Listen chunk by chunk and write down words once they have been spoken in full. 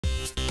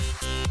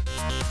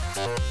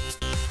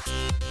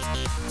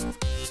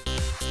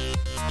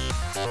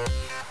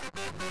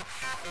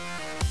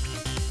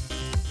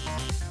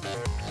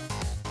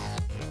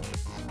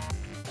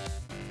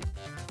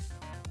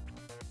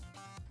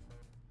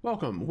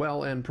Welcome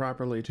well and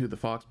properly to the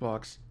Fox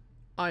Box.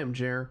 I am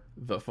Jer,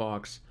 the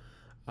Fox.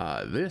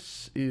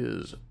 This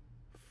is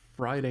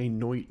Friday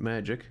Noit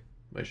Magic,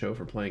 my show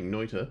for playing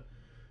Noita.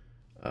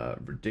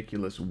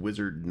 Ridiculous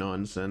wizard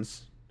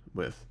nonsense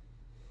with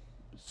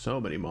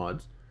so many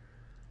mods.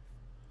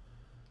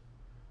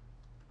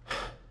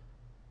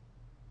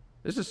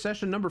 This is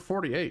session number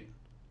 48.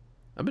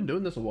 I've been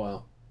doing this a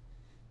while.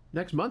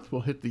 Next month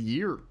we'll hit the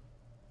year.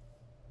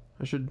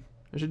 I should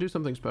do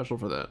something special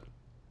for that.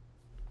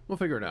 We'll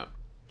figure it out.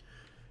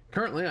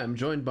 Currently, I'm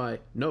joined by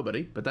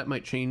nobody, but that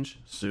might change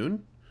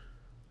soon.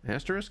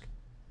 Asterisk?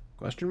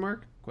 Question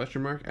mark?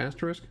 Question mark?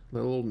 Asterisk?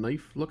 The little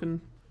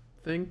knife-looking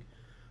thing?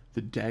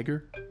 The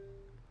dagger?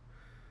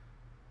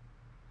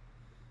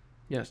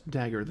 Yes,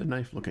 dagger, the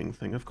knife-looking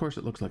thing. Of course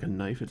it looks like a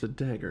knife. It's a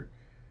dagger.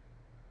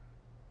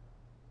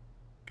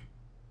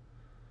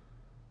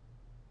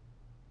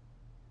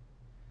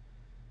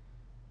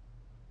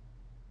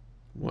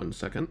 One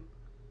second.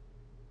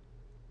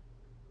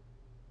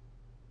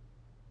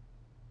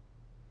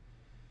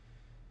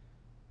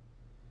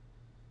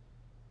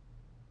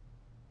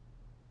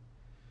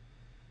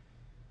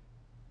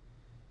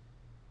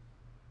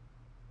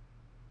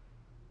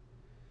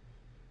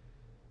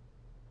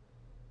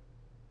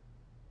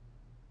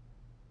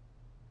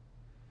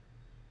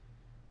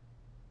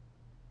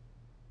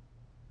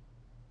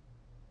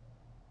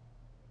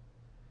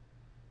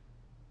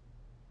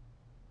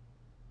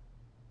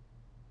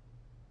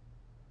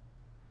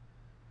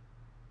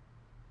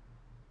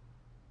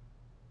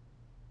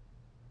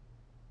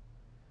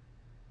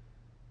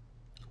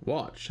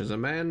 Watch as a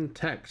man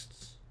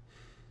texts.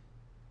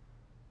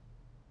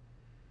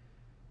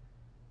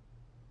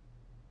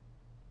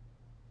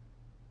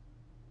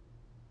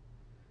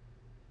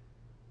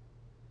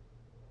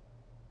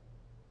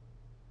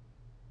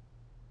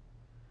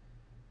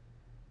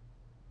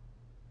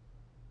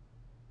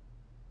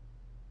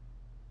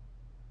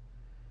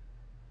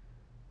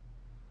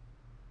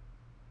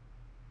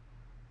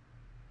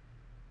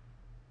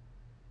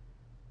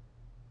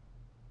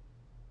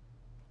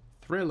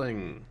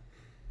 Thrilling.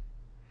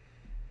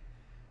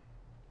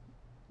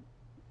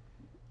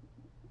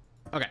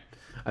 Okay,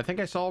 I think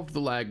I solved the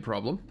lag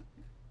problem.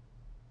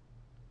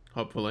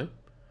 Hopefully.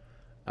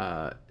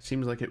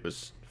 Seems like it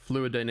was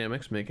fluid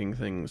dynamics making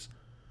things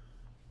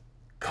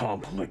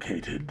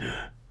complicated.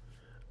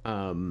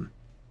 And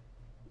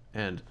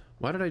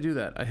why did I do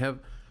that? I have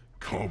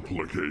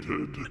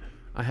complicated.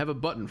 I have a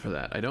button for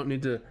that. I don't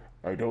need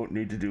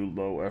to do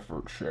low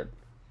effort shit.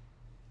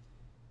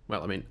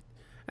 Well, I mean,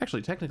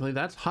 actually technically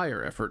that's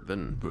higher effort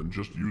than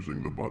just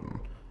using the button.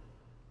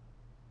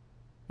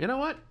 You know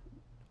what?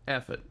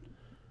 F it.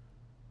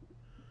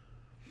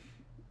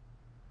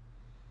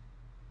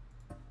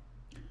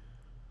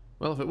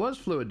 Well, if it was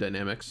fluid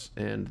dynamics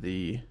and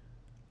the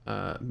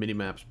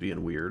mini-maps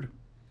being weird,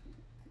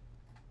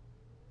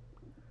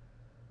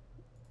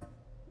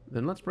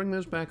 then let's bring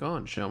those back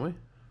on, shall we?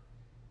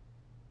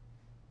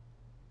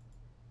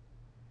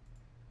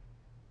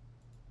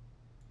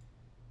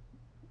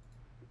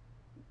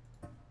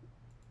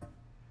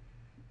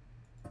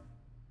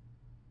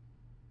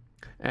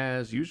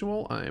 As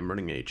usual, I am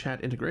running a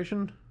chat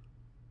integration,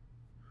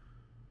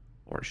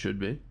 or should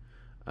be.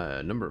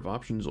 A number of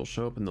options will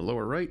show up in the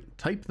lower right.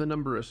 Type the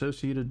number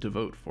associated to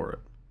vote for it.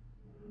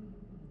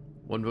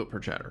 1 vote per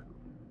chatter.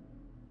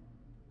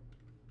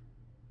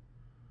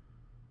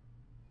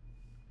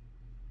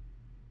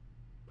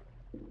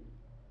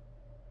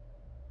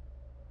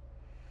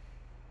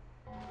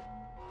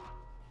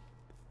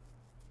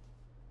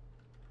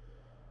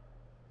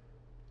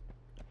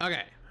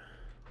 Okay.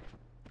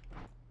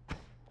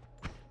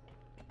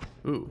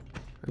 Ooh,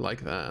 I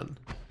like that.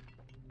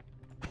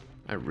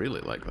 I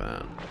really like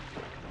that.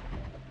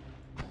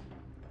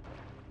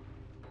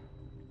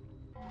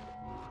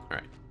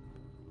 Alright.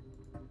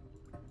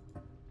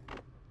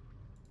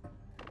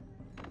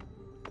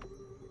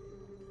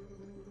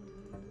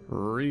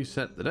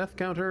 Reset the death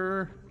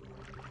counter.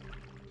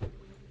 It's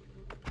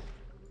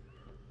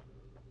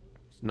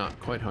not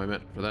quite how I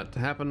meant for that to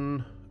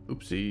happen.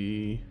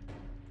 Oopsie.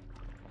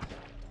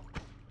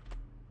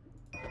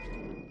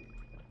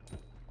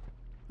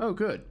 Oh,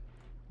 good.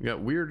 We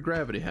got weird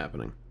gravity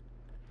happening.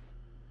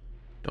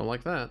 Don't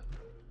like that.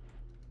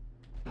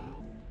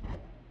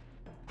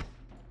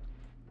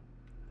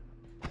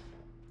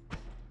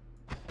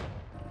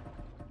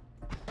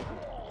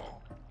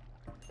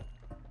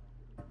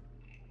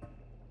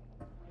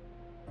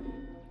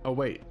 Oh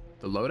wait,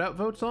 the loadout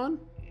vote's on?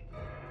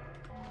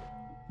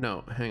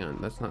 No, hang on,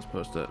 that's not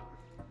supposed to...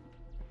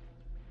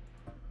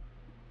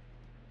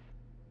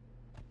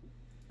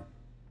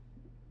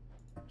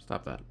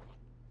 Stop that.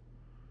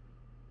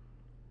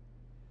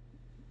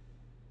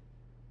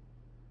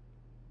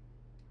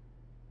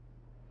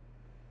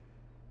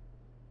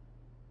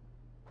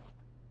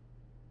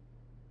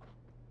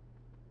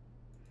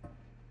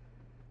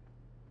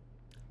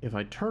 if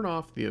I turn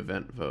off the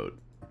event vote...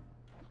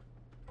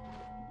 If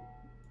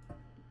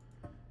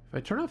I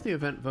turn off the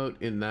event vote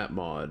in that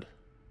mod,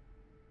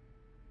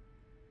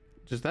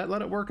 does that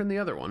let it work in the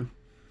other one?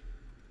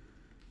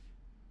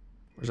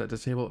 Or does that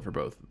disable it for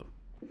both of them?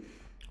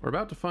 We're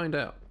about to find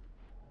out.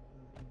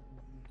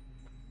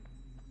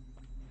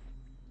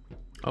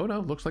 Oh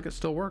no, looks like it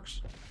still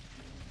works.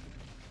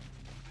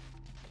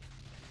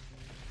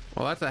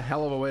 Well, that's a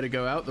hell of a way to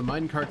go out. The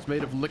minecart's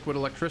made of liquid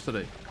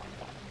electricity.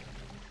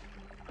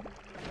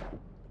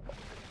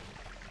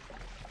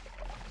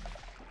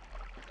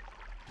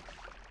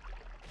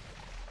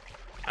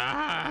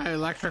 Ah,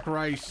 electric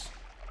rice.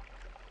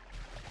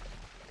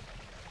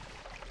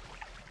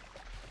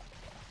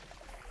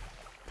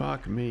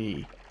 Fuck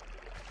me.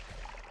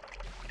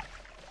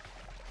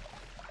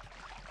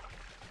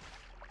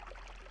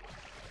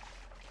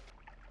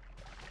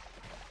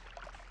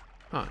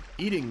 Huh,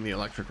 eating the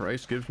electric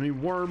rice gives me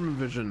worm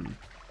vision.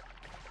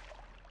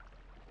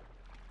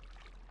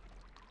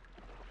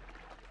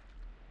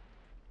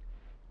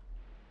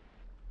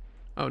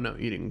 Oh no,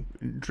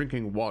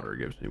 drinking water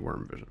gives me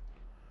worm vision.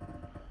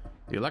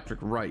 The electric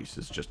rice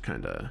is just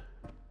kind of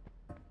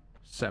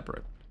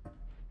separate.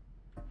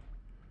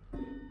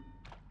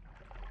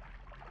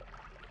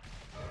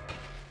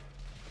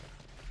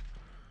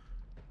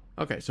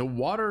 Okay, so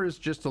water is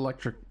just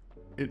liquid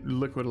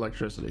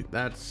electricity.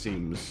 That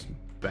seems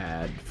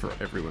bad for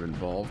everyone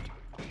involved.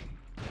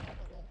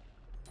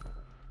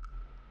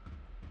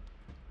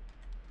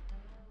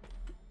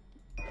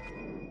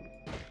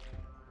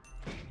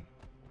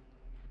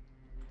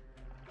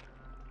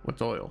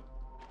 What's oil?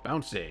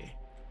 Bouncy.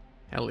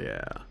 Hell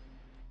yeah.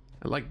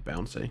 I like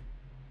bouncy.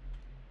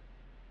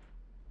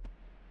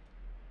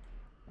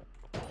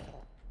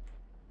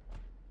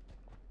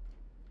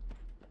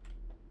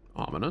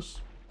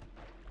 Ominous.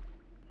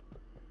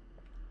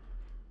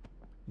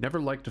 Never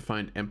like to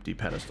find empty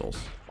pedestals.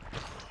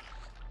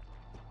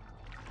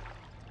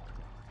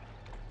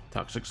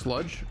 Toxic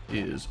sludge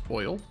is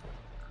oil.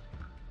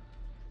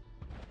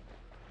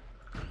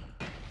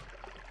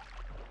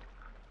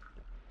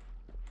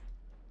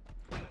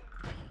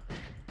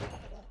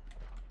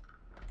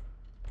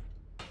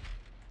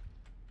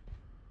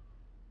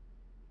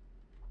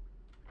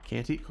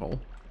 Can't eat coal.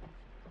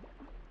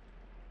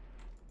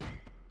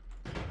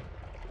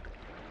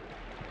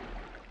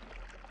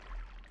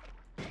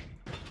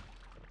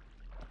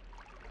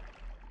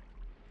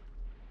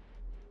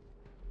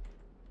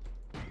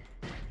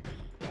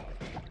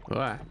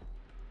 Ah.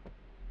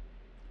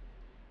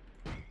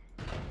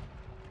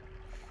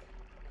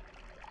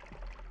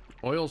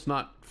 Oil's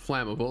not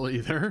flammable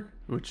either,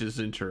 which is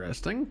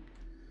interesting.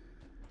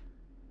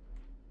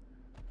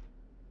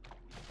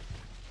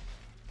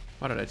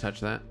 Why did I touch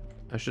that?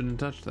 I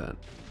shouldn't have touched that.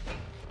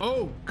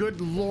 Oh,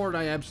 good lord,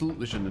 I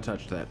absolutely shouldn't have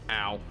touched that.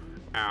 Ow,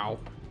 ow,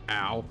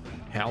 ow,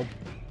 help.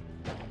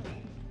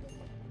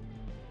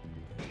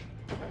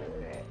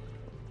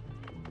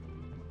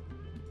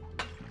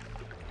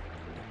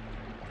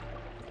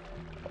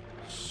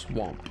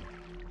 Swamp.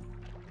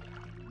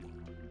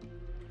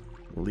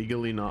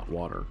 Legally not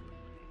water.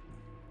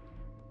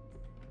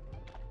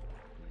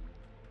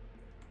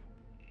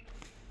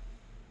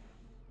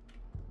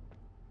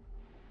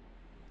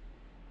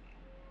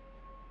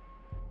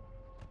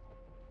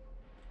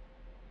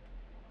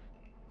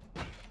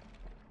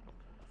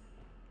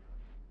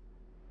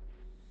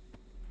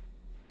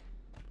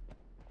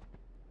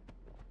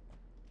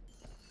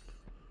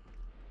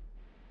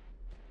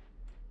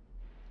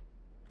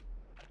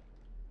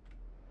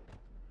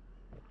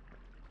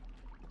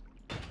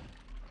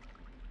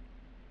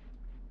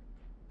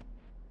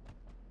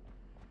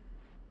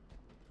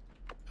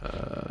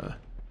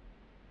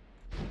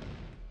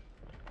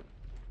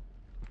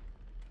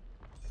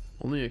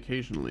 Only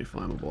occasionally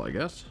flammable, I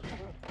guess.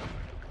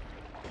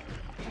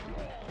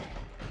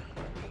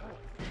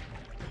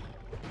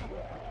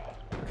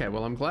 Okay,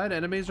 well, I'm glad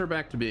enemies are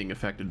back to being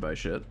affected by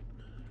shit.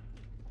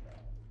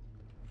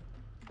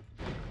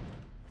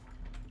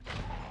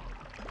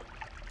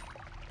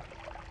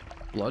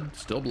 Blood,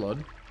 still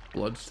blood.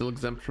 Blood still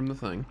exempt from the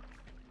thing.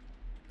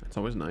 That's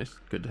always nice.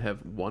 Good to have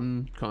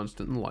one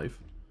constant in life.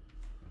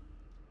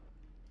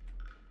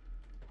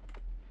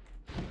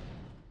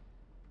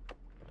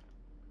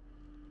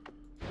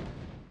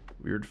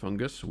 Weird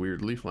fungus,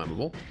 weirdly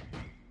flammable.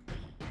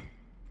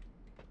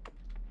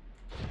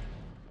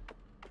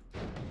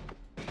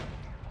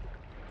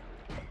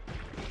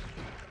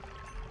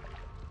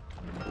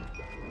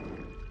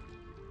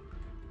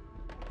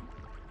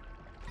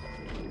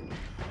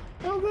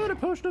 Oh good, a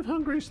potion of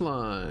hungry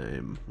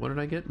slime. What did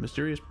I get?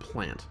 Mysterious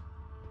plant.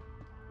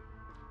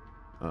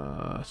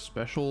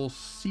 Special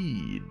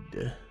seed.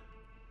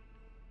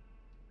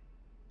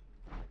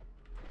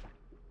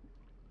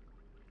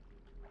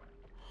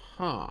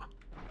 Huh.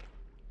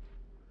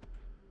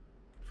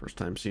 First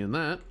time seeing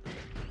that.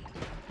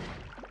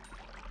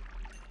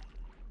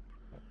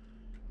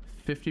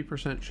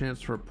 50%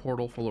 chance for a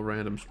portal full of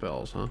random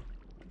spells, huh?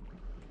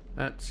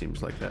 That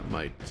seems like that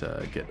might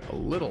get a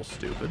little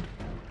stupid.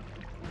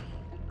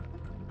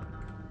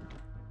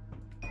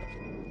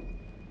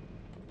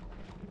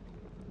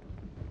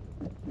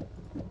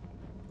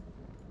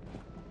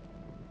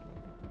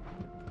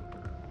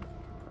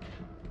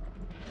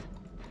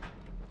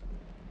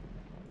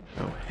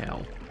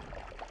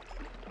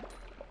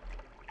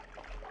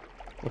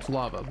 What's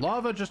lava?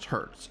 Lava just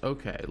hurts.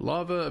 Okay,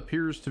 lava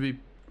appears to be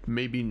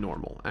maybe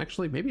normal.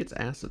 Actually, maybe it's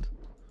acid.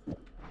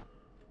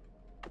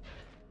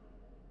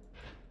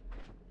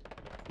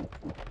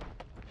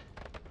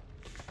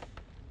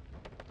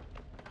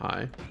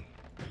 Hi.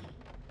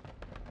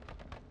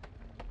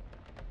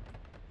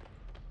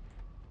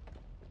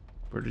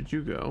 Where did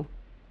you go?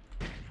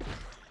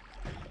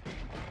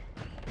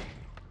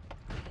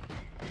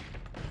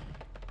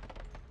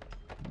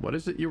 What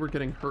is it you were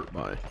getting hurt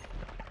by?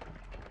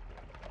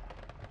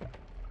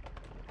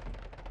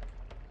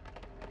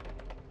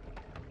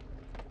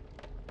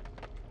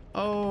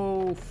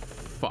 Oh,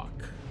 fuck.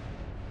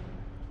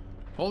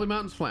 Holy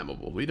Mountain's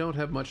flammable. We don't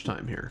have much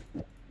time here.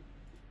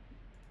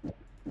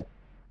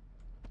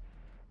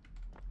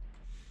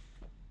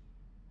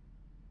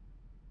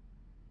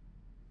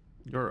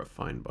 You're a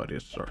fine buddy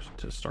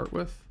to start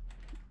with.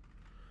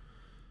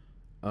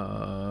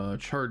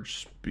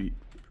 Charge speed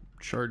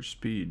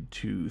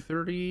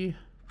 230.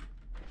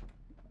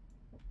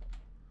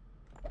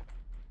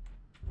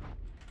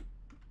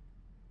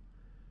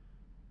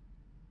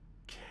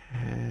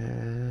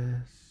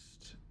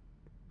 Cast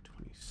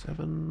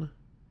 27.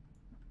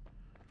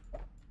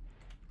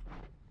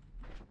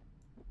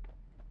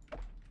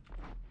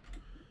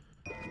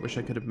 Wish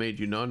I could have made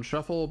you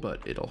non-shuffle,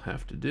 but it'll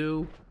have to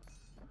do.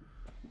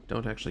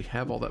 Don't actually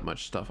have all that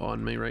much stuff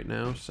on me right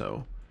now,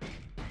 so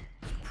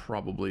it's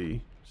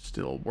probably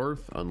still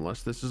worth,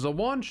 unless this is a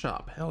wand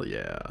shop. Hell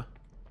yeah.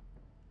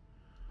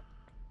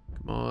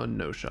 Come on,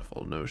 no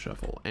shuffle, no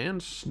shuffle. And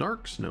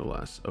snarks, no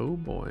less. Oh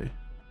boy.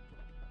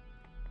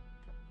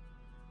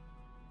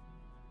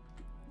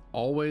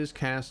 Always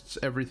casts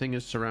everything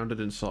is surrounded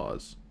in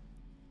saws.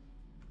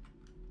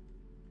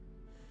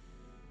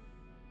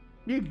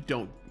 You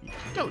don't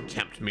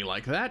tempt me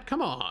like that.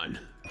 Come on.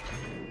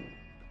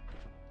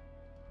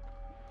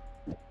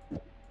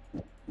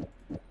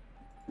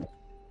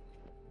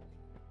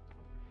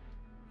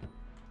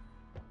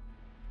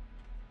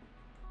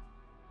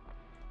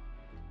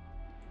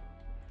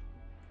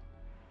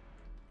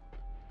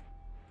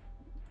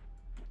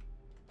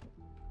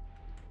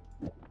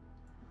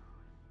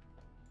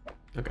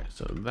 Okay,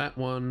 so that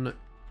one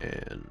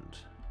and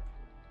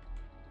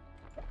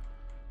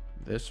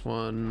this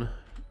one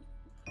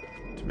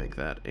to make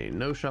that a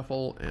no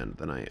shuffle, and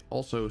then I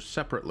also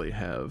separately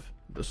have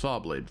the saw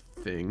blade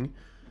thing.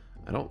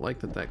 I don't like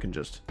that can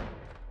just...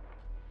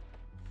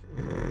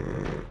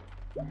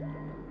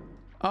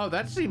 Oh,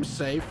 that seems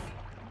safe.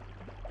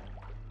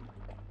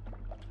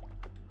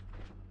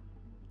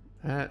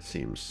 That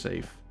seems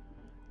safe.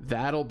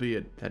 That'll be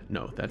a...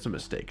 No, that's a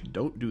mistake.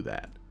 Don't do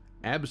that.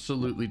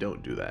 Absolutely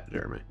don't do that,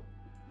 Jeremy.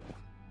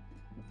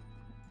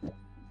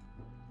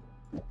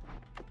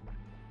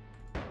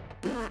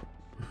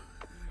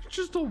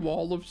 Just a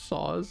wall of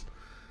saws.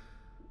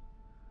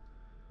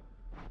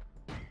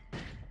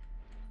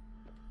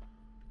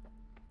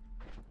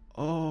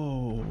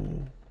 Oh,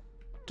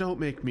 don't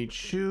make me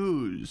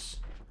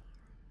choose.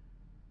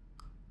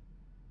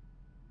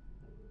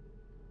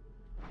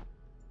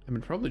 I mean,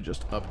 probably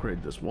just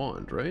upgrade this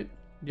wand, right?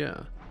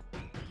 Yeah.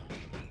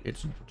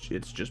 It's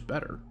just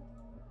better.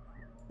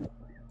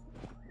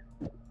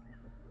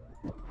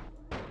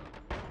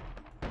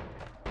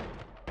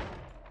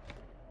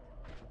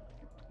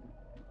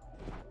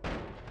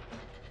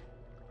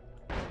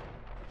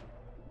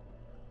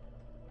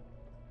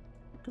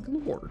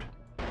 Good lord.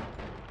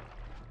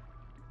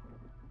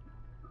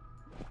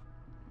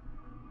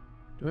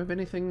 Do I have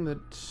anything that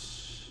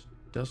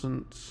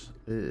doesn't...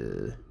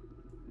 Yeah,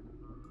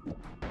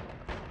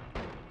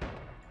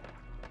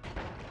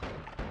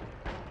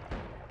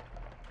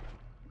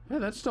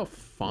 that's still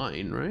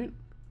fine, right?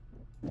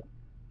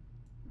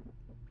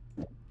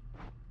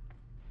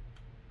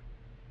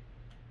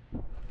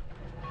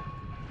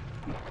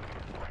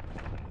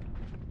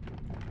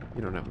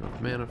 You don't have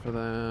enough mana for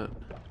that.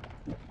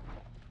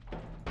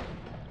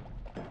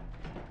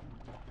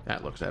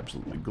 That looks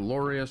absolutely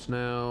glorious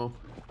now.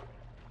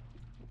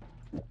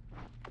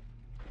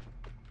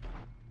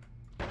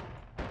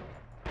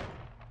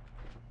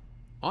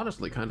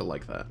 Honestly, kind of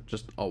like that.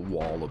 Just a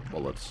wall of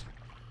bullets.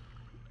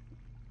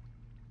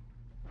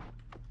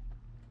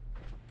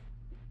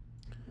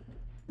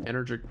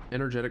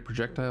 Energetic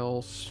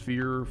projectile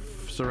sphere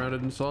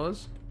surrounded in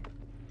saws.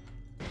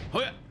 Oh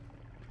yeah.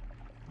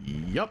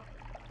 Yup.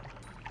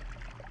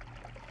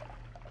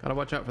 Gotta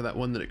watch out for that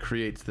one that it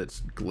creates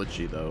that's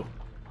glitchy though.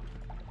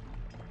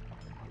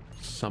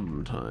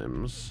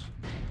 Sometimes.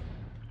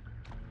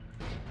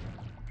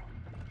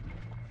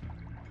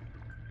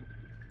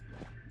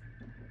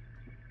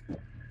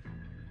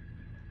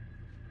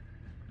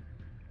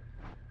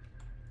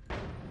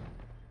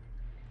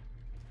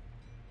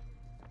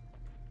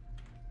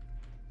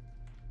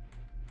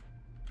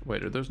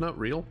 Wait, are those not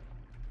real?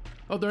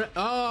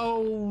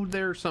 Oh,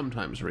 they're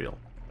sometimes real.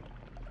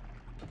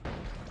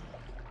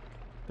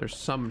 They're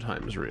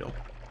sometimes real.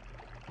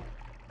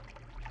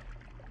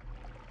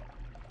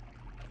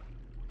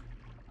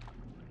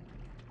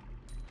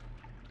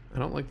 I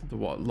don't like that the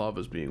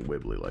lava's being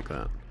wibbly like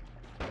that.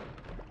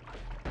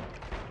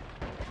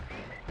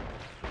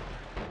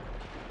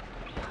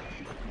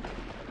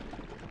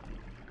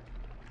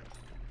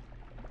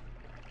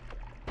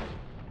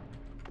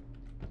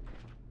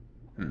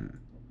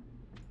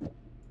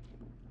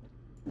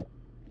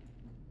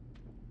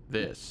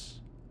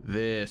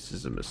 this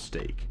is a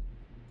mistake.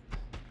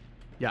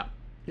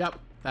 Yep,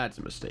 that's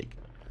a mistake.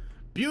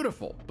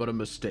 Beautiful, but a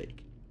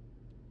mistake.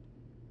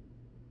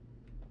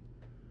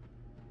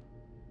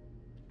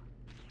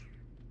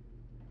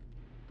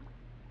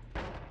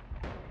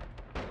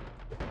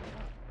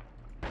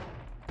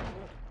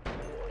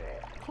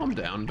 Calm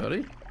down,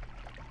 buddy.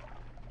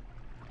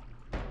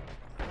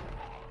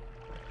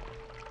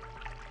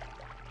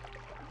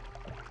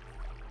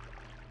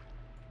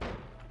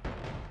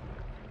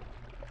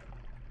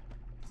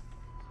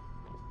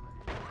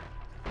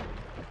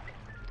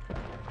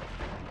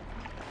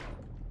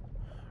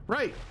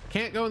 Right,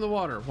 can't go in the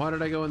water. Why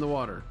did I go in the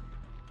water?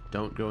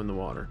 Don't go in the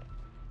water.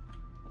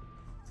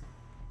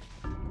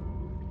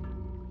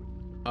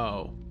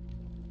 Oh.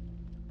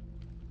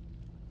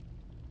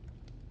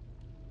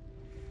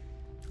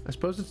 I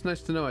suppose it's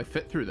nice to know I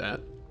fit through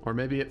that. Or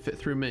maybe it fit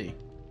through me.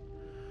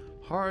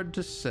 Hard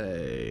to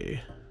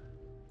say.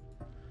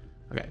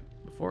 Okay,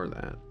 before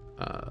that,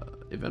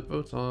 event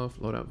votes off,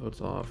 loadout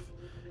votes off.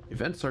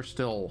 Events are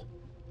still...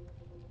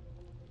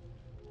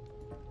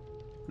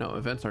 No,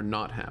 events are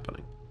not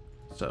happening.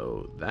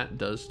 So that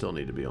does still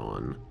need to be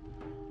on.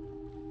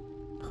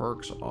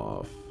 Perks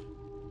off.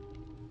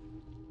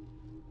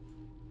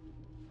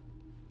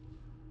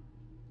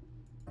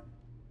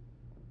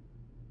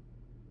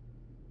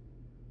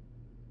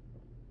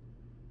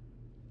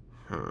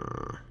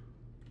 Huh.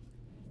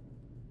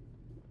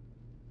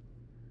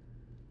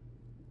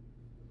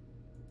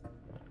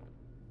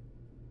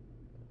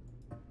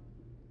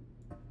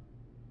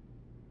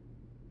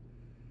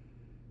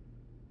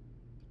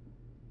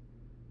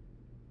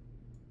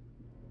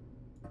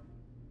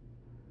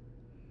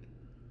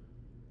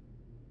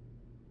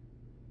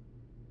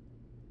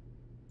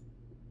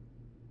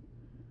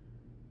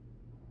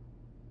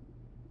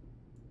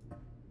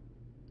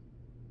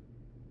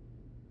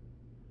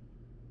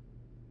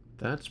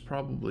 That's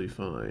probably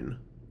fine.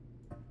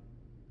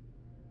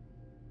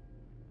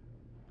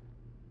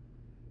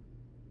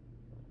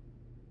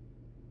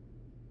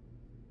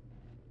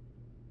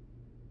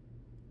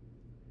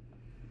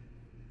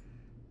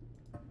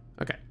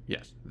 Okay,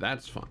 yes,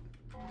 that's fine.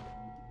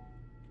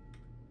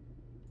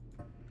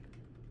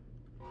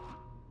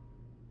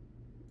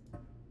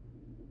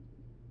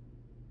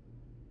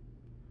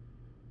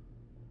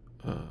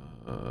 Uh,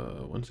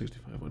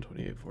 165,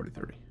 128, 40,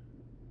 30.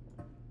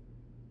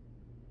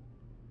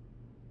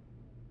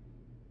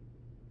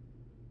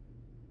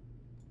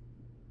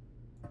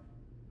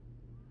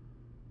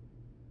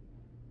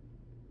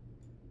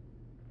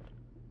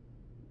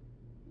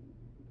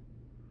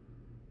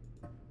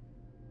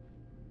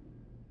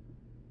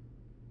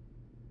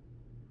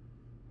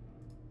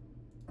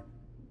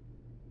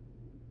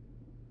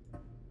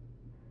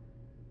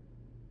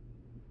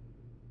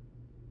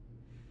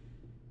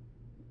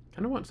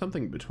 Kind of want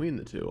something between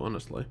the two,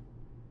 honestly.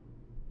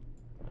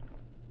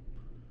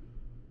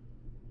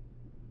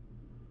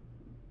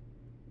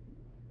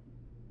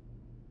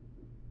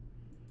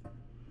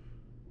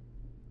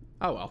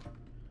 Oh well.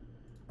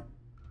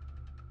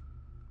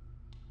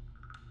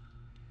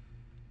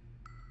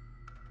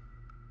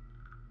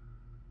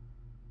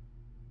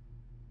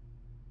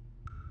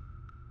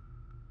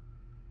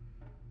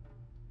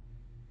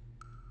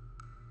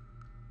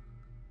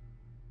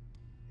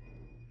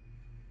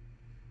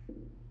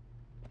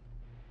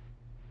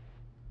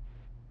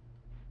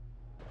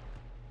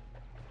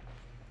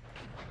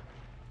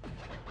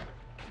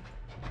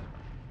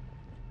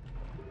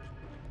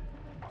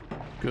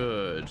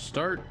 Good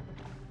start.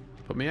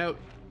 Put me out.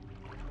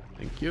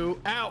 Thank you.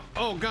 Ow!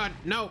 Oh god,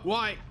 no,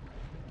 why?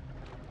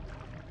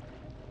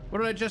 What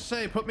did I just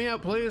say? Put me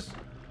out, please.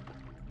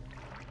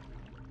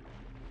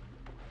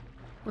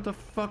 What the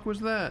fuck was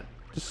that?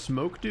 Does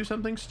smoke do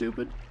something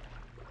stupid?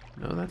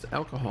 No, that's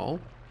alcohol.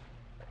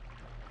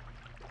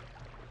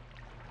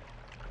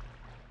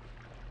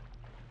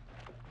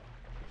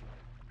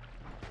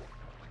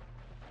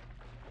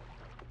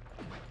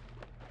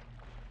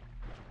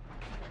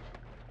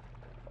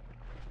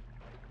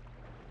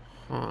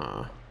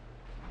 Huh.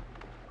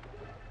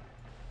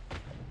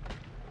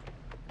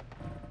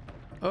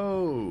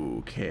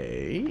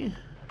 Okay.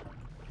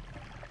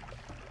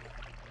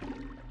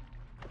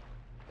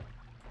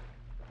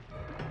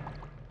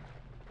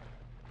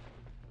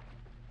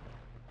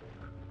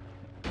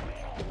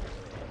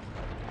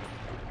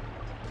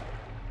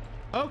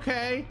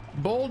 Okay,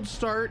 bold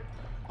start.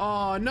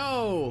 Oh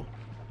no!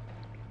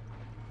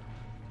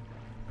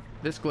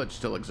 This glitch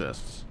still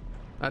exists.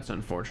 That's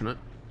unfortunate.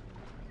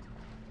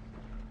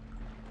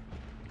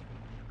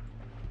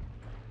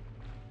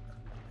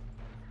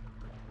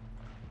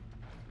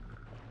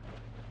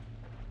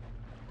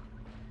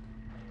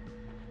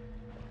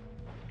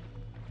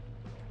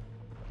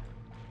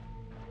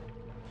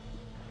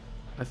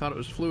 I thought it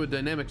was fluid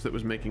dynamics that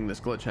was making this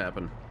glitch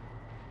happen.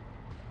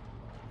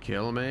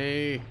 Kill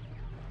me.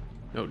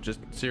 No,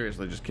 just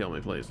seriously, just kill me,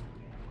 please.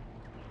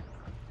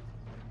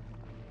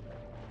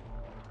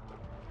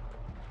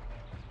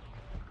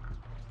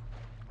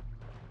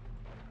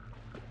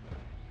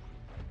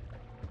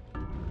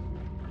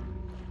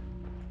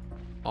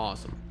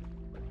 Awesome.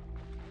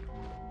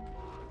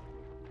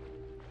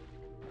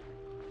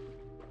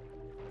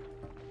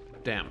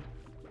 Damn.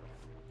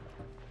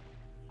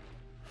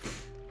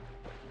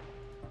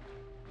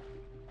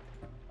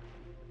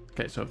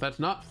 Okay, so if that's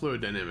not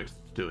fluid dynamics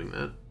that's doing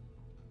that.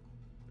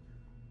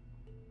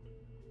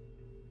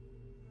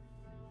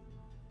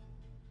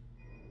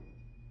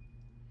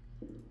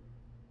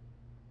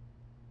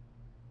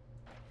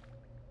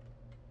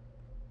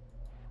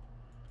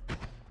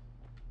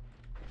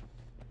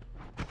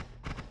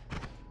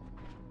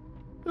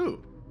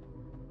 Ooh.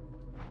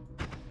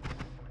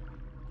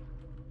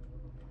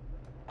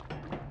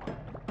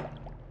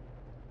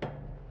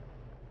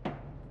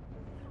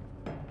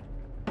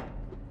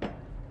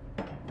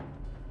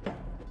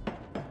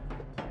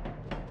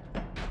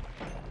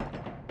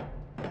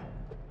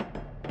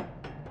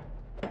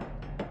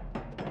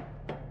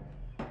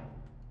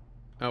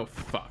 Oh,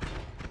 fuck.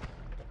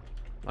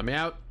 Let me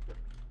out.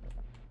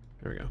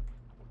 There we go.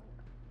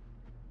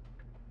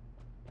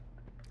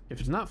 If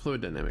it's not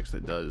fluid dynamics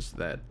that does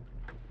that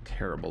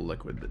terrible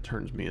liquid that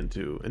turns me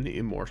into an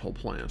immortal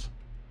plant.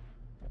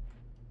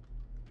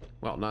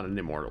 Well, not an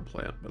immortal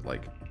plant, but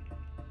like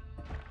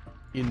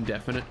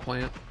indefinite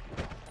plant.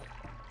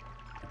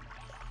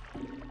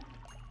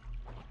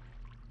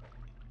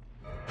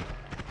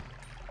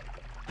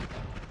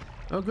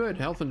 Oh good,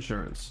 health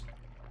insurance.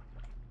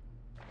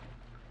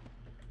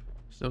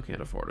 Still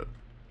can't afford it.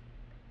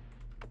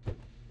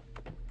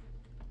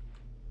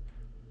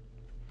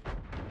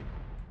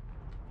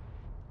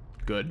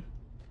 Good.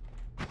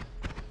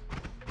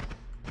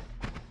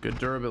 Good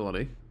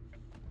durability.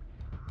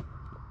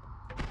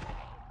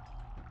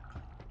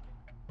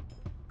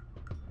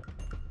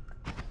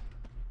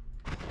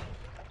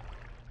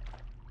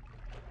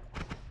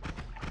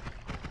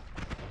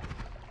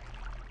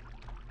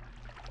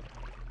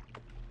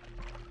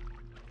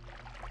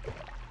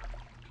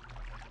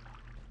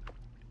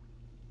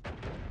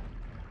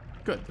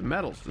 Good, the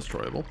metal's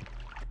destroyable.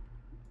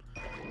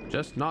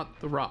 Just not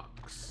the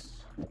rocks.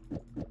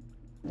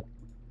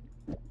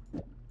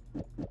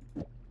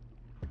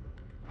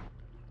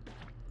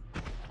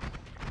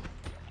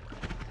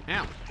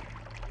 Ow.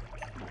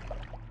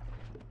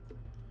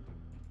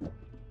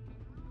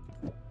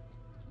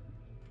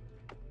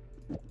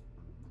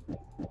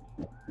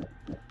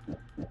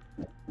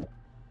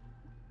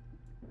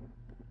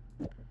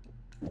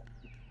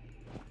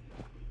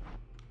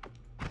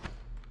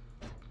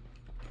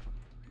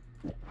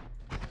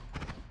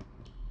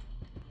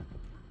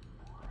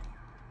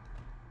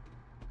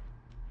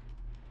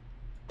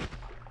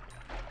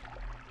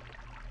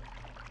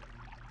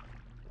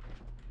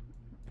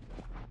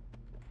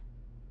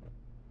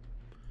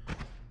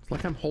 It's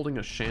like I'm holding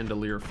a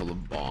chandelier full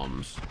of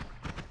bombs.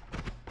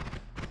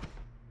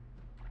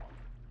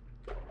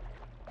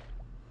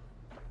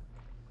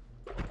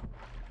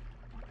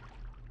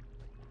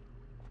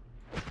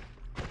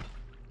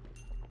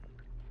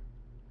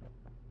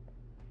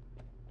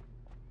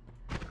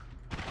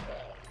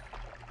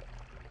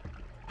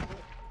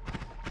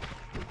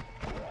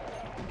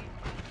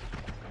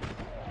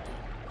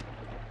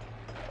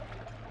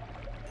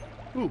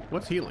 Ooh,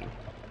 what's healing?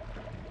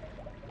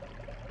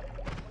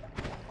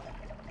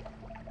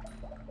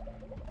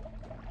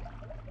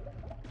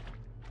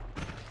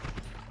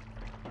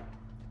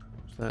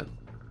 Is that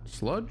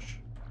sludge?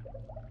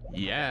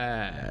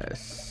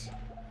 Yes.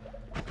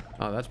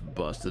 Oh, that's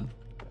busted.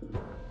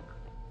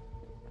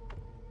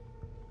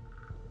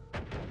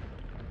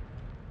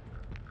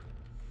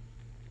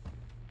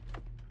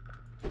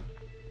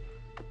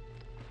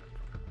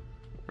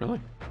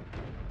 Really?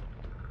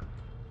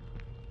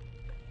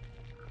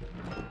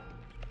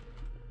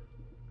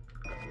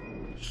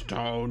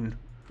 Stone.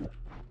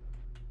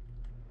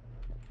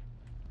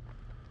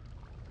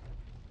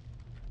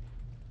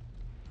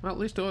 Well, at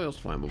least oil's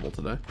flammable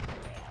today.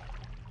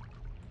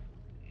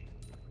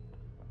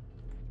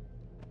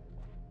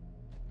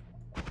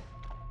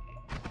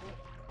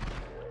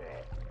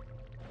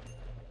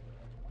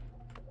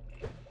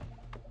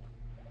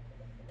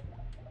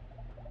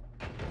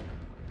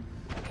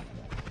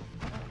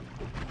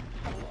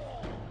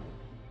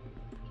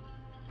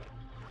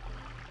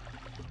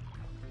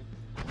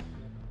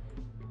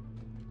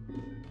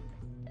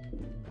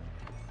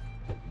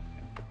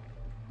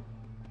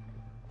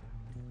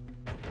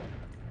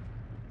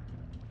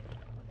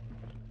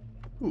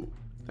 Ooh,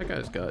 that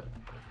guy's got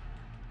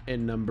a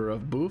number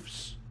of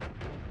boofs.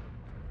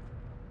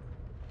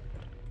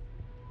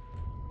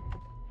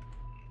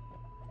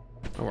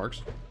 That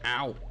works.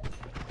 Ow.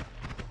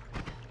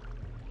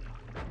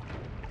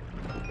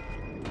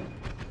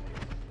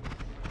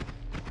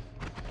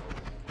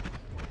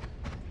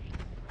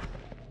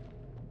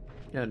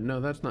 Yeah,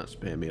 no, that's not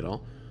spammy at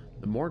all.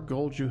 The more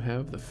gold you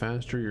have, the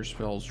faster your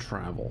spells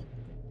travel.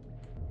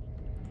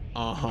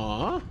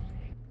 Uh-huh.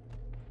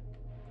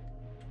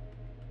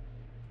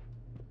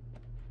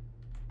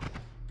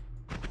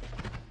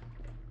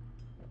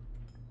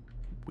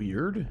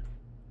 Weird.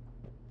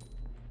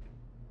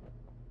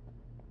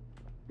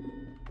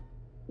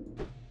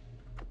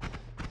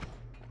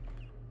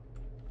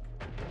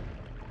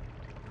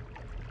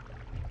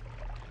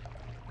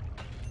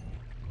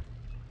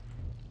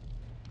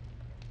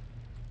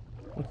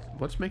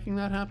 What's making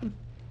that happen?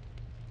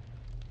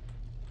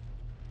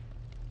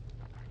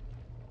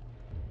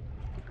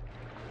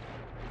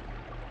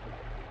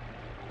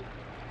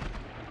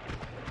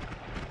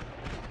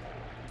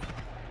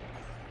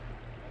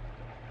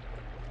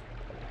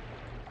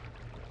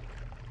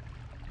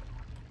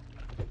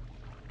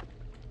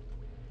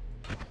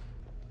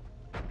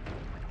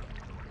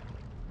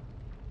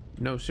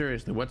 No,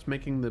 seriously, what's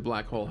making the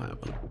black hole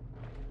happen?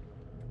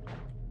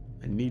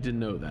 I need to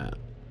know that.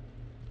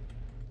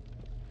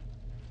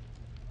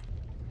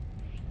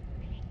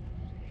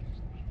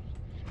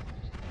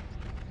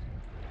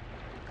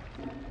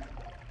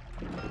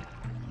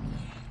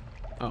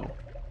 Oh.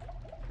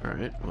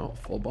 Alright, well,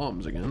 full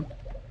bombs again.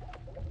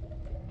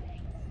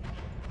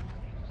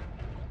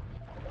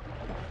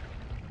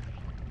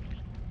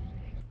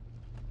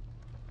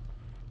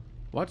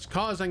 What's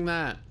causing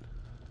that?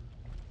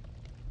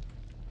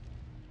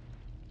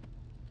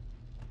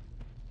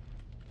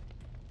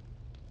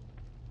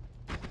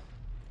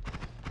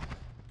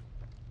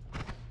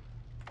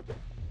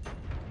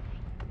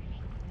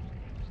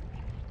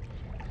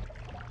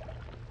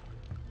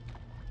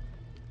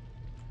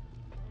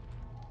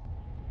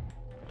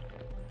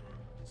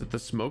 Is it the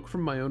smoke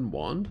from my own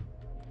wand?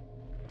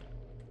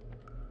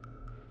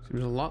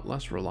 Seems a lot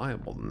less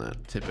reliable than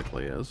that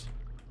typically is.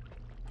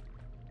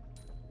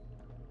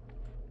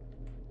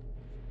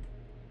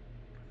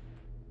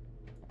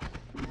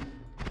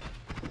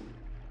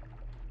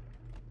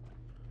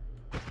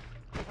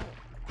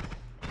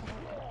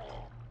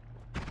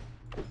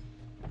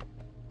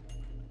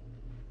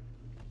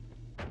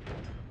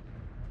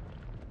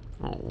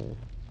 Oh.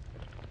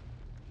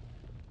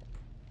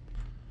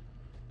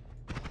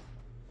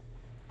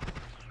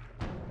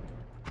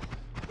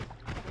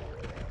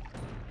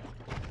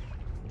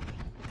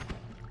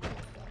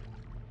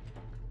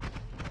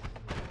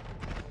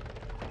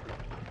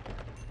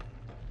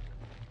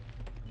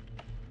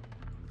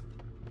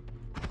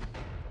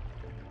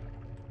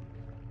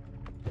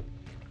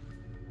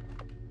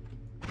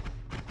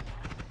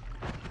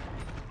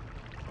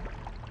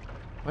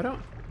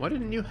 Why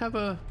didn't you have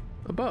a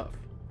buff?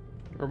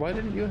 Or why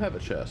didn't you have a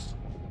chest?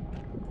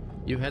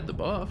 You had the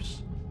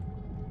buffs.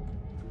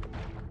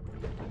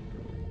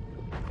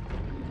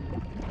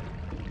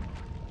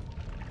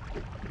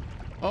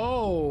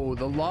 Oh,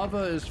 the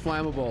lava is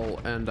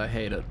flammable and I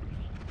hate it.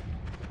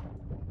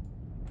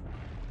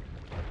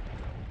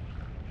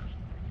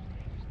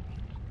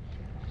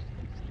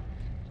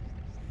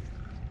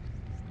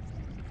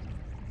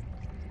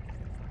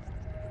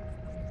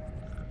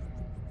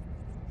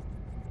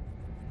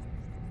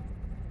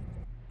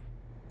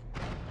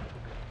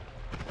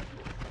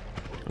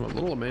 I'm a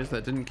little amazed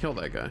that didn't kill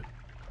that guy.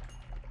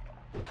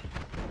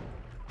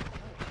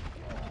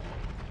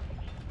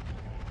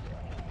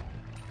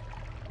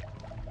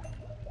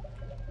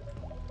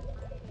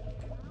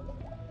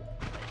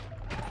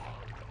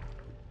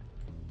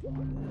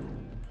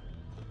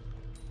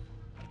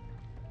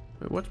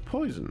 Wait, what's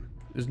poison?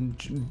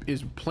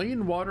 Is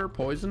plain water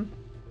poison?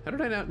 How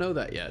did I not know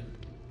that yet?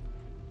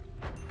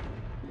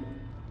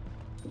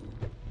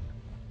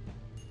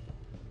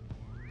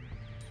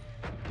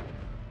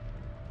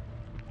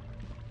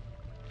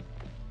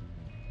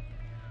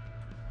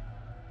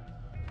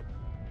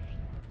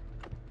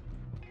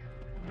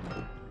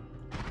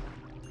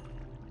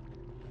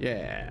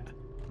 Yeah.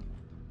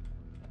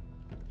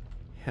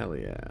 Hell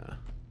yeah.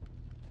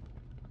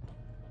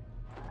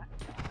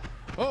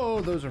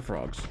 Oh, those are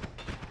frogs.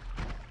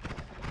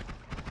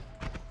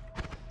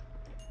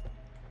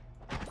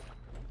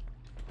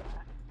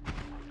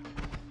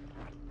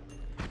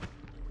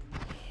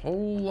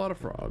 Whole lot of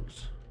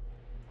frogs.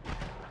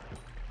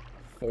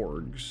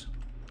 Forgs.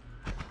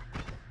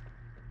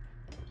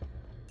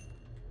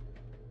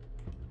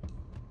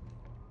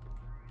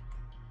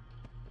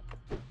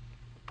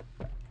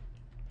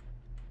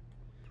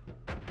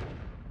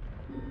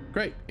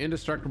 Great,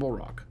 indestructible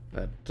rock.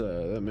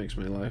 That makes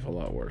my life a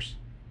lot worse.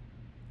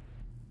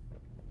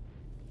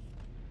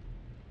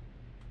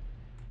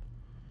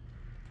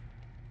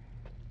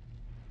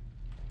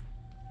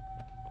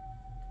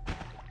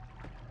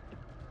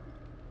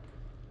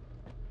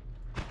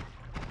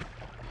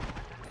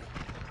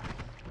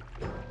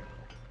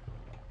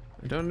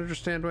 I don't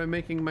understand why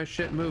making my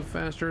shit move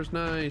faster is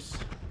nice.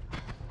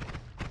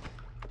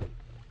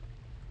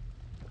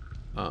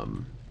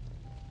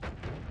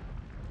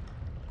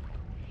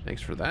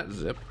 Thanks for that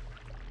zip.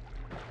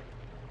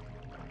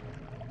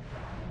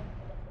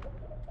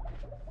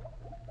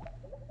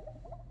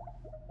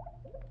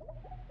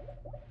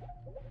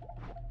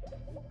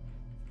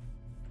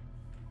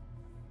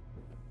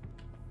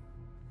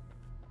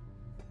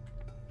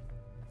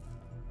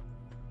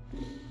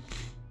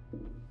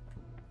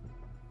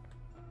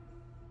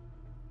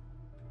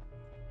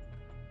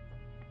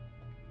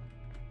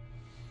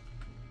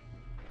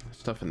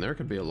 Stuff in there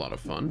could be a lot of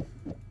fun.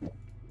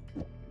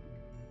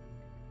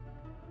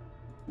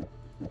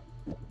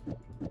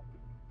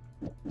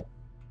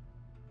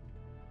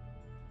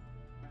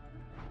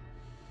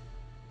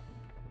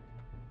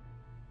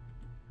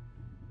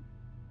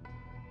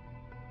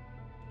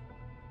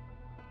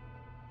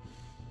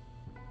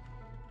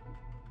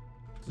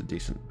 It's a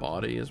decent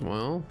body as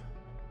well.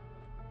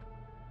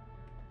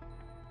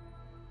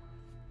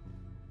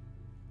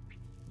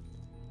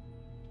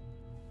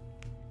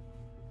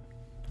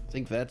 I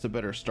think that's a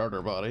better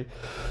starter body.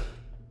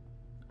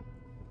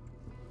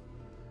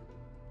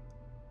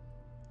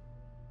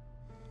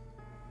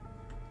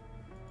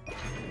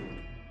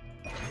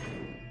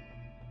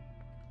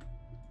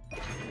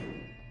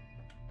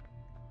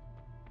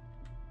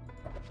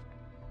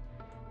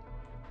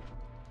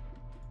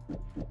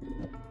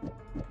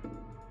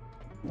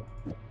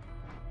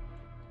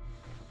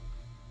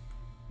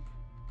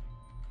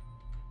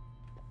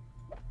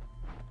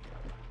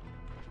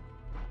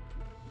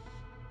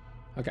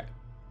 Okay.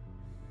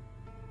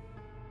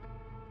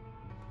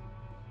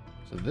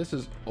 So this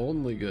is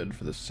only good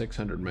for the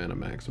 600 mana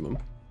maximum,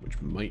 which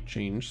might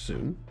change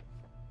soon.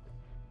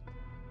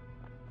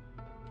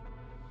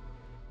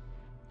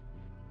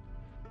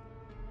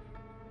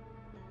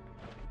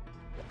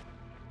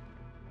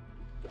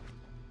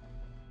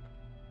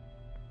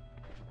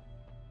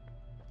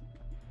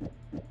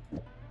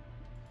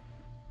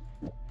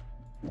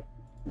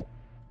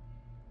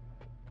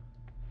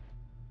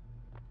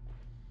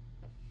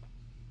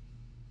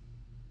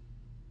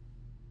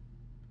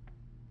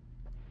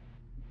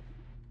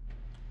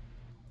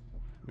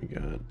 We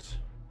got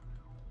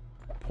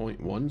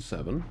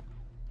 0.17.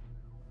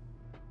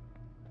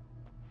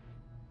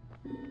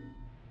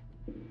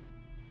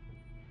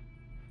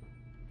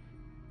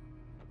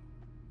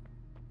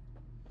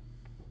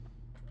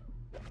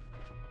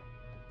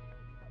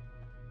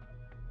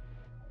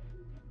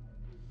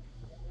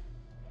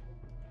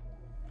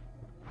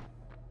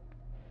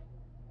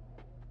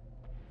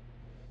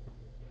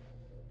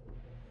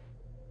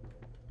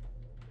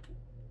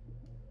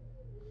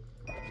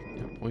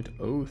 Yeah,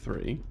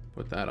 0.03.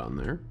 Put that on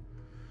there.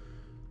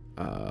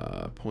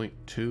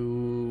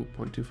 0.2,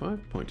 0.25,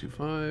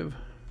 0.25.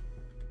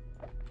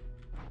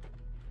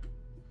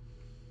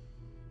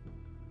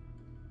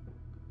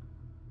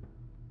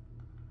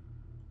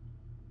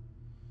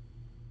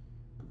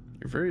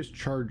 Your various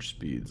charge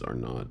speeds are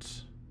not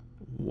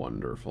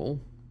wonderful.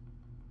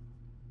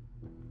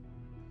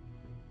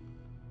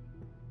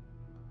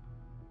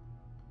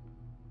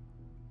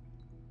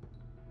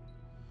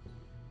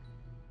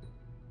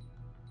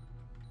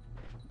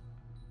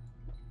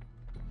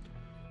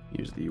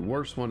 Use the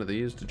worst one of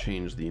these to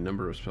change the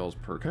number of spells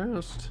per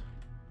cast.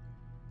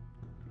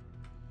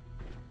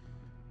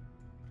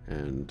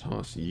 And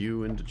toss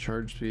you into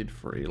charge speed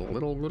for a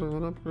little bit of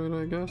an upgrade,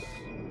 I guess.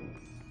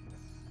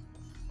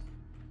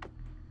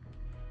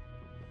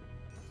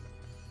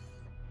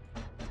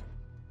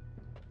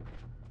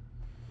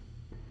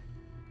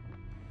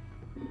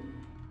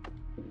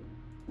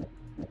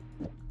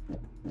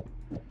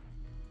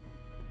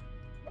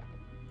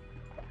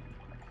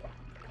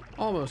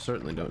 Almost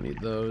certainly don't need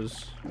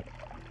those.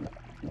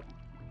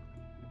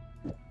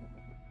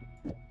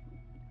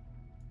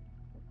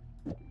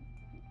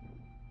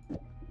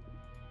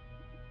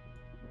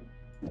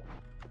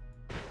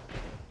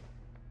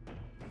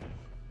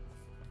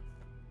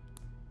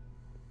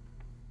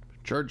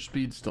 Charge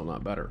speed's still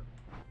not better.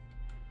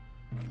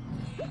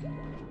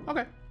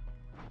 Okay.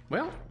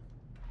 Well,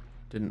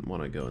 didn't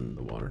want to go in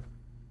the water.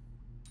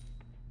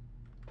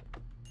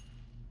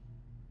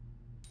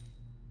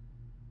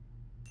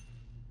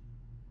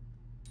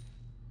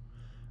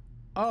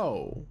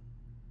 Oh.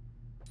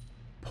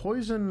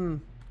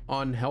 Poison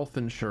on health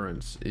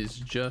insurance is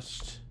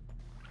just...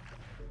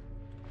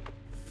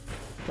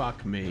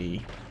 Fuck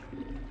me.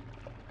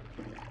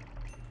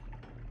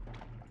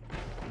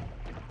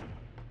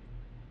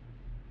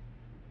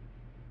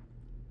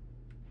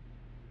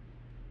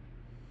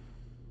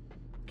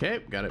 Okay,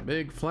 got a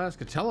big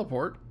flask of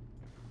teleport.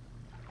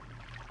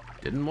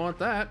 Didn't want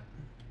that.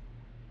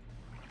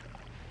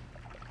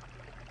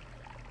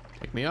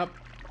 Take me up.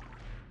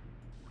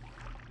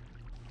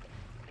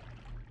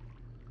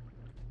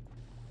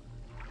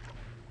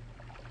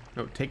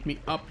 No, take me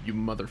up, you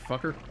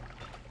motherfucker.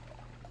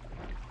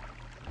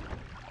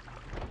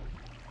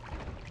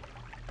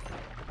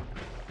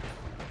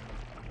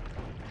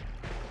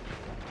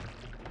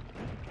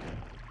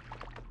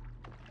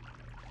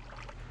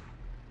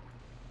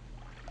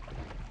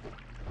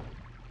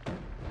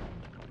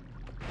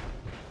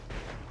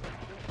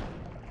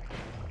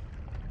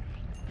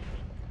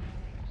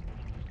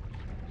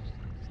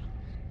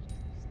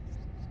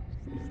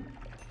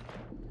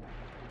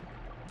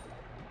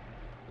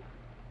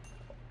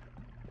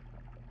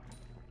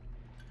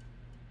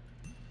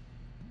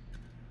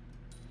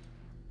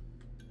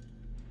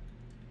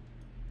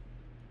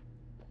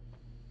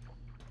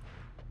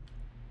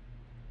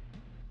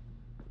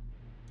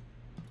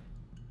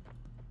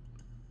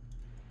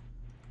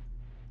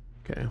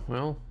 Okay,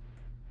 well,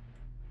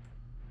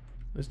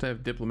 at least I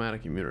have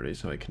diplomatic immunity,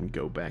 so I can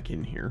go back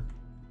in here.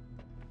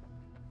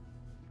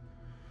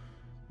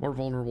 More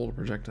vulnerable to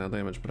projectile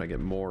damage, but I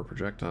get more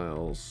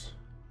projectiles.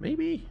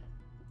 Maybe?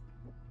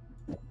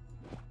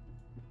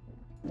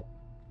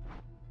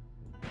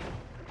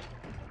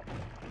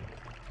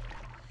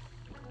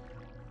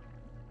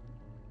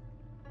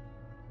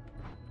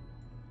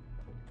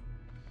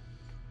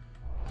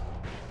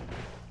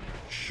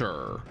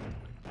 Sure.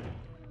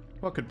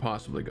 What could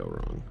possibly go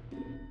wrong?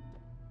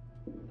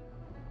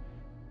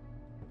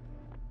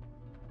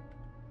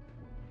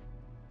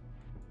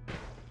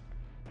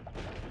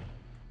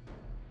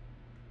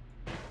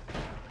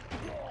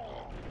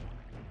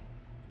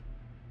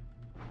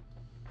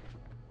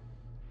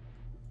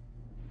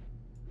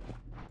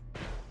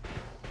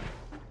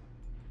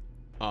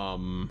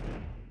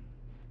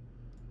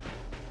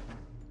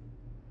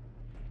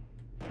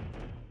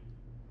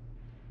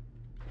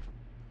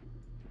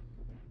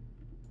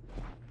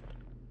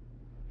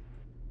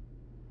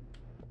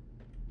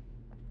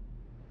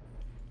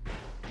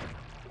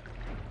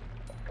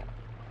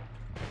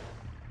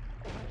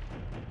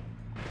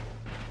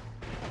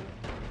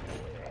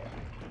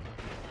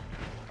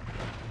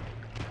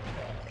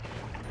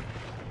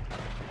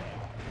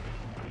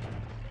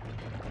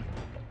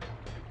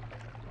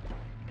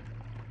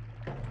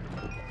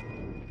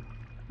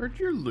 Where'd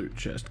your loot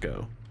chest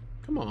go?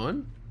 Come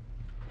on.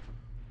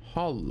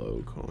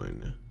 Hollow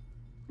coin.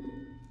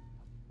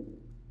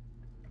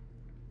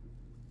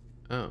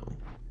 Oh.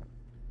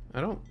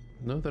 I don't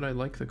know that I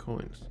like the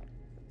coins.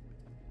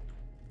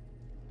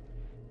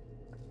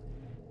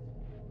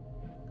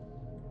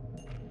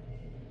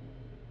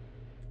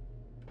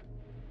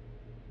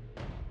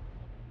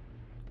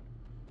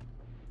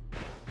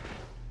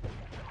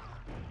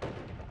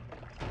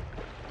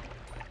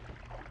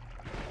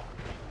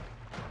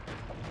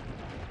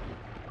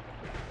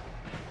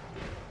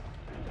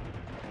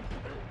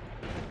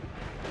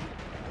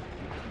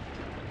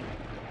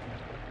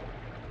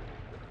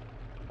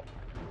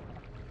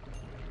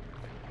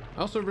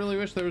 I also really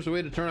wish there was a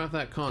way to turn off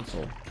that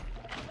console.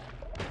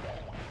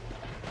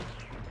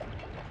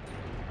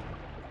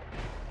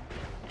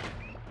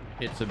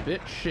 It's a bit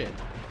shit.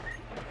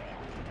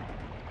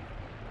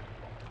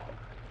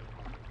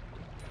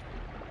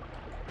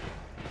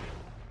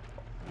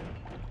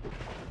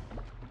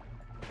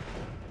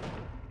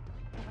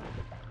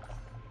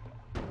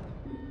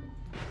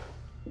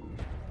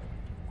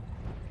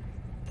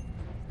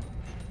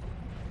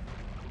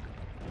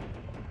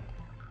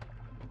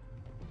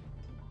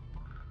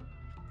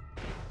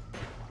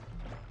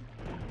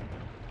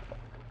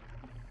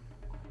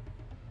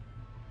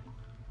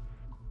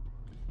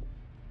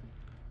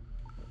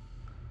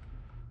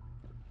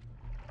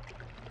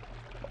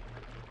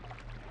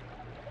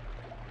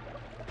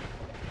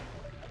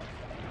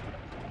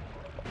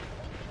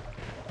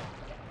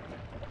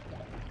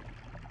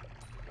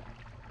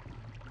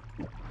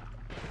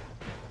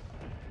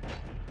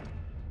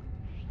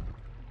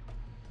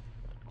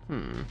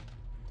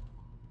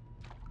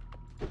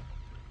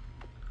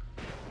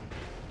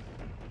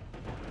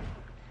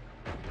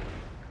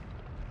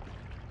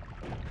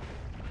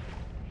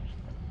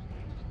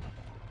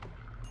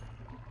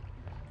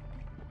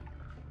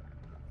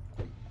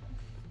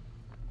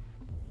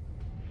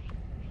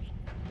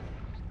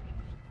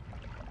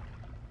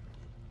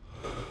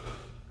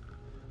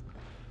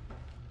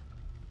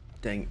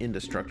 Dang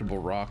indestructible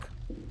rock.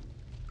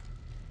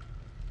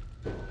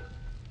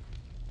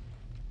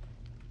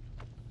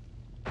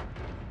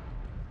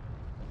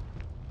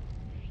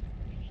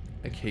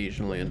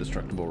 Occasionally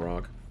indestructible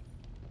rock.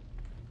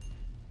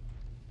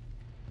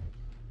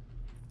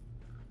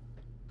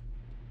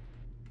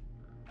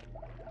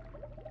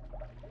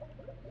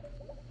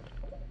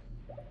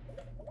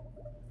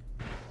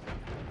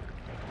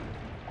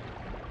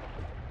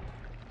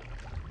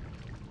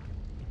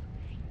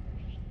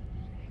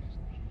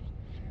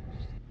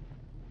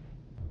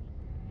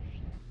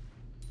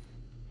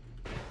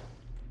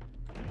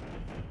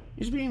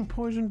 Is being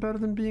poisoned better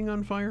than being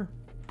on fire?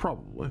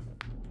 Probably.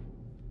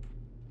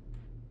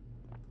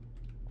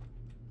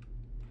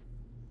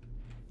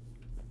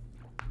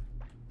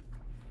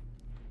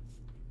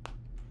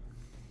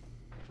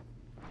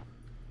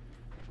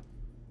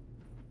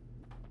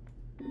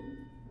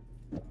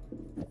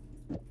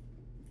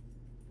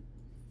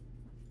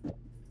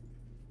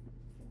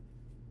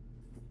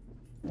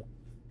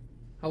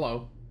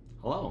 Hello.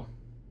 Hello.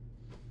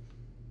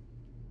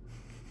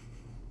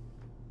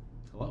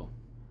 Hello.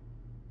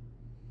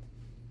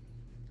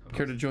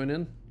 Care to join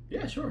in?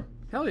 Yeah, sure.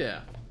 Hell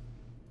yeah.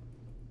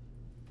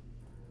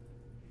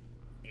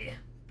 Yeah.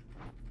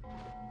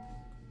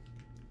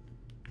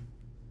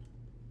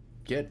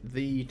 Get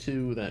thee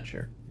to that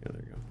chair. Yeah,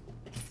 there you go.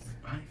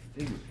 I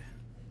figured.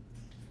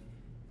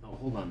 Oh,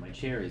 hold on. My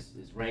chair is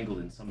wrangled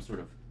in some sort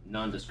of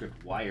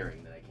nondescript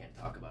wiring that I can't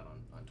talk about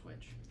on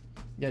Twitch.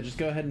 Yeah, just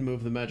go ahead and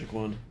move the magic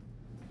wand.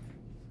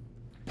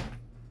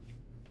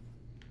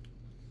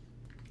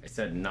 I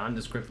said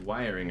nondescript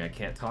wiring I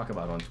can't talk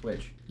about on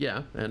Twitch.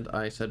 Yeah, and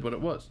I said what it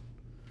was.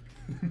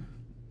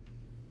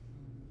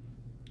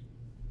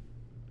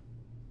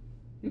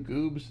 You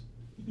goobs.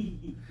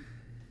 You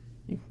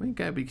ain't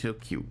gotta be so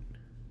cute.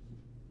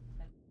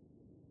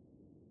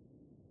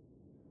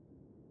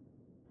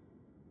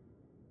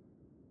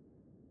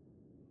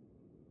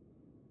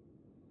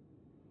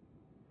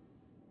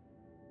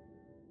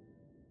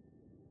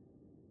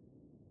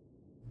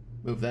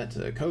 Move that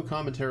to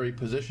co-commentary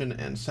position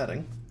and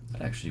setting.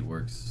 That actually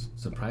works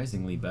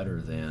surprisingly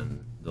better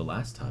than the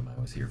last time I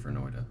was here for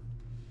Noita.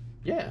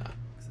 Yeah.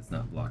 Because it's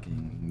not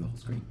blocking the whole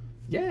screen.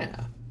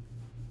 Yeah.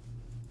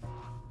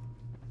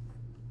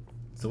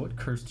 So what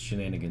cursed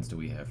shenanigans do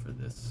we have for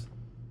this?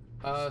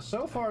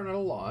 So far, not a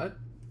lot.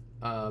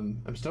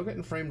 I'm still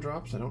getting frame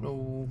drops. I don't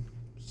know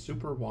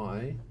super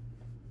why.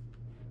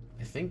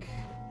 I think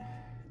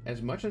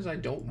as much as I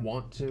don't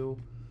want to,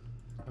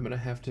 I'm gonna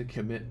have to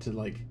commit to,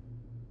 like,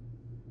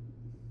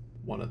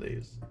 one of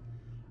these.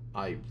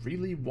 I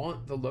really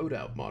want the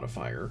loadout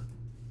modifier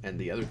and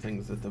the other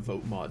things that the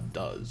vote mod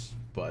does,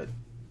 but it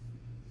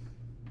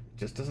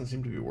just doesn't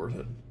seem to be worth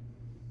it.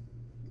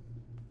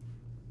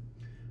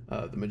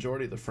 The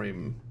majority of the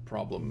frame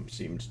problem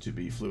seemed to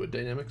be fluid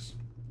dynamics.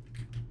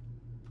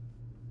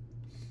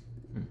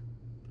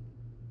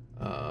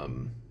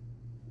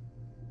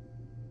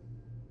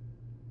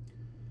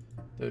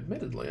 Though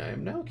admittedly, I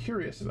am now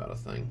curious about a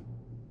thing.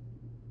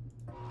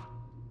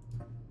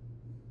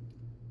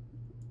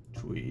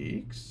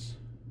 Tweaks,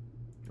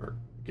 or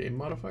game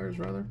modifiers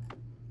rather.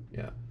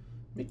 Yeah,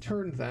 let me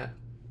turn that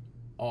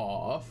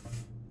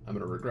off. I'm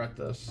gonna regret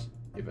this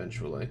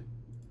eventually.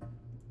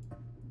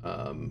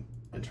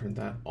 And turn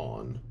that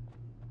on.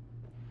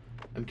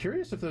 I'm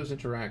curious if those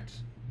interact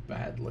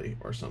badly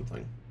or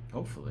something.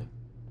 Hopefully.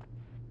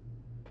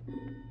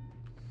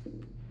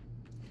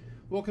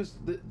 Well, because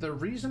the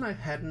reason I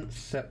hadn't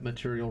set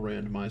Material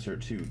Randomizer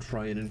to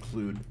try and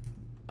include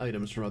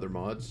items from other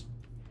mods,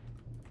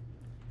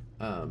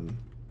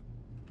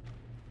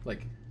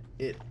 like,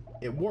 it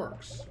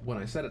works when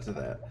I set it to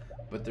that,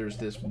 but there's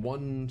this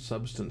one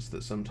substance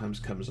that sometimes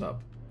comes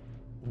up,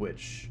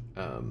 which,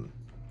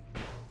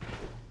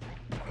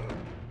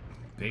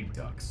 Big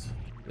ducks.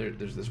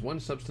 there's this one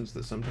substance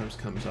that sometimes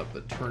comes up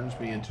that turns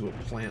me into a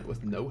plant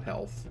with no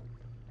health,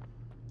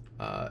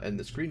 and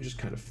the screen just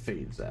kind of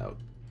fades out,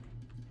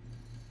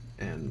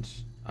 and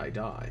I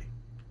die.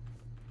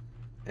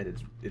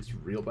 And it's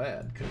real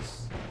bad,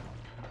 because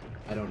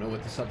I don't know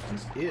what the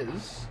substance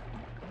is,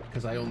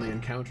 because I only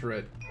encounter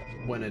it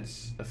when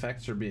its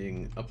effects are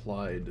being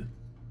applied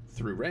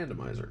through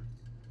randomizer.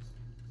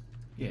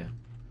 Yeah.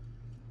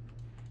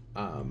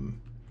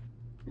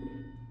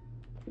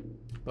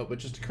 But what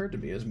just occurred to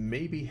me is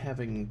maybe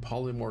having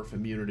polymorph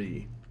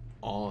immunity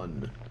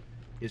on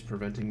is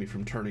preventing me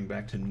from turning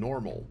back to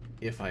normal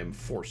if I'm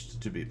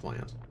forced to be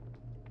plant.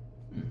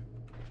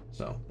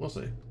 So, we'll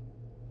see.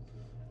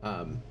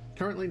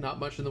 Currently, not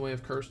much in the way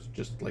of cursed,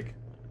 just, like,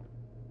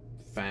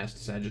 fast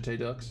Sagittae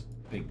ducks.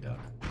 Big duck.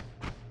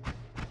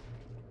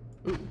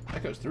 Ooh,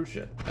 that goes through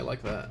shit. I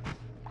like that.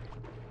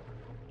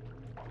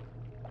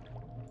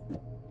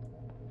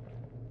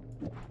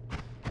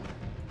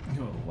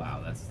 Oh,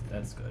 wow,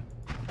 that's good.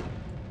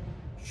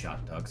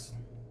 Shot ducks.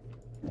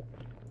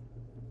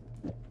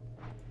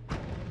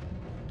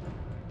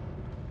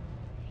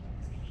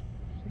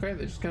 Okay,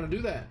 they just kind of do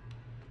that.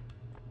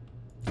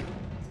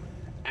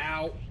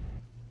 Ow.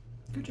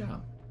 Good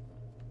job.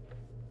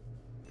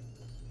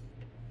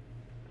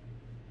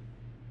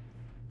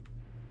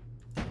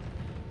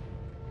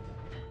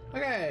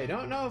 Okay,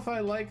 don't know if I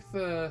like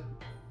the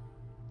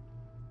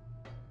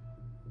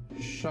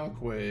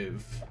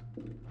shockwave.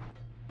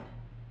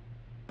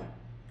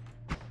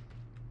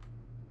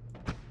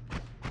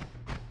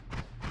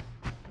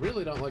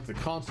 Really don't like the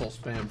console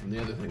spam from the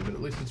other thing, but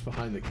at least it's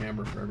behind the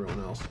camera for everyone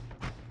else.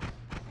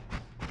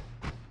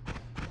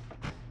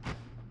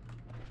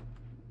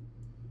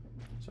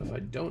 So if I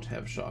don't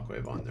have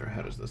shockwave on there,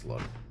 how does this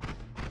look?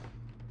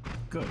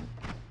 Good.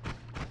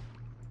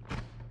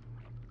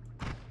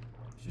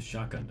 It's just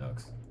shotgun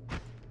ducks.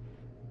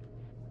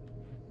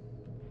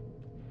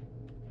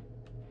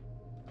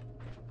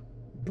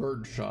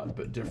 Bird shot,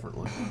 but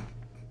differently.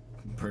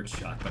 Bird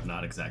shot, but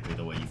not exactly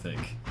the way you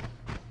think.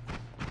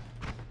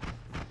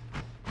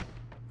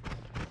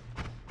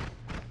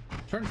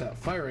 Turns out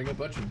firing a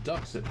bunch of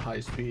ducks at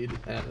high speed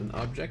at an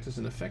object is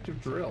an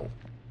effective drill.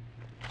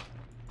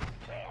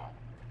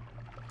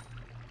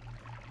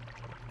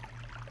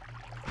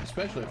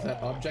 Especially if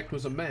that object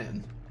was a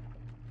man.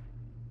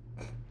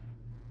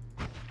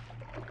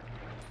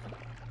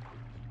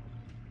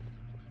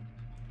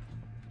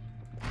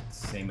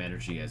 Same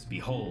energy as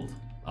behold,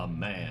 a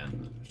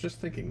man. I was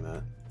just thinking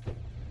that. Oh,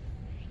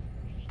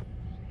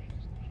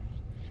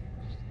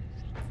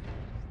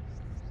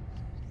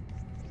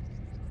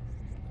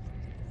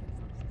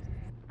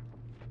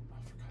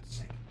 for God's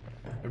sake.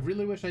 I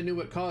really wish I knew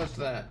what caused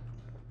that.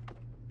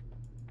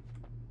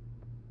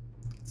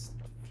 It's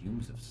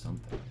fumes of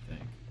something, I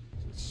think.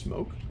 Is it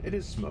smoke? It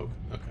is smoke.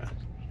 Okay.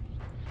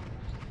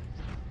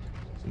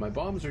 So my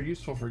bombs are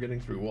useful for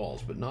getting through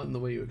walls, but not in the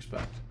way you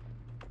expect.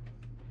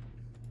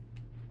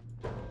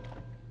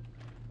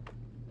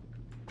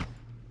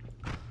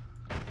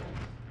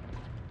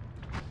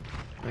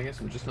 I guess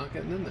I'm just not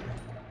getting in there.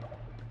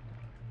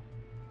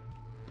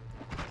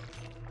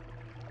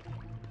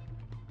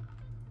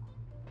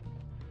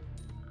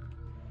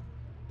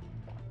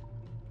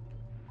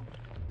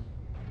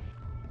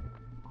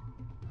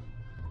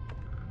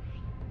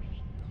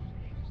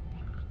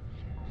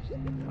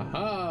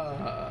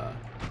 Aha!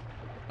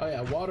 Oh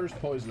yeah, water's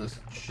poisonous.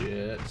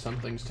 Shit, some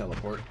things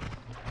teleport.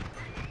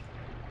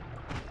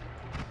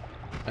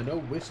 I know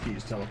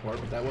whiskey's teleport,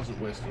 but that wasn't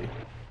whiskey.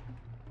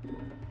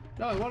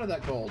 No, I wanted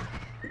that gold.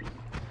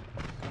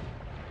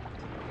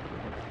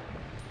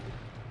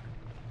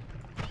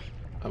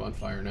 I'm on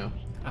fire now.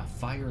 Ah,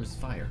 fire is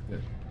fire.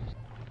 Good.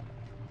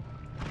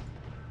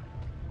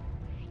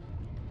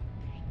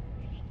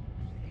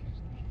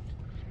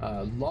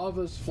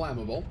 Lava's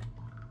flammable.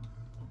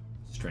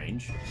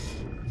 Strange.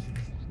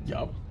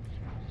 Yup.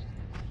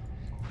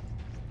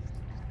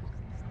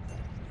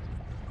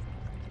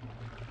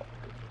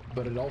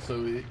 But it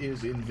also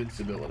is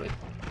invincibility.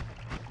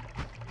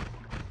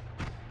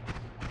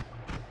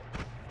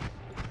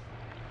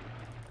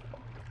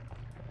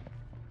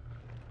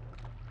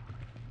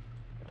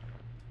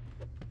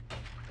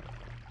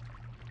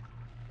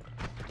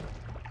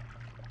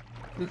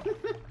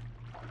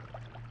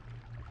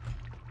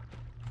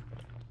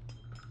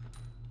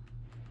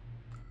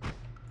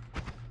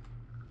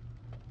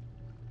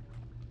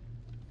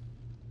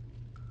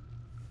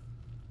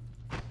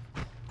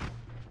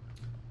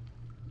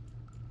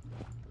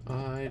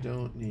 I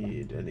don't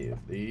need any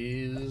of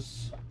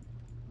these.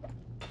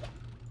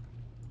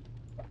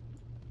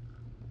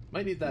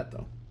 Might need that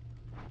though.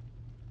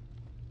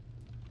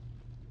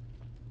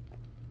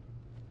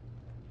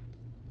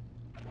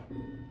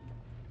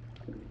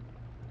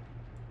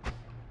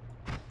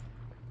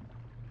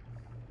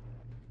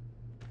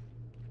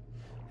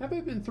 Have I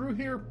been through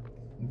here?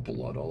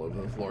 Blood all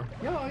over the floor.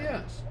 Yeah,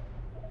 yes.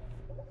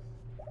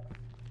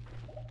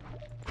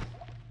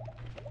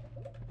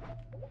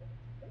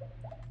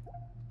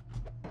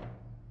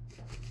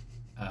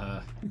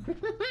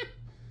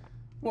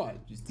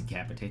 What? Just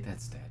decapitate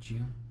that statue?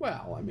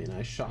 Well, I mean,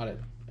 I shot it.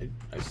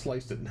 I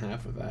sliced it in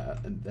half with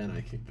that, and then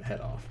I kicked the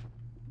head off.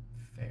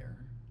 Fair.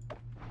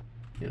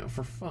 You know,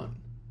 for fun.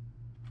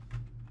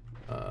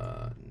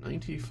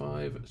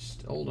 95,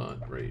 still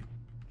not great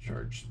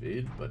charge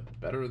speed, but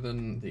better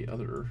than the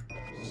other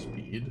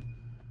speed.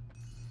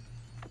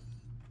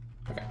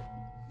 Okay.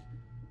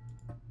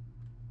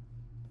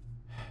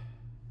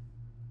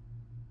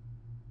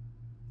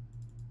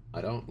 I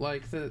don't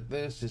like that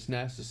this is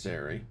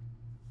necessary,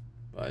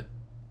 but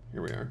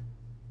here we are.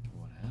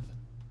 What happened?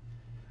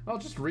 Oh,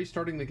 just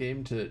restarting the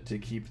game to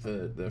keep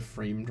the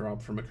frame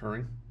drop from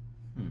occurring.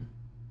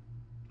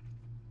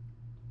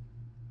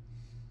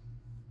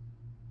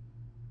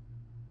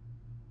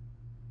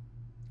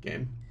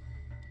 Game.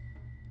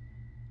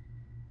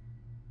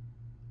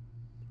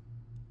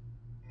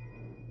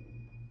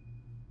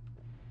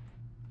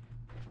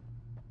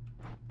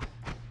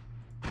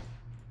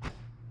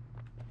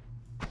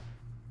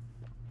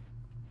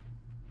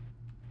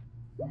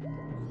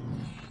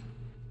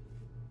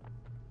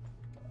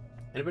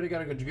 Anybody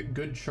got a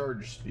good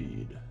charge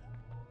speed?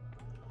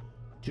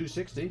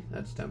 260,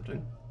 that's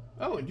tempting.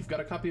 Oh, and you've got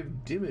a copy of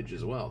Dimage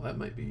as well. That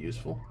might be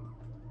useful.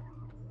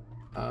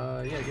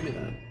 Yeah, give me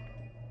that.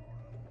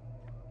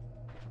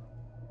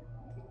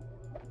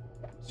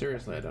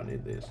 Seriously, I don't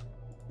need these.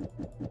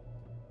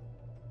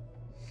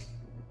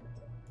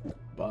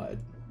 But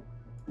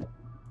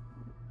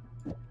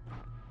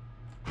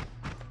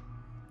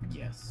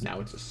Yes. now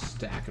it's a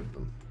stack of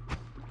them.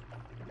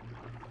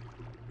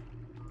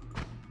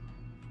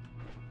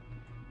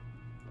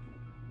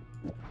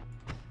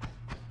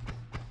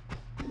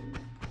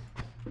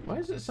 Why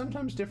is it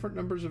sometimes different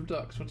numbers of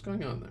ducks? What's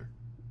going on there?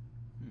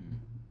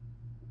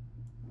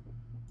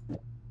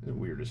 It's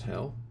weird as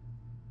hell.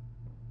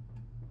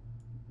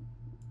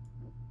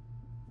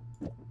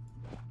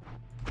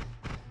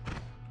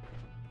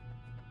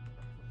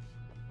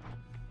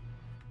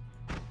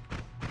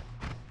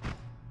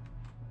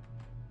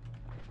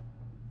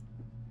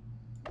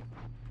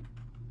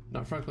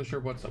 Not frankly sure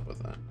what's up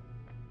with that.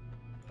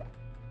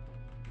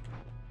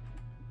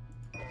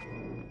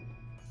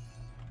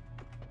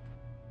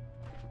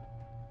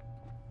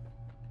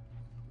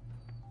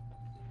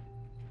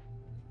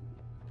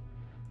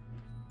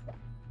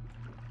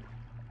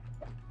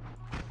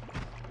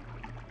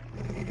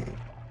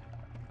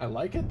 I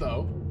like it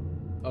though.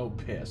 Oh,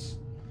 piss.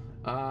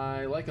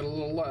 I like it a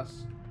little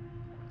less.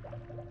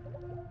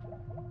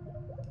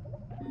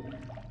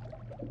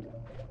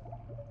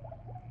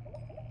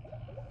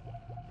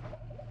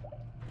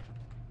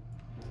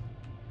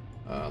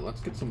 Let's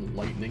get some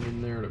lightning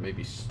in there to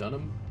maybe stun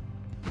him.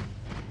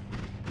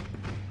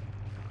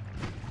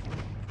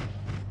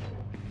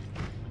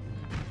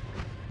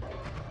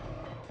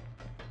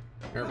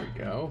 There we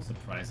go.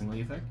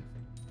 Surprisingly effective.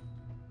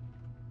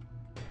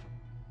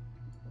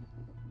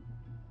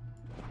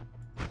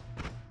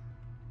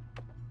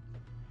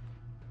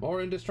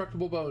 More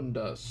indestructible bone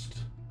dust.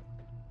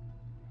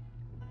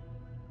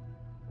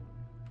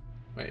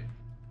 Wait.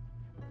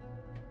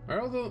 Why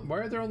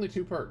are there only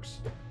 2 perks?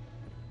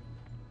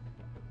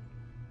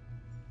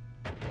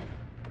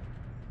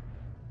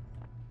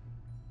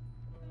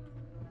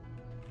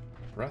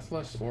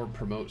 Breathless or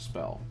promote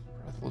spell.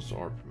 Breathless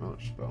or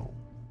promote spell.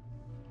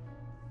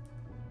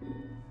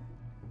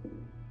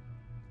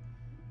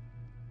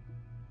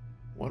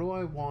 What do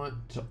I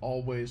want to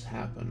always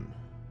happen?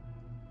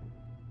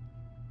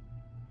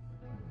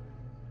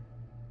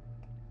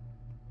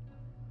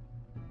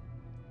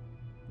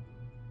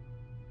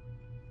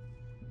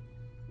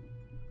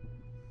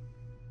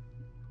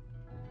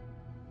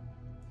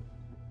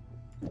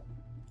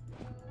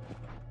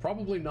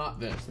 Probably not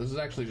this. This is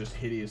actually just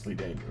hideously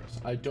dangerous.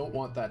 I don't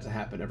want that to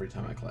happen every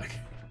time I click.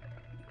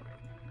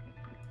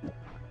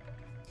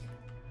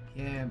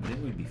 Yeah, but it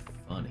would be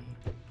funny.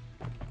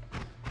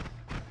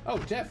 Oh,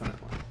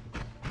 definitely.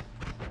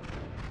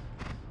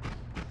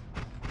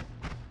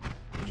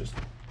 Just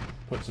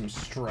put some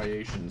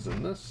striations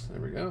in this.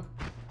 There we go.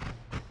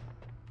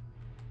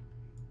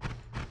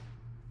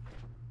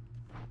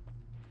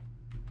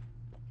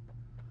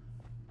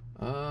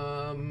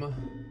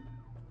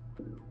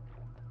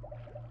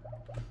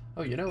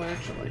 Oh, you know,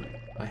 actually,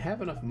 I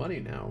have enough money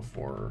now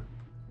for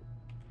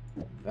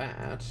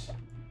that.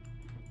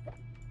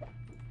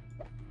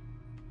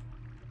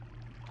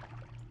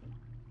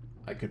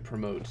 I could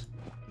promote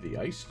the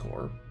Ice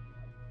Core.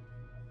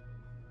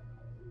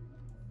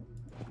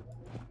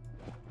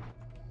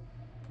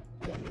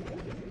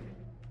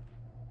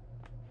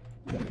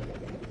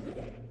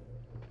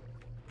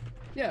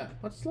 Yeah,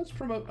 let's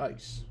promote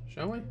ice,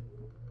 shall we?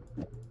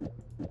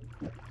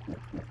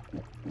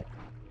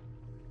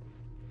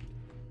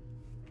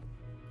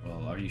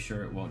 Well, are you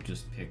sure it won't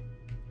just pick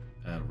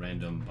a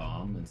random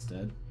bomb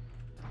instead?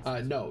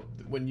 No,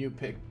 when you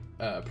pick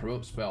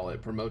promote spell,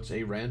 it promotes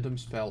a random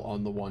spell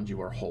on the one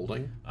you are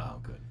holding. Oh,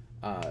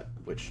 good.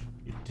 Which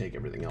you take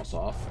everything else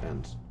off,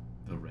 and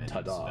The random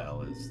ta-da.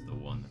 spell is the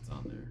one that's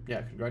on there.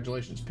 Yeah,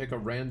 congratulations. Pick a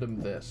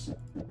random this.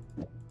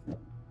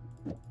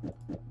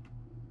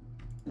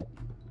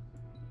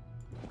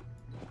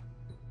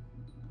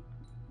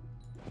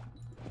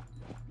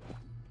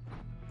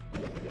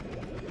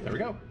 There we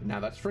go. Now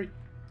that's free.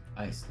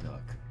 Ice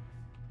duck.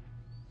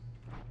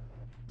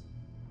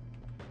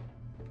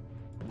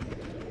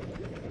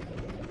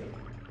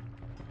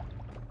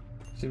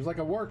 Seems like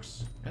it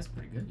works. That's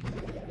pretty good.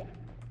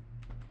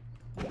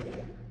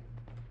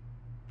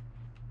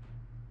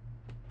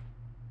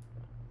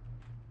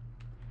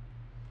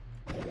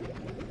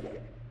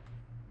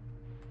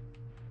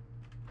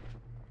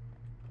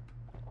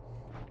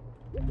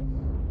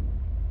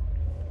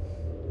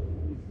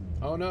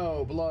 Oh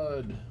no,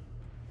 blood.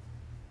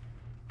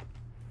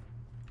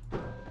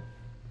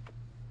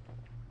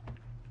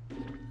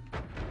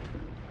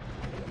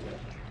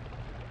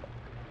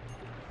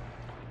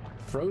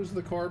 Froze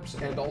the corpse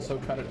and also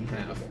cut it in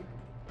half.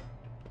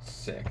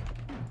 Sick.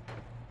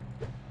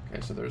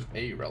 Okay, so there's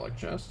a relic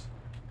chest.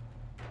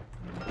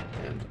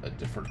 And a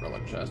different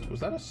relic chest.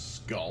 Was that a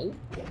skull?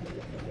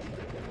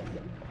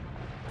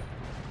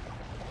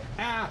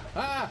 Ah!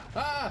 Ah!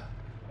 Ah!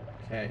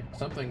 Okay,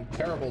 something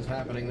terrible's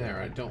happening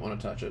there. I don't want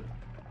to touch it.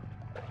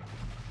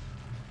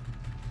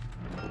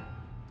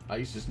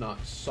 Ice is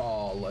not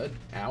solid.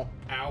 Ow.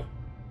 Ow.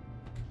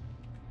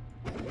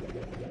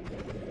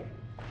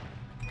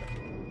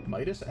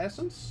 Midas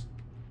essence?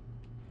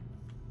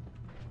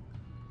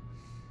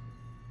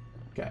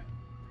 Okay.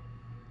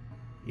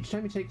 Each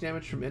time you take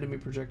damage from enemy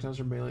projectiles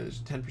or melee,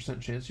 there's a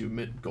 10% chance you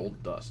emit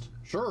gold dust.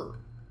 Sure!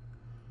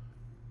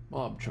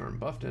 Mob charm.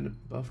 Buffed and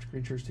buffed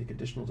creatures take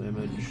additional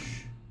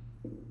damage.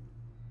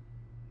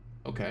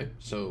 Okay,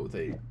 so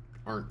they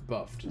aren't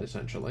buffed,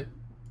 essentially.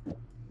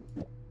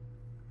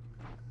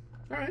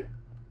 Alright.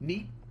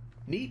 Neat.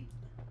 Neat.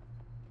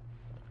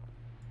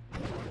 I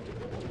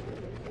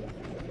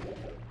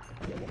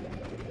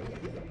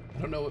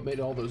don't know what made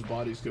all those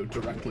bodies go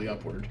directly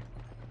upward.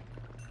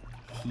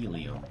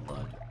 Helium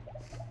blood.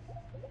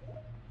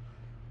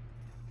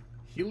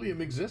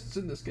 Helium exists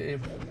in this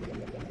game.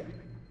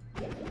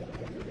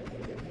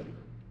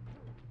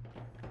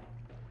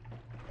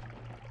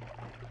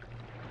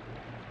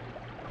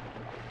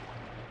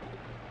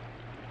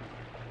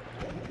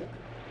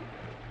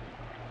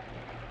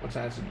 What's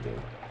acid do?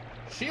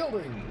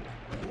 Shielding!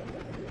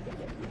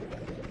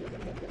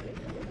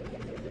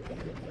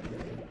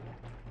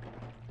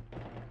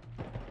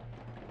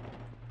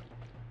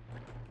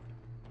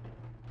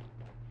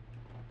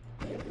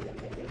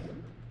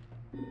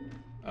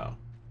 Oh.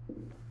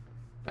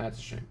 That's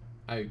a shame.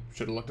 I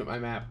should have looked at my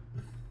map.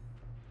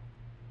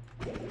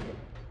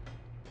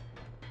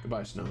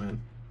 Goodbye, snowman.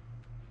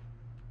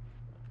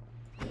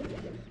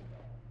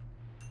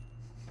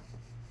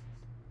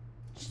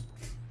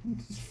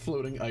 Just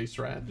floating ice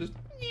rat, just...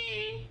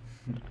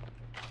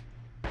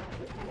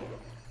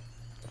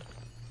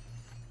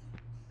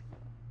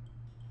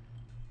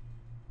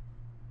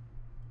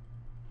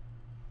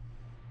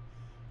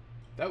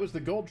 That was the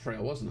gold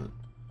trail, wasn't it?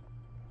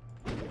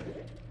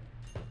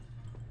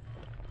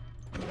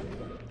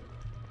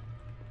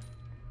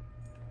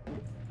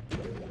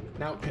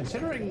 Now,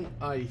 considering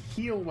I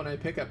heal when I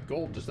pick up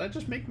gold, does that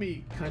just make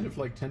me kind of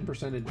like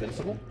 10%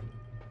 invincible?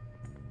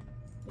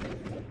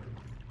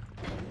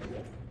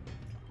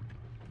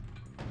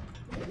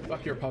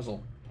 Fuck your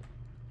puzzle.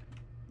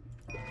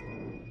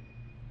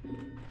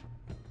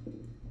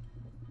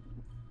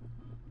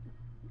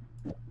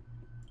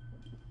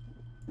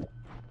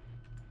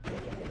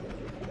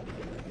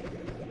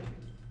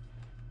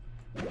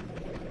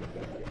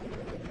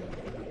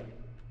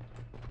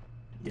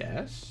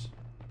 Yes.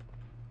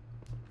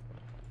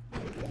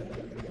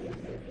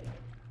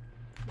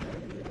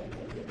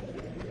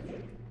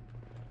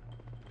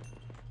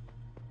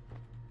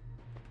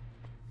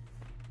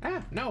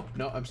 No,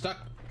 no, I'm stuck.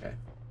 Okay.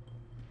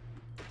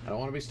 I don't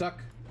want to be stuck.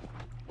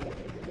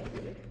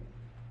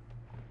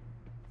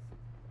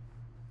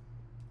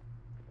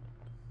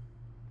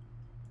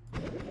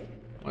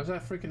 Why is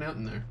that freaking out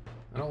in there?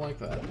 I don't like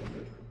that.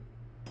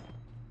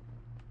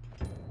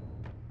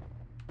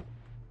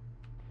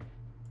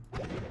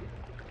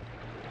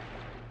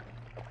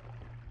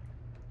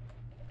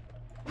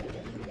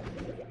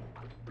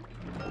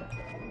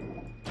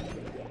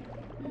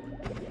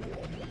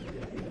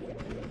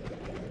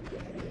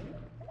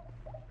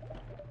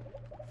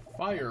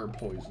 Fire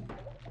poison.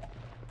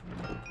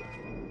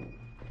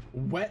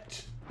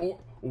 Wet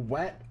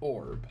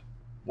orb.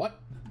 What?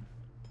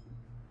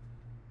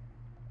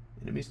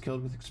 Enemies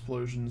killed with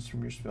explosions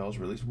from your spells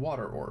release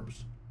water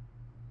orbs.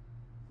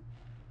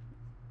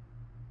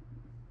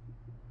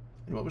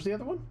 And what was the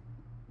other one?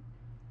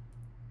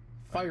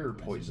 Fire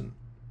poison.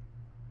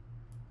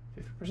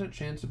 50%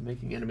 chance of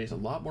making enemies a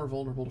lot more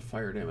vulnerable to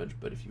fire damage,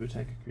 but if you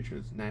attack a creature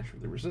that's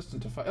naturally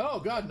resistant to fire... Oh,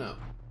 God, no!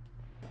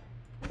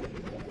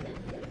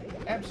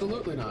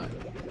 Absolutely not.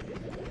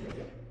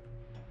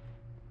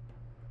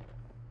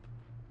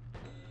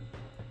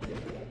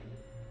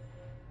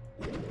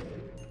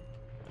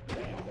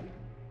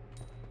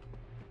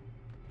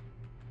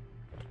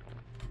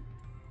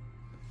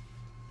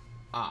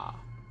 Ah.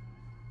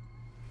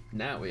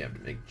 Now we have to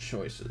make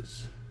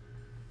choices.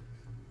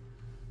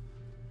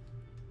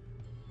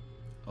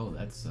 Oh,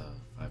 that's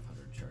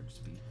 500 charge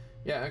speed.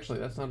 Yeah, actually,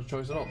 that's not a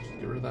choice at all. Just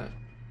get rid of that.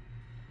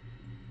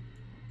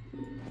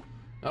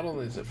 Not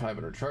only is it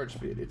 500 charge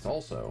speed, it's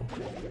also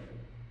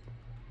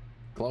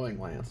glowing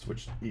lance,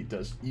 which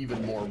does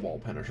even more wall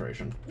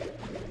penetration.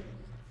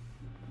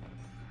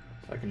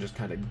 So I can just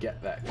kind of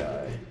get that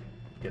guy,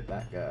 get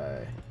that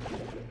guy.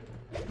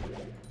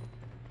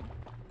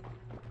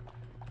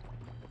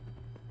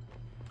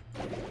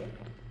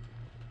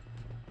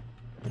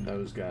 And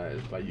those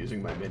guys by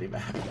using my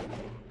mini-map.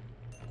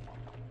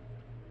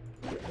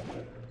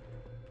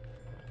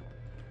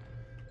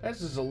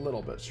 This is a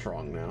little bit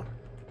strong now.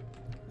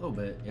 A little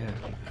bit, yeah.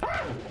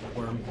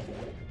 Worm.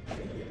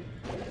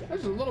 This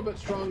is a little bit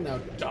strong now.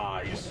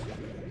 Dies.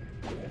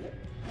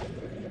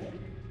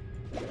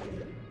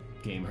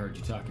 Game heard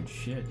you talking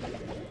shit.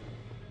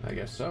 I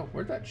guess so.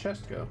 Where'd that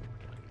chest go?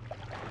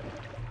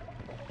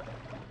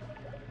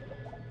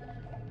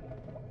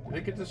 Did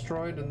it get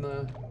destroyed in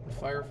the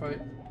firefight?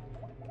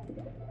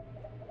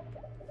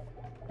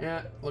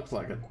 Yeah, looks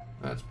like it.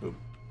 That's poop.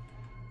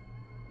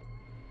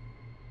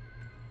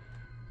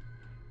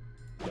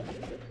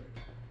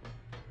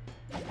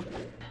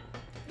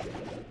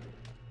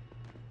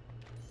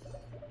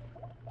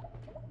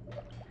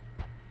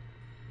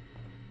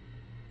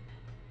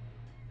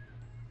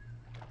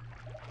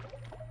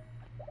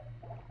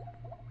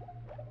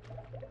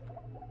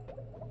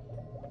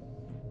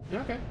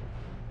 Okay.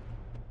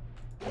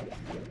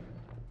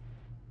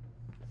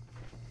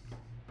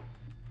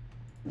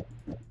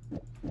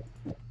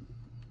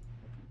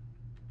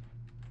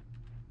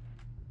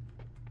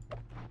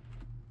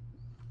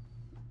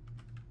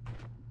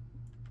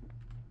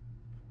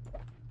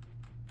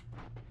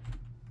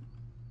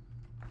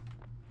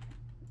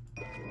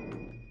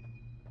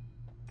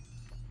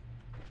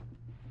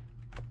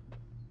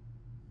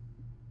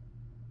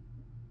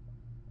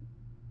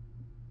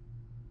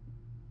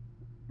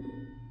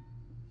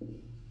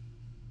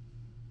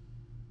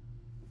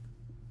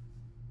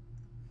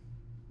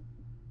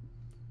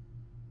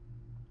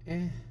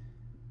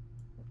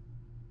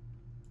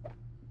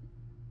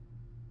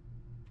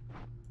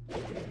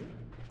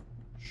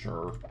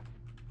 Sure.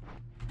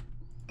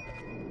 A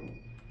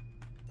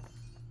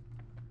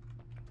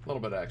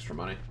little bit of extra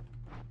money.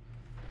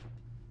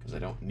 Because I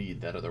don't need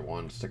that other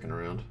one sticking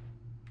around.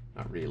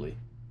 Not really.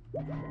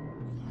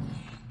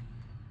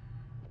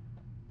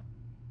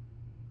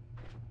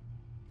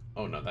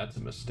 Oh no, that's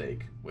a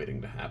mistake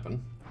waiting to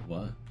happen.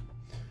 What?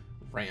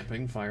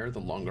 Ramping fire, the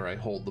longer I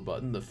hold the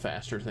button, the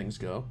faster things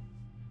go.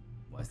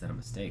 Why is that a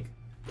mistake?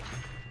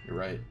 You're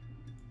right.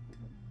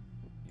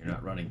 You're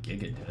not running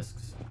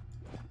gigadiscs.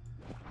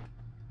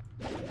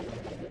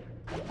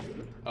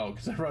 Oh,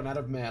 because I run out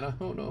of mana.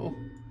 Oh no.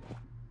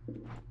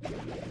 Just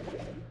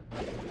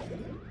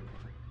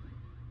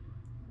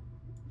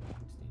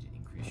need to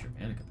increase your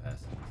mana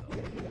capacity. So.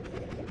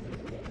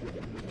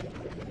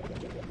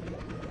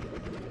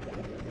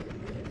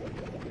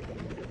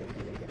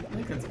 I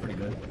think that's pretty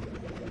good.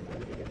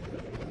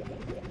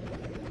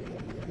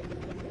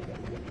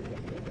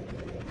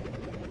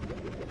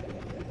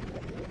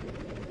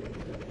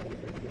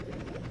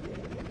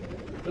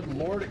 Good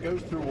lord, it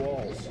goes through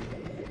walls.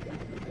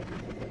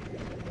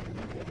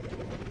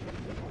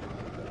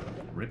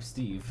 Rip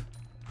Steve.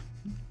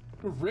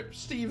 Rip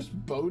Steve's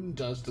bone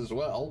dust as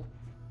well.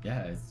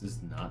 Yeah, it's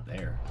just not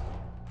there.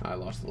 I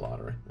lost the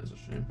lottery. That's a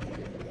shame.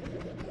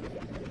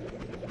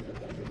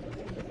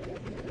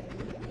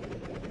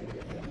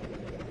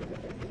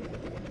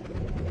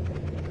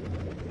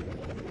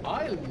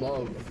 I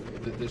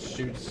love that this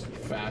shoots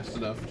fast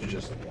enough to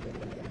just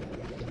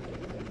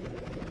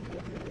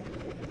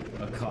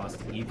Accost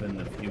even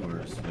the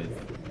viewers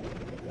with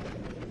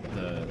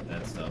that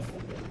that stuff.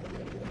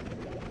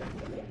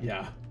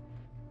 Yeah.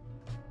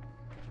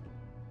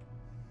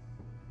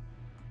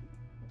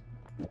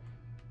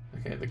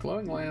 Okay, the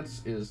glowing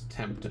lance is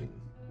tempting,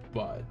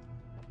 but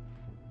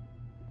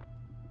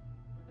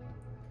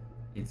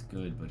it's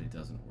good, but it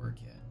doesn't work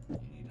yet.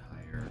 You need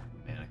higher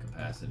mana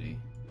capacity.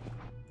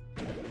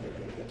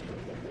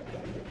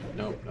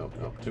 nope, nope,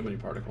 nope. Too many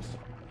particles.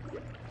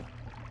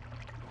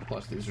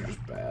 Plus, these are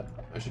just bad.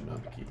 I should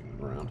not be keeping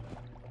them around.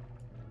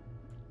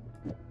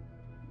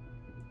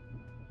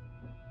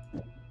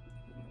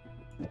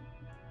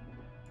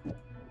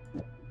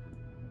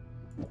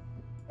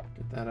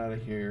 Get that out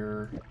of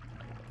here.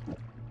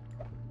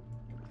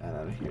 Get that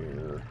out of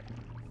here.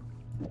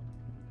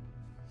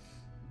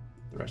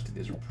 The rest of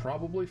these are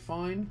probably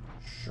fine.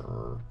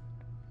 Sure.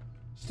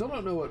 Still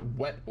don't know what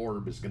Wet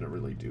Orb is going to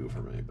really do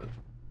for me, but...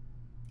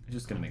 It's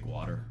just going to make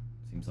water,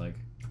 seems like.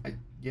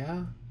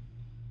 Yeah.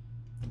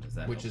 Does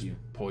that Which help is you?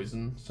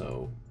 poison,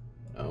 so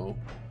no.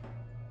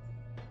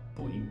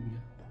 Boing.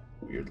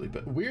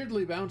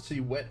 Weirdly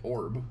bouncy Wet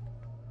Orb.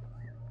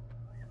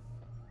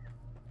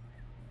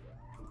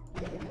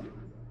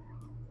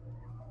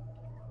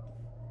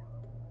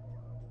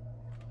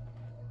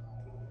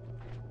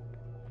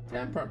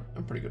 Yeah,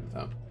 I'm pretty good with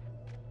that.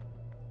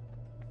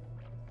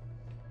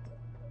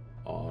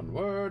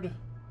 Onward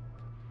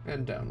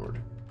and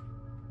downward.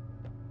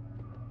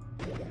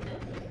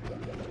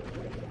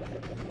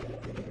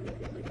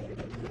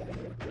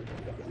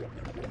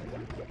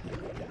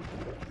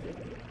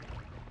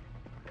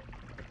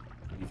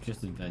 You've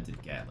just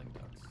invented Gatling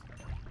ducks.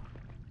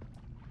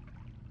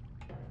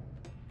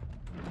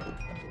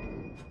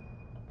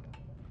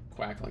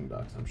 Quackling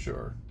ducks, I'm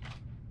sure.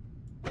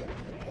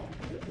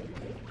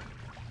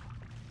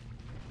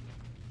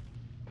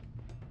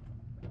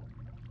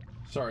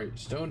 Sorry,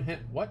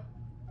 Stonehand. What?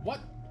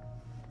 What?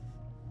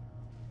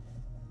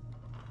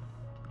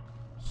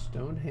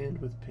 Stonehand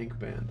with pink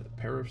band. A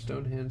pair of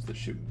stone hands that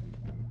shoot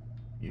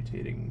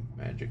mutating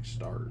magic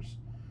stars.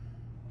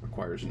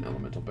 Requires an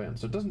elemental band.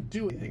 So it doesn't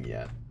do anything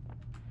yet.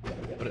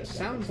 But it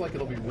sounds like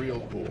it'll be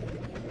real cool.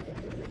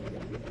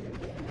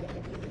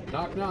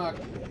 Knock, knock.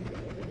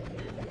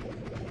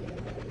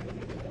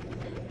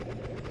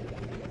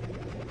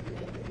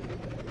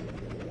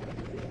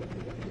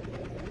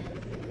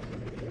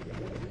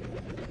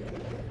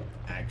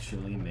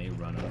 Actually may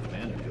run out of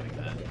mana doing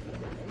that.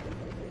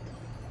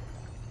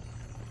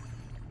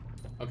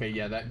 Okay,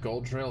 yeah, that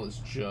gold trail is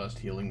just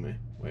healing me.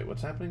 Wait,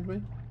 what's happening to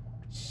me?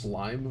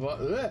 Slime what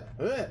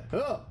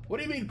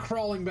do you mean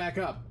crawling back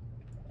up?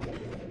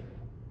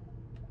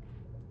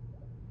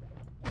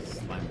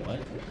 Slime what?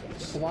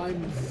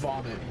 Slime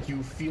vomit.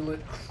 You feel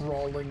it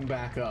crawling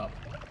back up.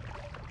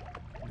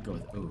 I'd go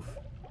with oof.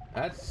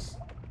 That's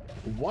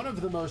one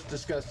of the most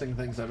disgusting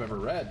things I've ever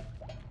read.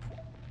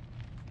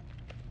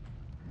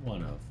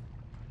 One of.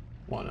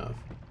 One of.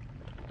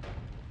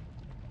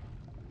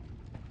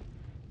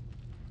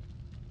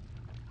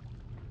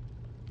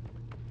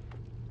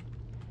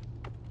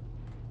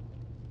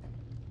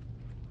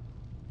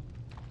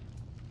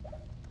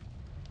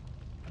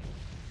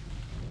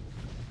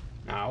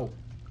 Ow.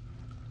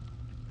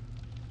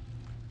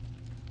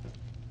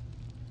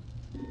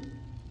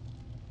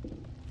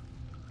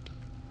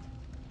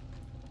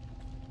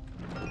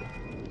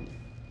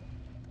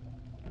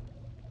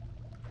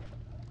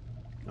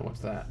 Now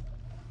what's that?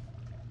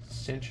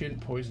 Sentient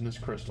poisonous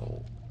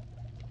crystal.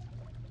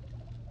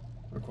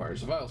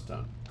 Requires a vial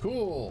stone.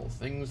 Cool!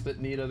 Things that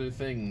need other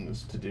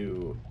things to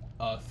do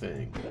a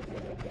thing.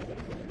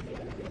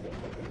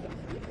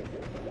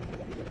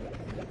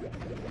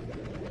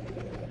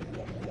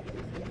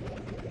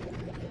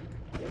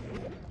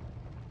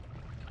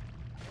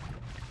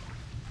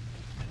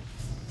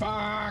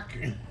 Fuck!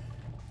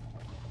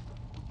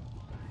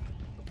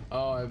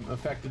 Oh, I'm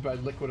affected by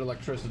liquid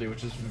electricity,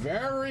 which is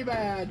very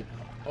bad.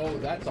 Oh,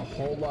 that's a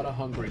whole lot of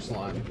hungry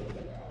slime.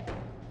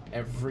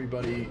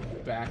 Everybody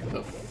back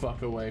the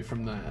fuck away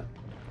from that.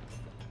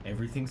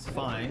 Everything's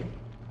fine.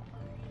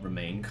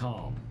 Remain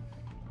calm.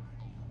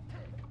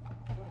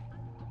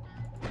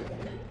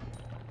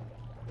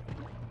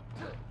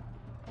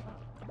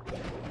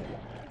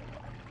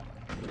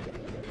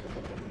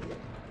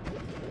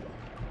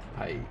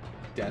 I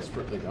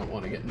desperately don't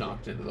want to get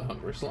knocked into the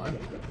hungry slime.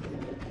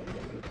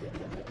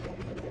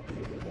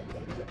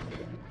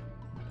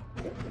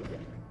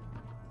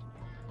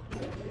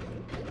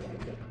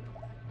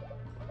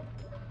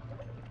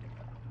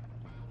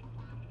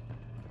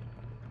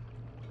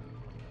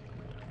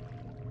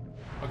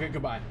 Okay,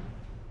 goodbye.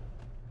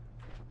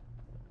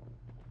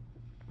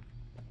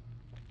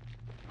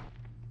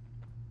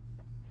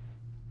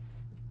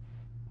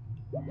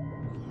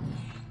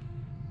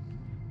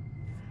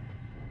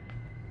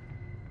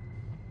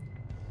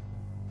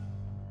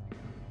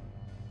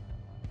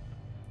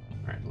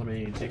 Alright, let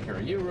me take care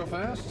of you real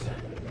fast. Are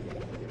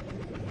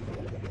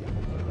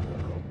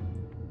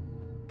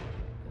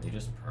they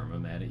just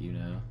perma-mad at you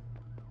now?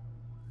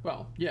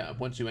 Well, yeah,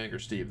 once you anger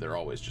Steve, they're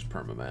always just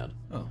perma-mad.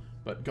 Oh.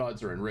 But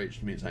gods are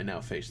enraged means I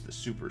now face the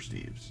super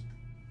Steves.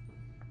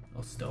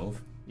 Oh,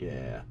 stove?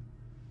 Yeah.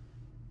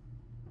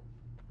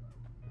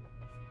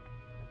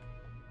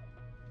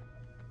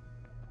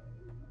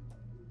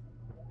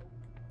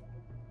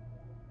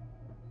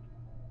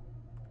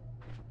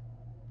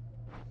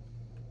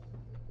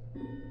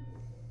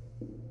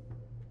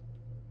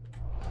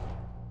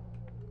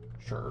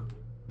 Sure.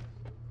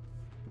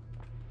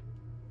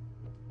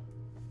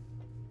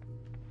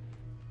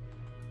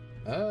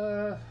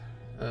 Uh.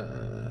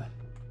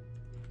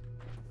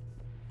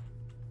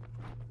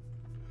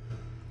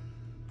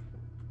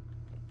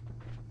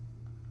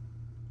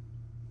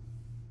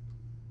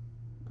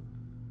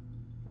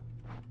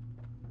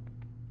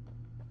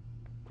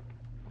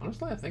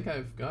 Honestly, I think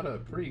I've got a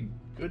pretty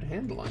good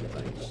handle on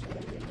things.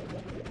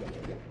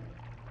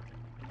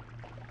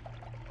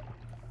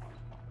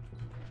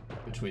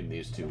 Between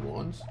these two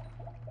ones.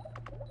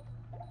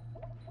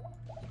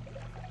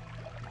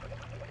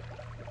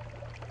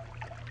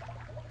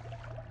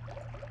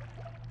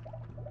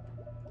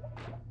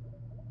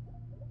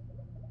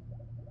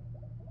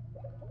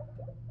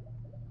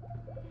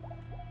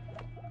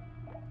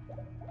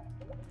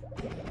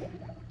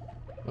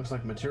 Looks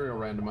like material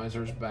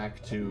randomizer's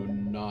back to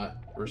not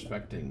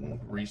respecting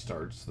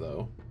restarts,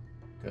 though.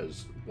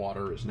 Because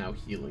water is now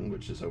healing,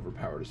 which is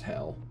overpowered as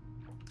hell.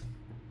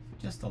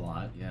 Just a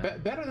lot, yeah.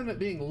 Better than it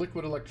being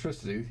liquid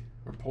electricity,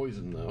 or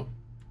poison, though.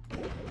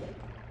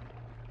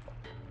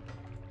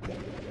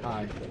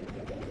 Hi.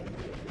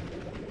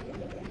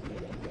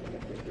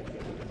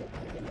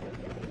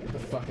 Get the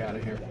fuck out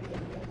of here.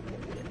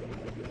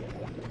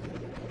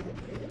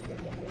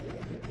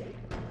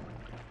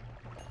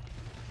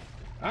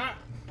 Ah!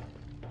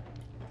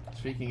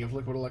 Speaking of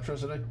liquid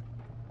electricity.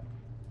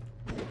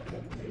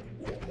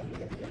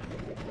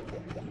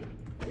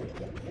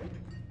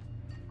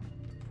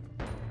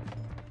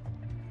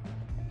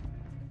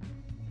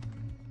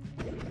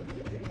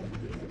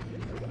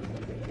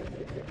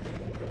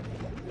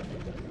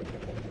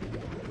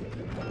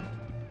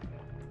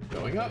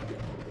 Going up.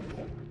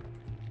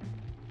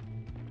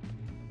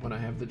 When I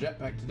have the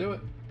jetpack to do it.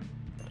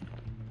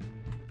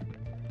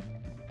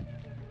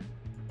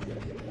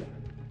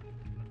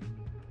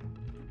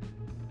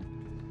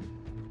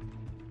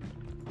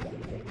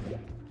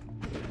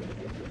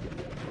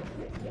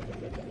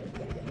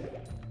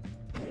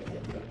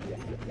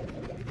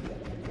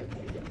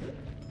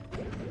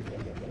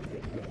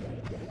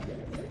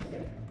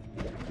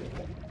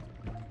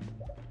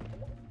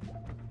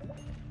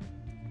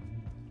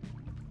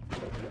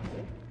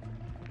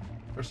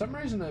 For some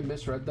reason, I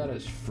misread that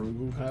as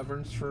frugal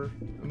caverns for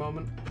a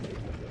moment.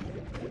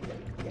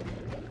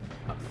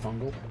 Not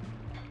fungal.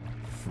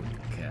 Frugal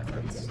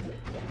caverns.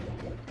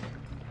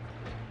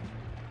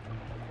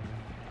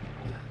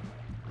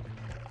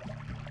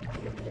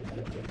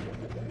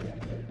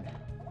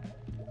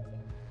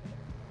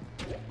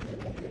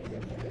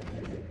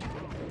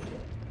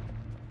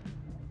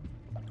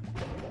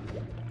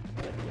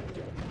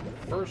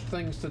 First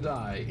things to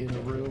die in the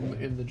room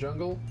in the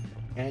jungle,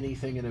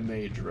 anything in a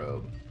mage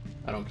robe.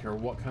 I don't care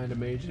what kind of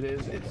mage it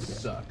is, it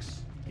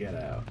sucks. Get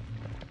out.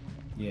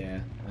 Yeah,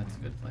 that's a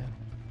good plan.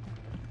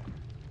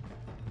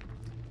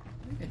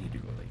 I think I need to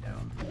go lay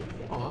down.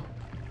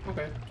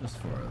 Okay. Just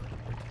for a...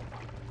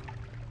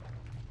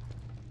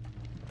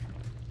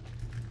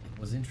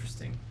 It was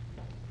interesting.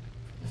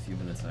 The few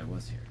minutes I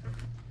was here.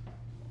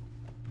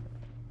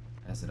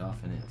 As it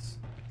often is.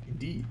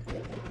 Indeed.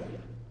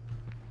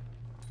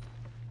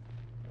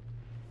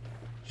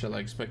 Shall I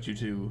expect you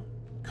to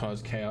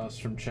cause chaos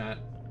from chat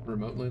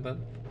remotely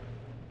then?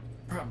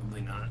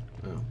 Probably not.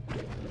 Oh.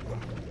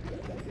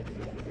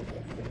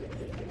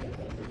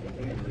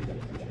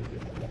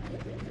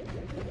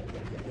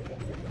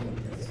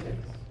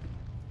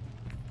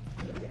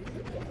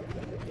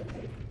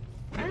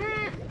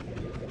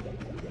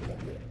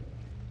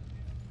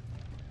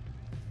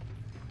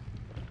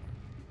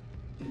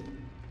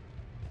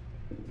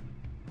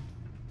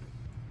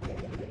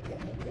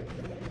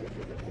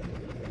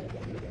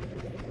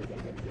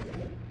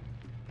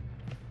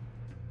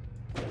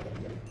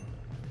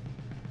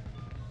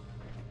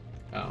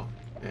 Oh,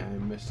 yeah, I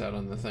missed out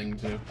on the thing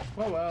too.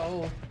 Oh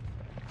well.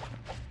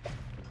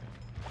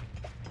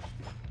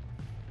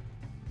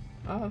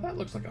 That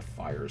looks like a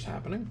fire's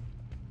happening.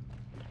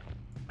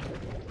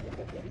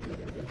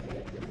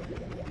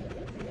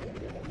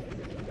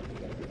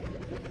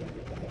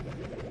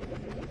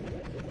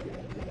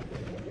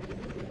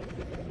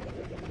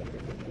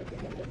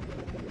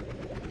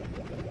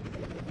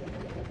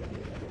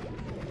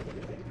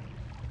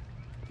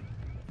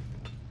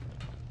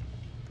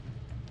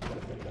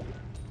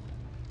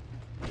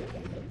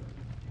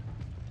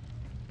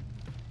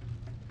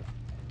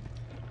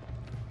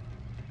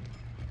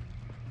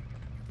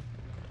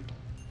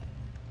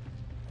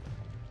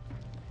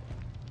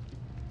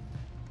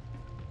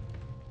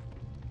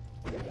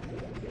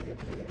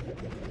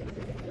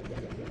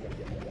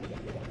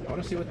 I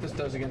want to see what this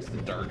does against the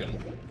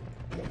Dargon.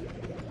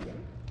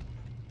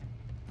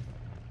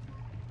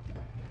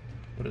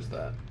 What is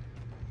that?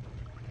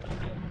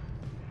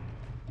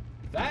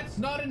 That's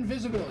not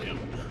Invisibilium!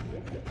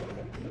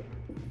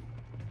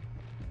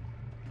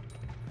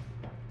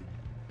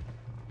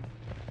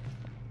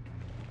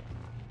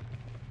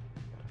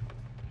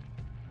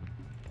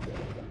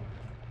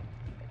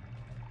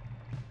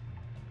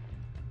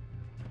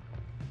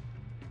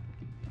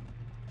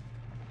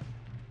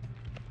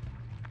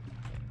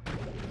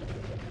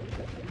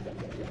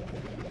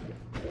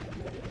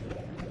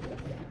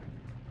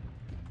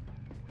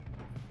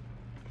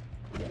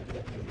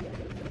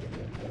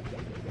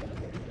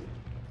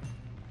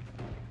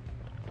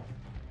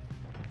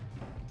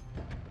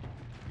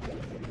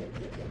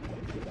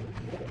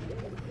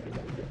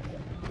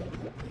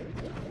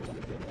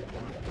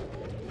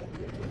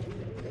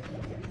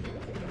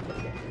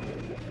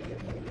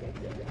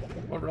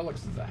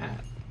 looks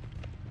that?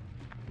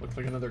 Looks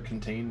like another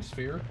contained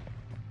sphere.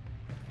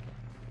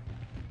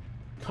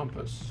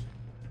 Compass.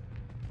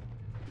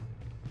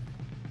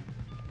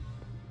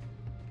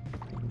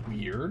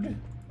 Weird.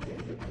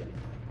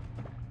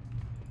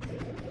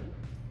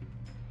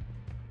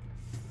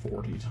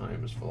 40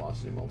 times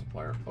velocity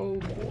multiplier. Oh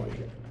boy.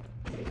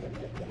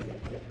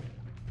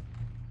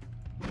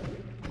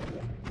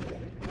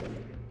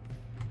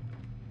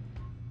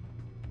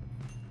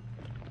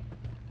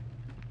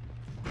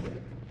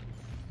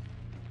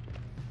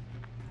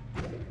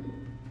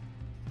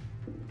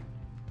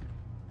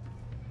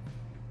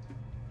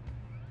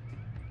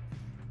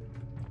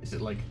 Is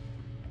it like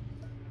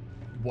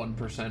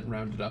 1%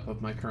 rounded up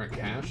of my current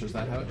cash? Is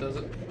that how it does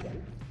it?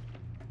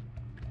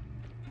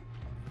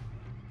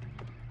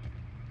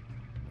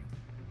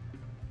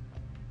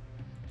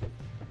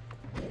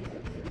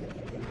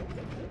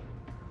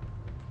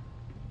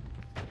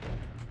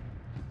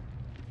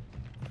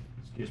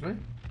 Excuse me?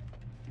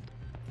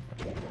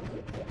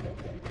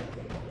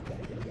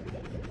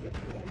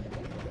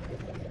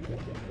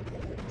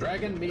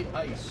 Dragon meat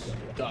ice.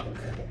 Duck.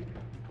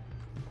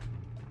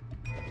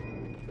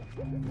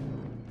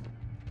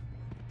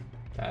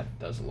 That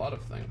does a lot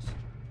of things.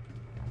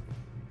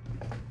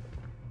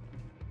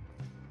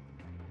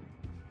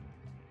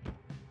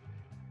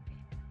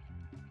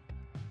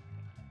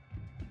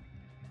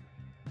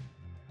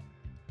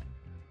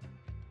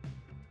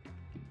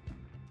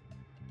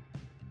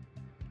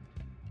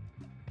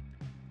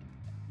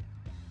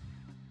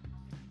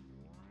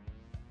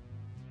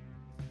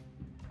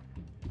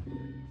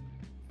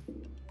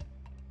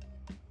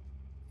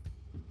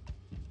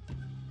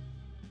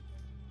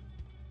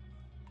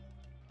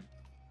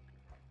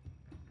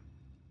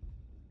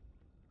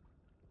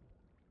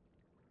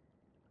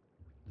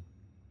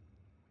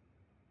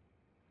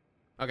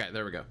 Okay,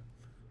 there we go.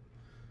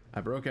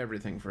 I broke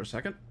everything for a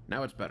second.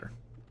 Now it's better.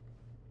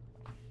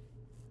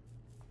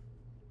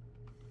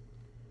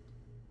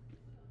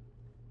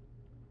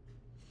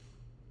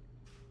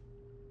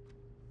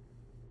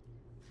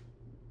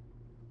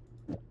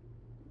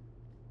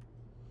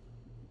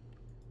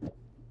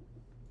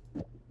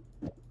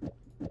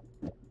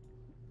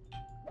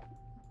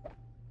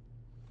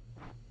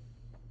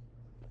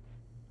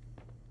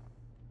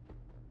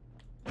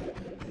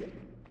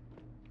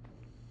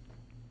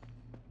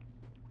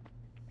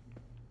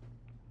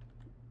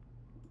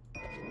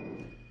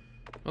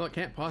 Well, it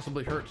can't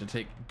possibly hurt to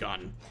take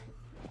gun.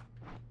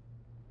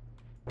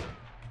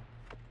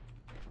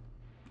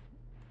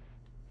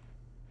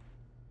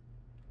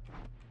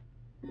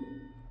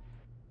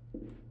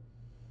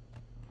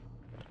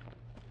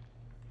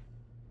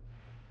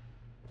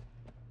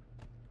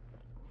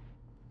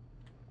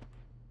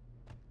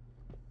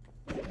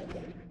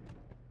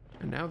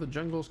 And now the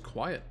jungle's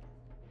quiet.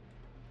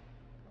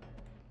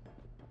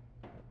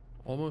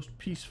 Almost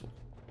peaceful.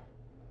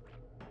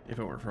 If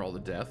it weren't for all the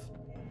death.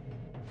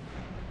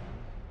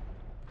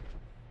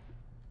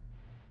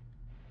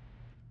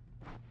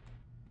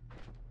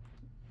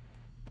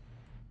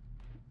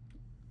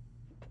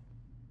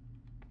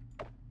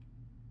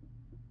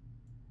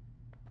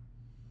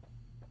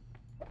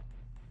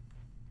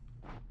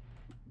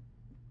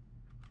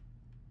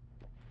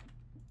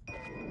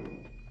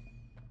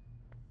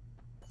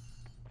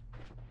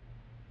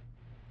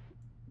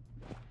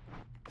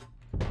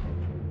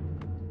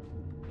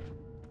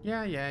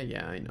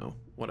 Yeah, I know.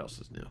 What else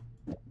is new?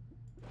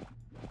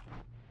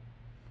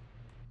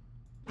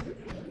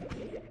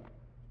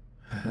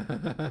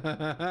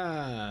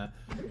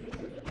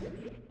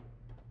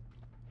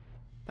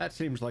 That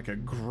seems like a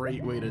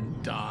great way to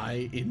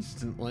die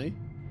instantly.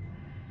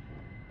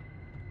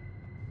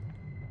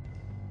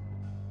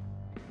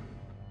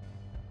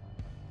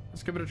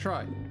 Let's give it a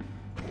try.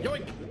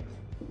 Yoink!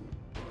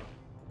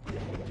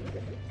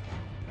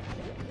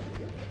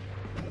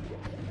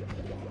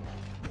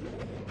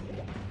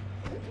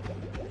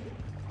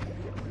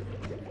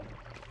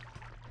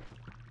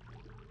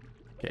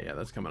 Okay, yeah,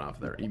 that's coming off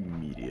there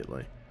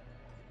immediately.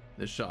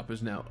 This shop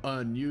is now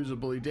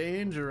unusably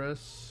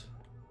dangerous.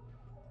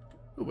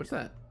 Ooh, what's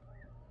that?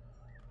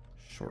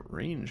 Short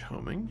range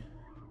homing.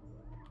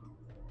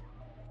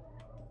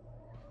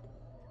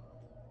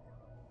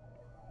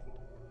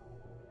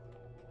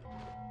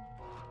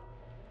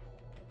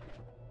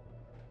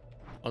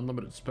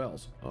 Unlimited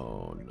spells.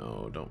 Oh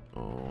no, don't.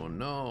 Oh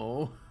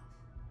no.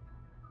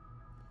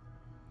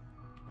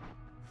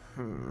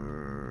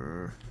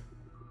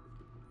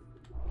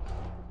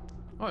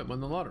 Oh, I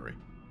won the lottery.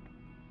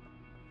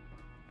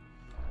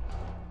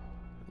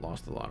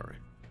 Lost the lottery.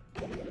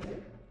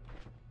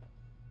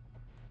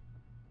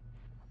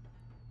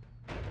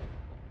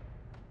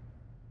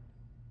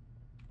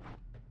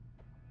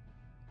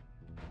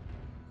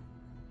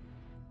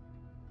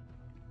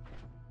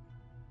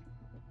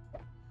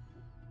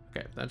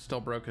 Okay, that's still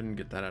broken.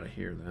 Get that out of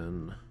here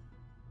then.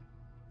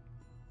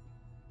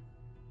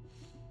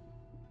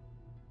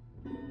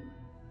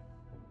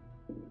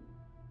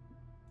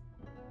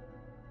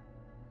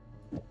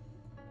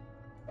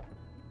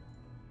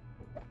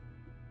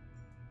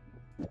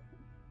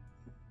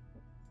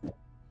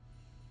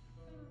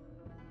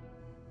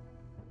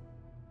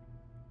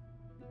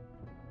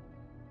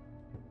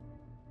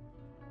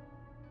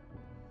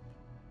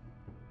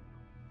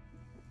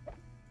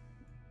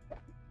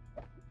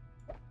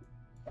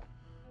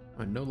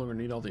 no longer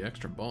need all the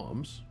extra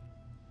bombs.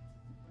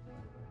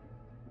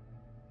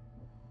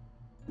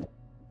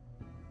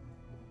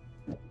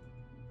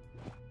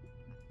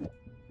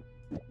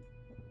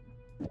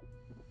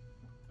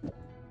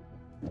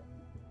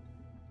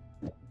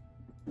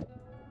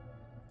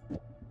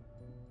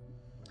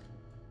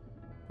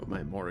 Put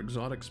my more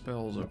exotic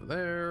spells over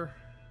there.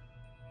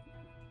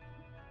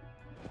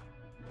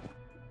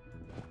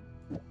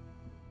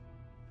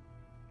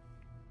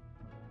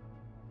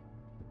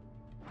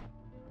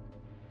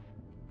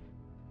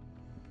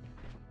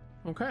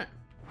 Okay.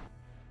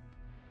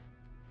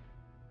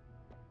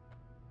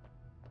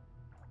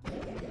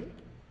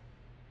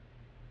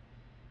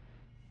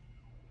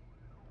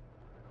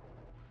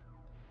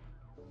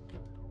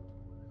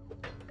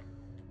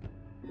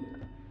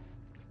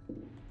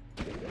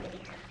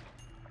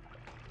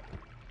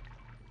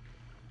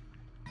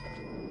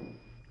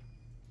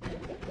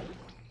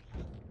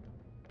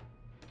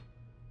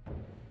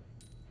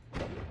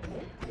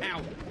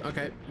 Ow!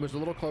 Okay, was a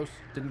little close.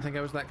 Didn't think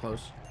I was that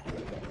close.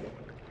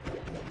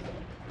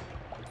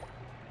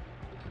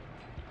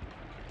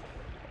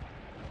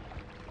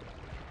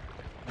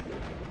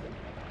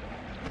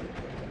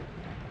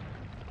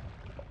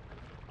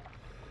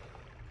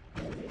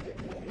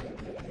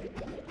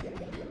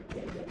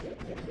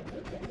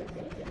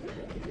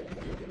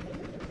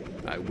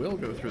 I will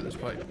go through this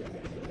pipe.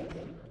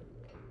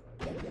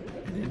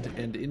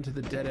 And into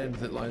the dead end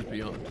that lies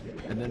beyond.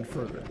 And then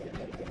further.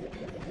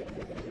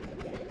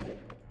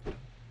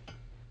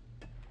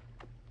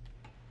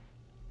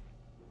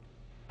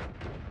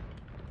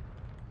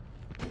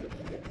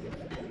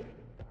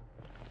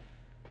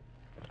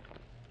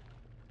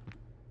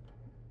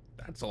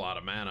 That's a lot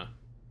of mana.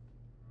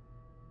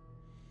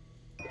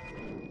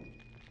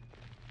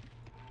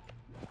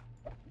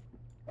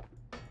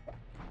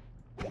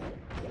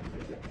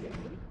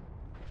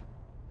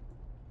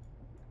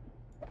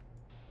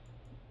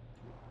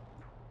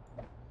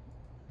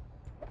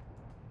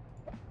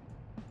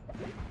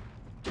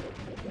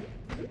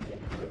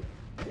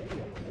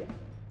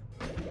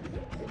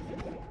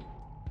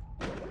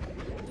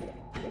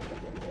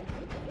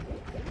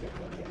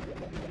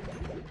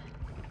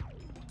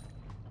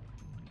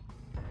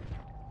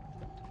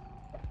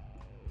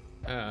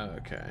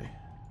 Okay.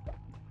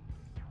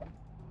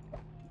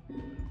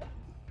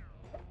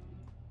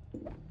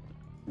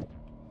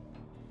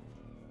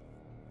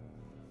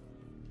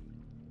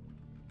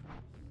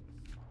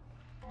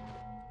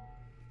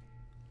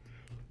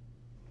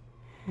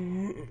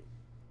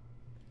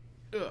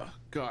 Ugh,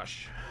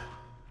 gosh.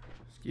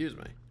 Excuse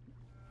me.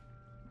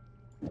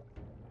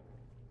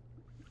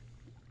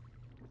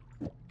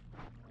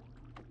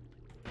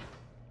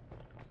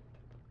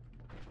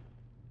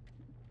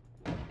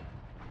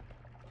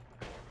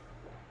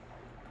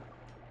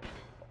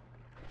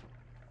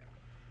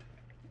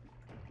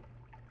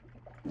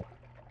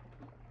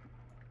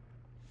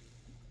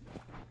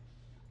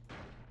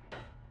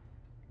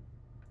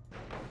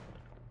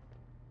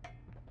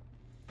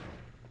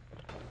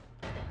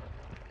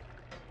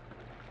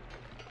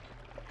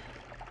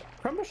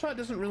 Crumble Shot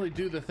doesn't really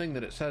do the thing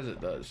that it says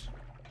it does.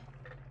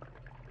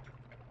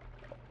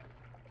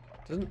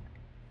 It doesn't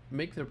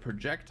make the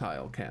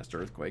projectile cast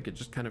Earthquake, it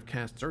just kind of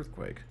casts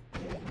Earthquake.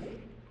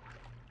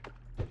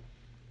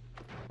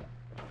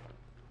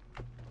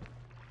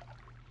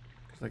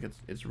 It's like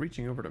it's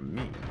reaching over to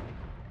me.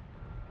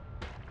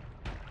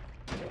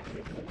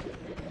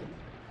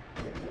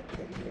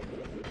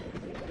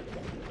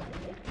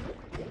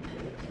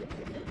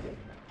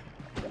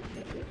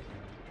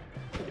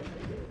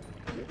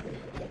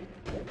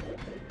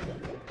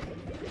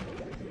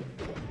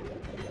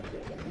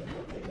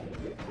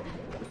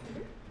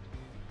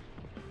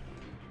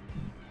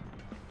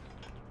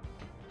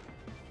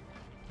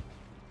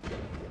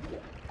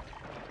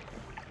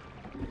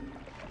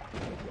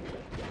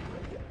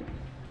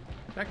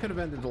 That could have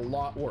ended a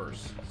lot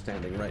worse,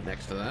 standing right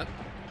next to that.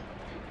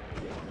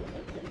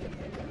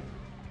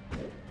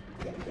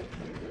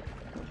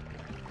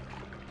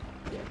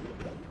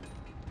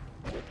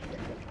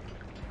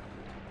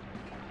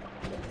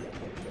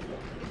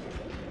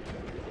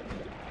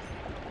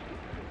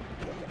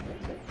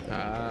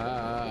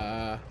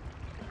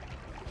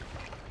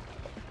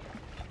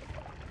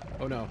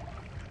 Oh no.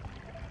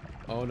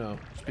 Oh no.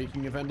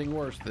 Speaking of ending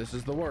worse, this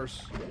is the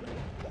worst.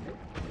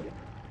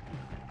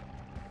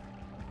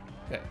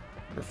 Okay,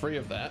 we're free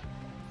of that.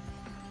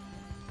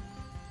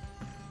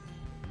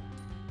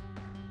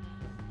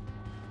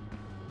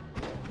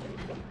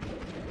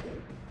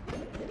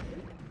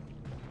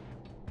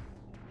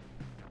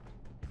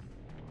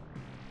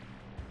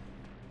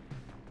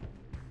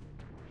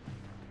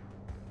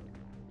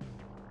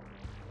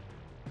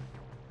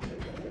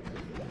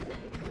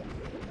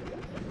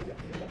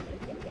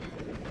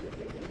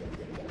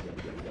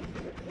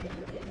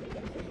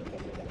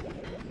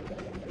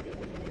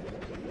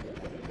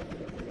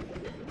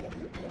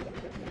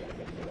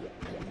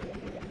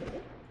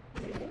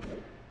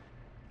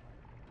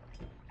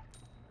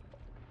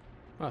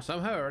 Wow,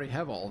 somehow I already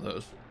have all of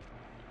those.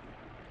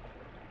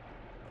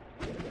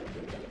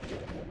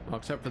 Well,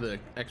 except for the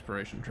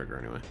expiration trigger,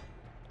 anyway.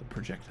 The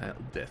projectile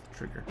death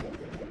trigger.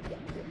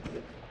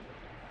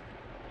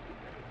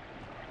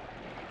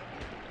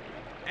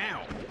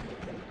 Ow!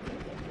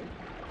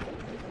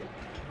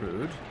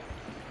 Rude.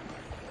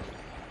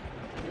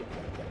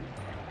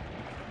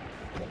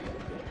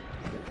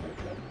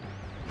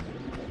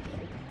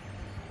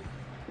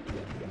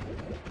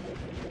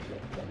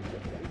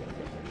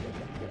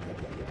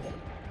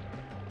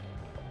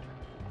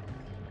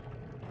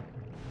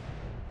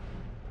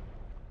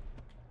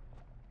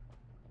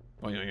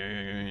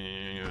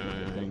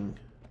 Boing.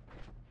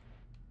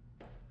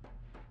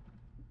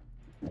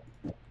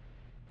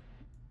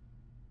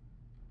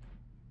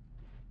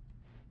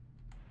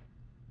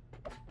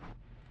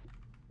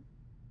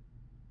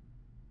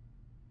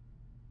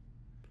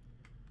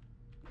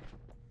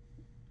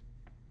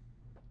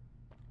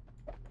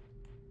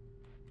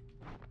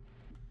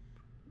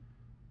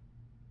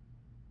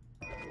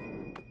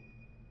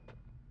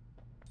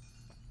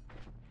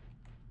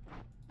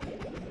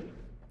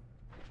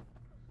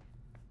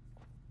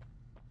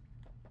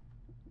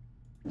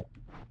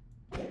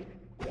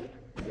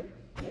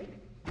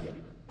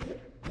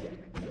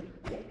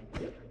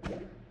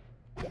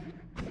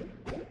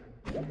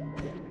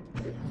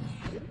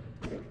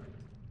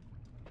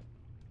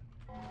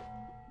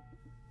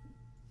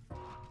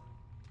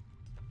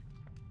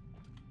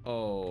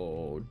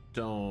 Oh,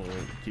 don't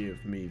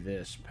give me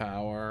this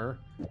power.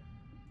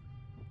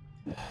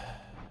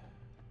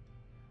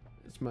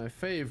 It's my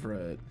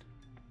favorite.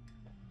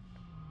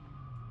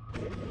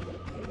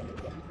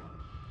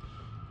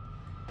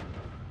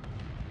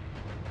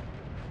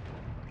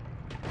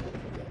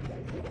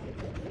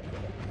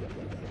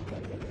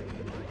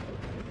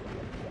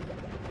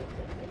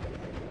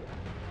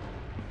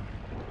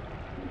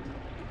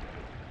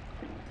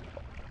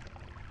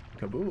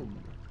 Kaboom.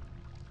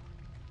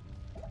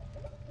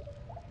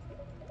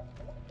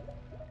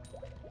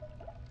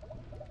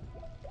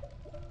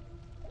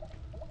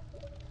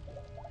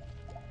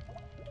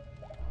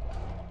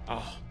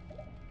 Oh.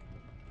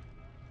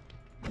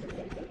 I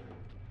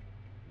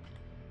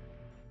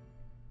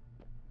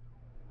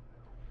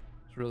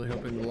was really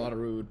hoping the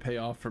lottery would pay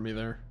off for me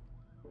there.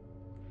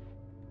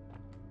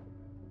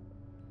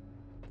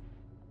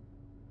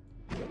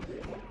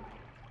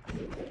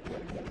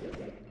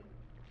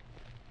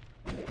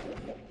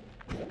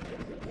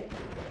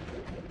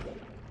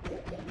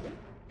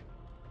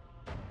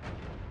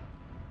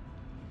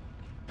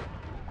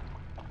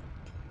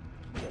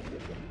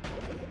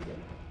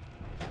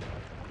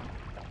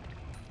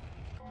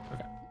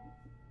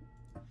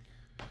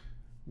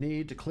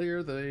 Need to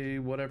clear the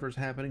whatever's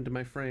happening to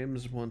my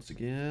frames once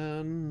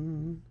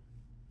again.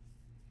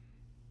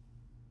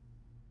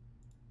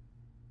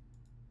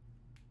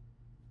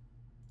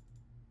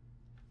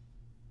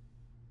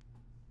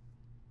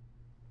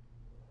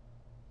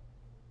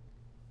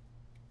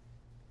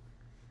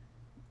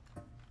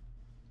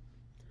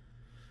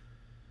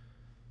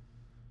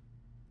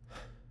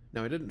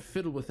 Now, I didn't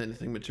fiddle with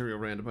anything material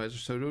randomizer,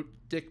 so don't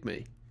dick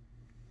me.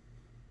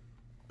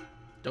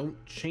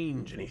 Don't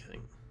change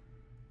anything.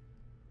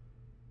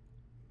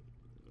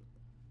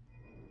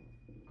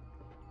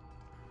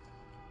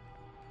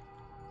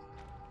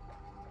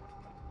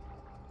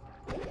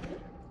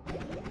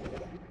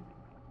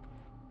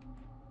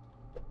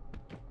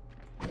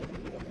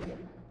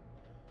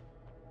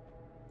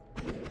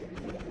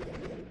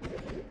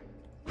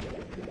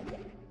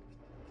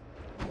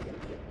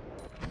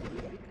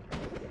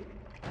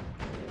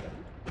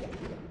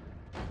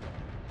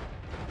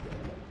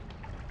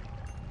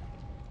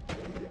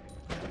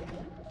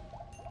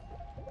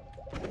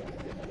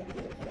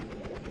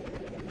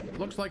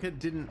 Looks like it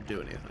didn't do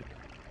anything.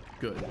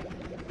 Good.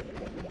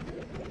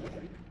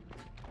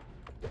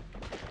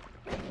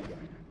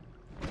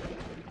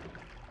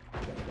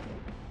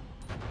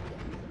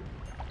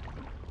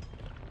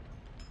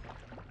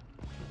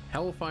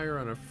 Hellfire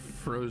on a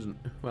frozen...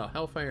 Well,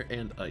 hellfire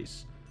and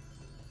ice.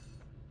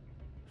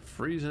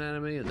 Freeze an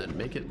enemy and then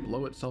make it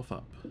blow itself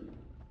up.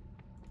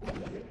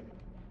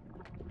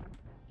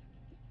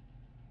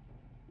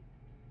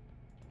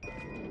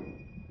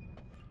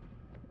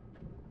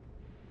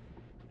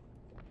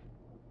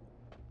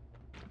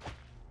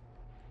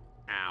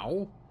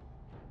 Ow.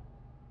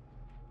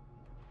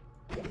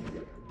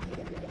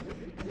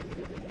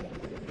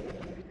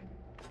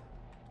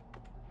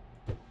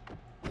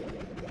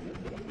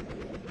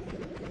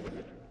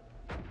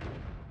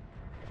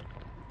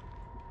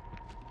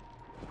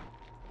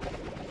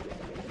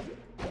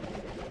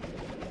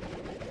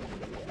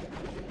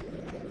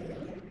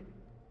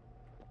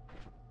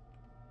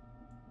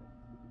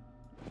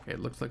 Okay, it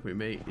looks like we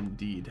may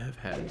indeed have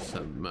had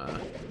some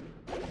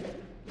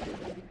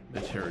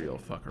material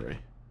fuckery.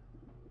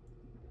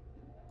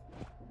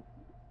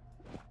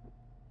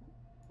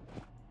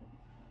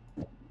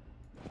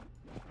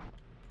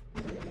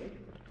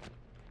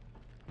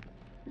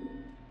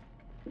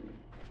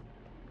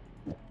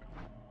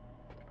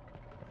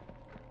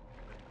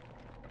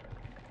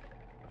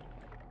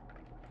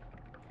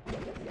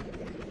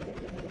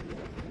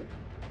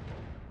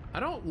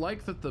 don't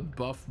like that the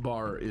buff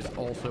bar is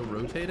also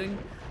rotating.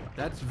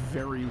 That's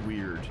very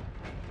weird.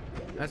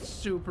 That's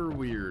super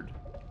weird.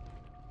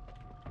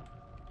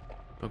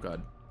 Oh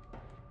god.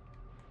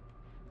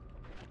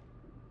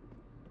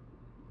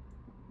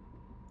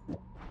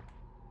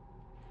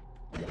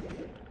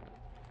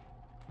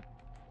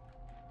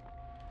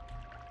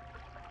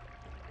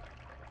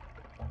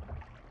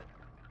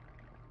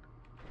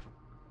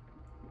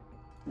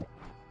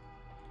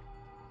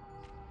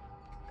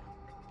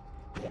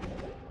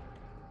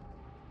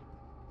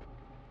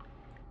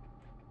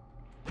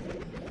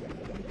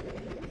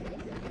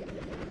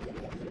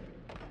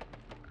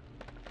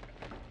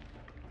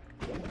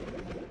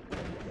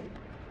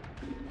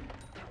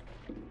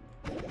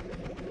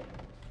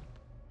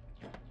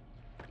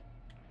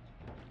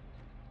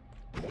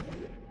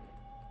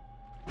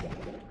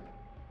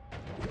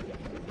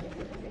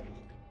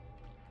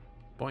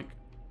 Boink.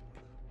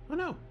 Oh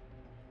no.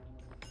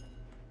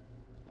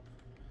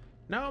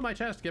 No, my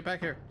chest, get back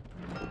here.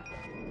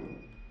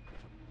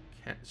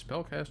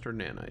 Spellcaster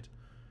nanite.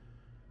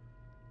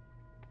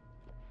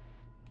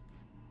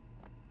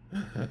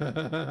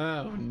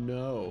 Oh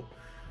no.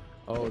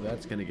 Oh,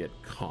 that's gonna get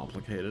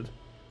complicated.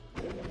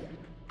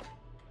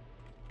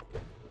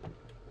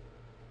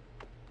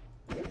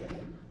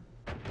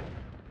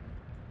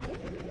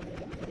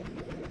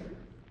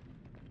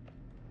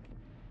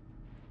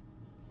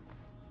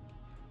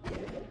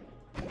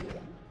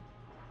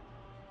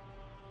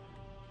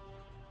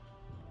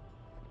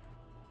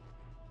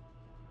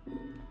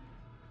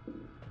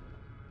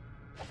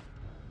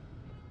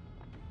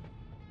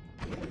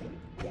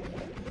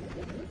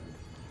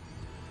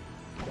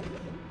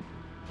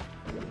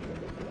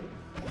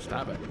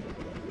 Stop it.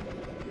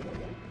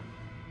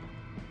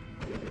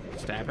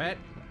 Stab it.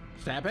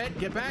 Stab it.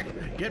 Get back.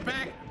 Get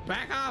back.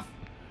 Back off.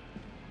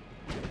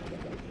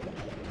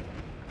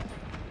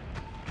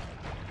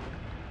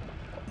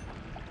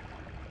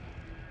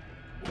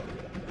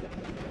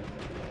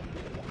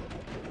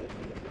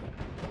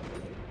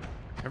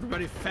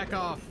 Everybody feck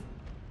off.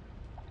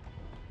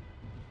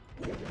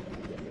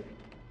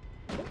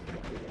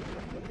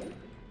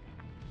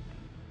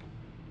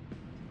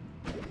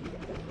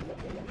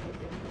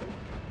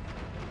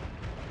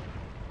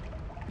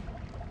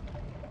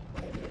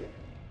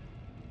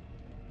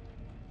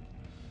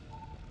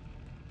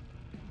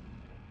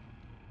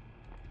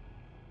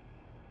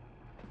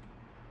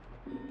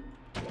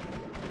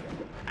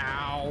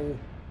 Ow.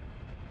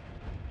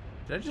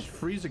 Did I just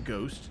freeze a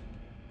ghost?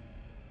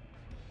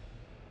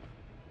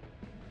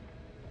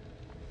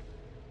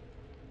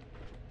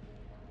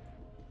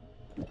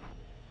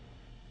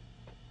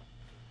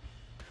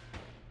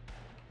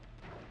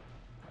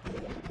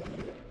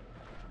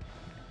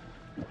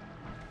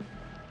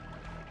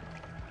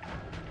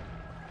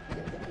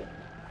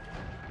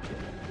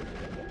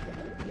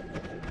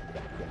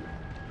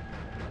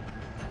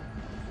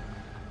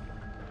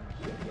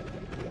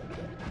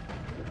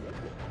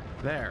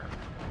 There.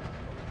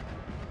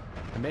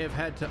 I may have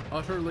had to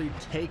utterly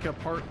take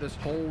apart this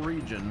whole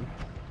region,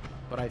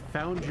 but I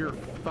found your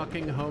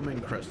fucking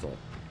homing crystal.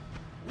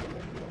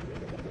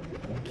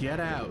 Get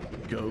out,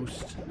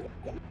 ghost.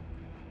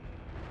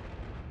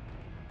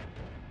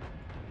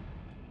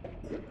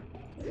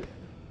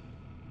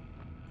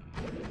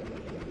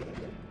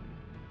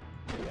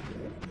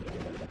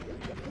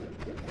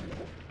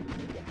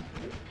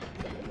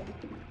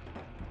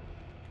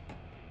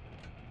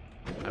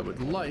 I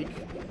would like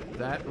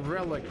that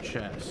relic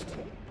chest.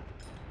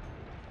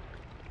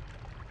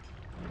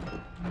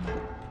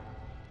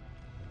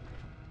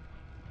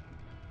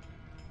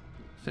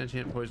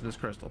 Sentient poisonous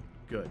crystal.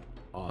 Good.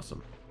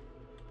 Awesome.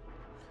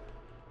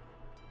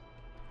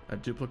 A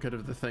duplicate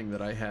of the thing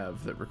that I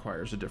have that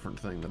requires a different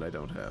thing that I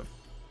don't have.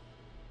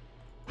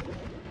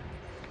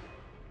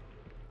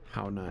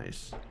 How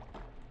nice.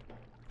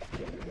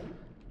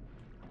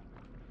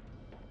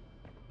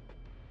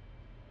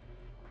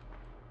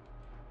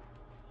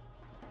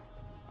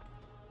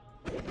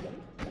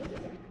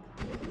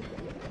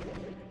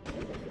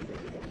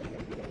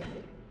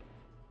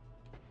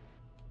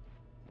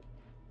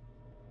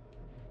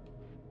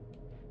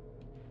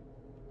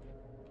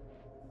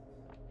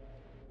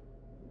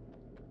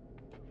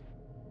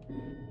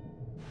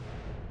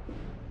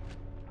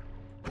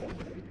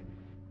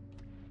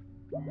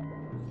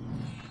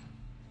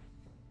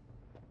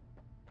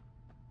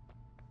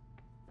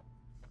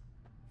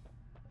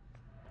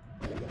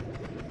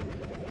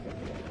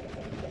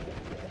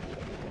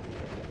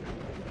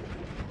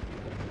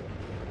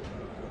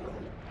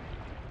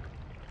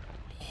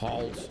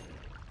 Halt.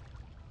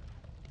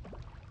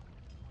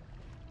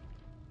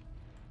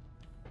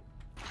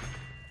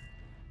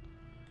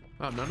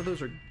 Wow, none of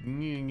those are...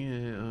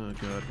 Oh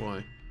god,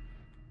 why?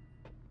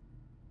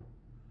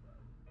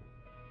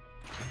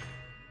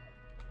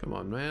 Come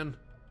on, man.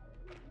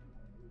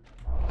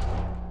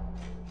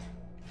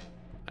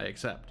 I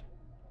accept.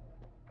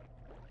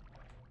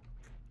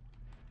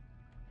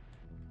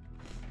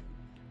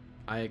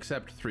 I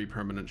accept 3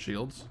 permanent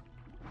shields.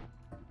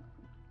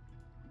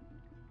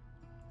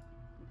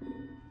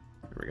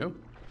 Here we go.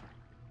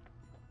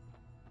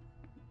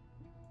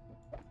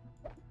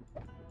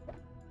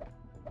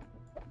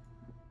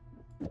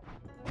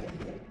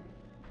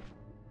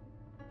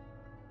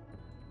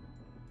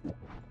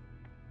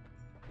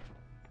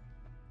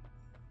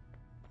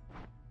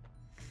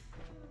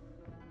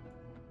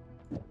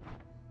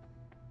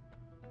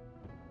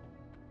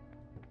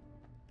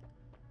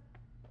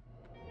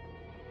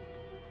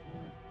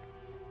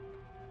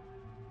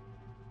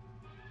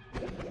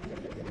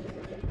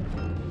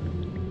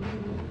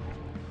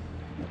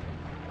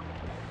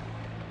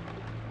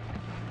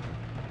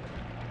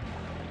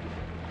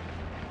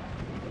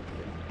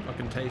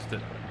 taste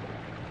it.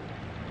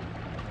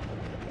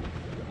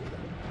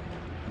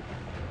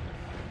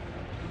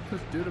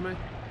 What's this do to me?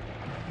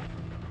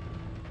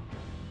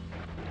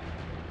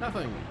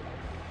 Nothing.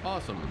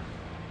 Awesome.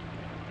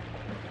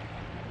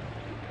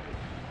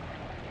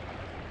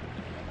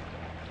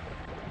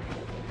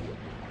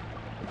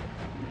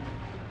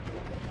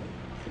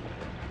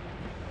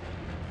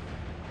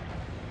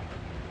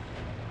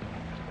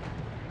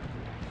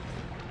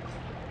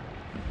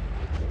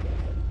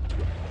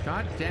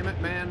 God damn it,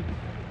 man.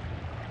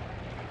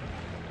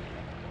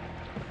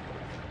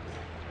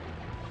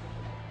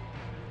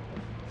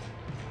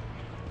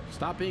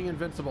 Stop being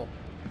invincible.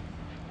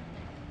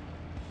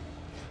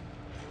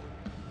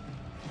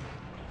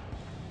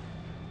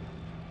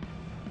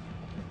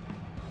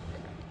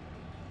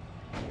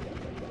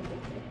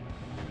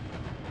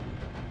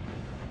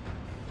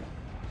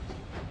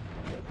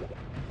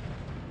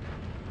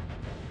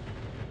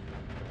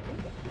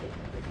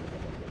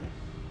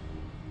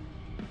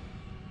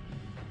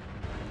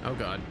 Oh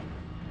God.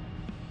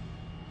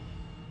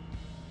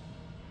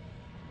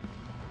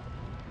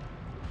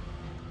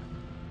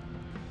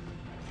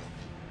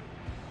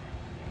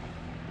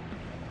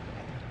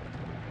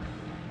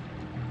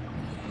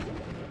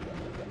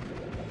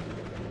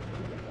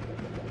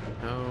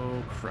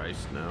 Oh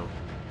Christ, no.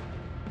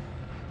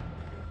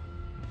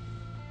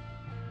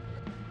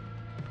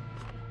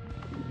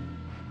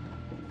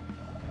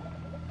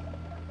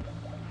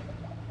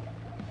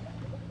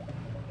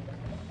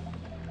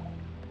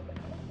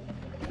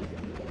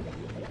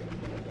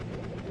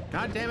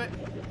 God damn it.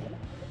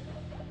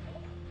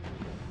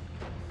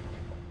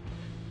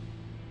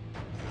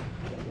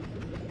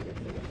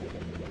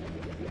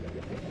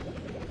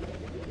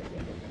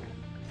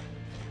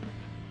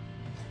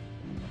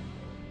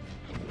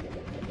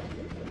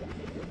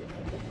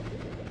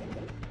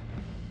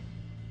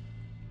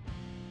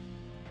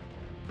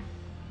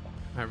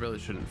 I really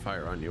shouldn't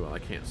fire on you while I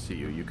can't see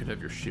you. You could have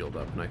your shield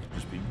up and I could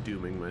just be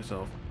dooming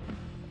myself.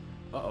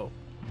 Uh-oh.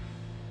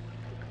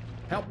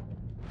 Help!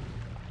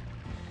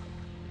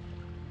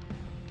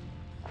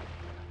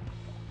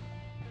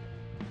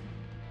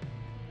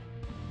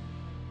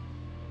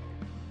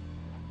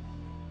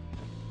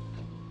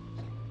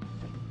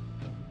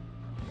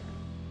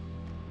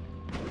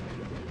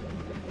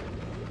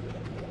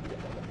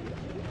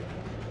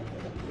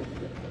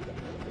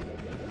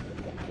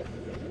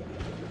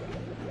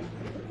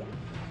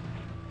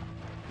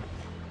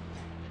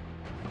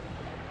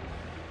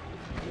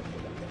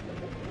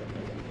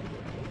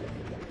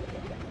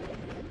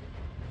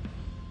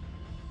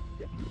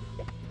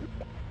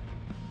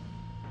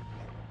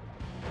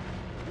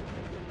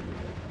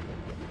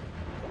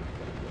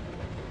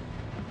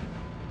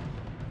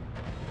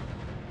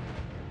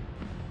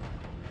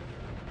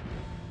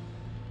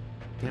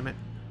 Damn it.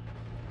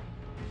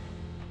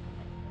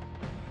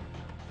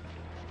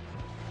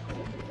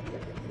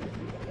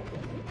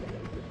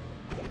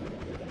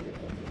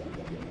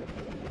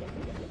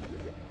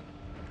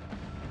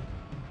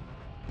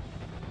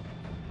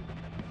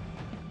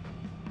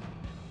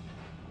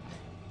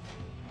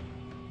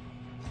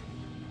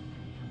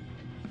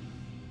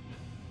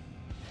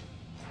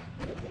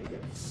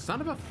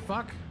 Son of a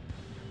fuck.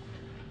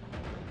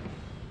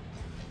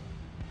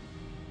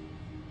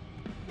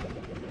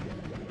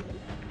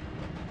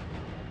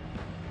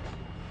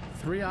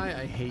 Three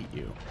Eye, I hate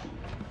you.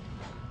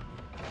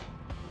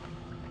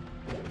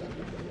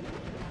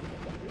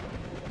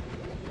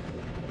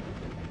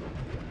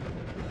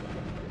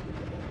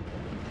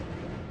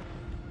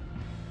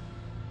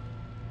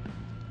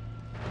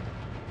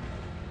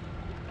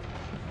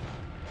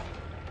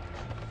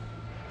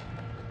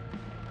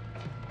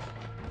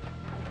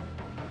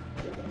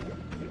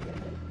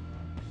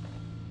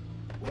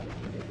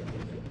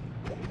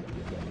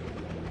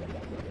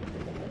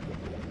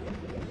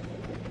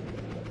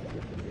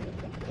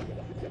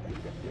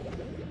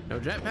 No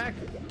jetpack?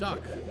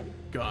 Duck.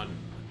 Gun.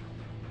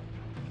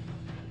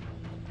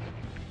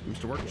 Seems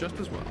to work just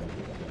as well.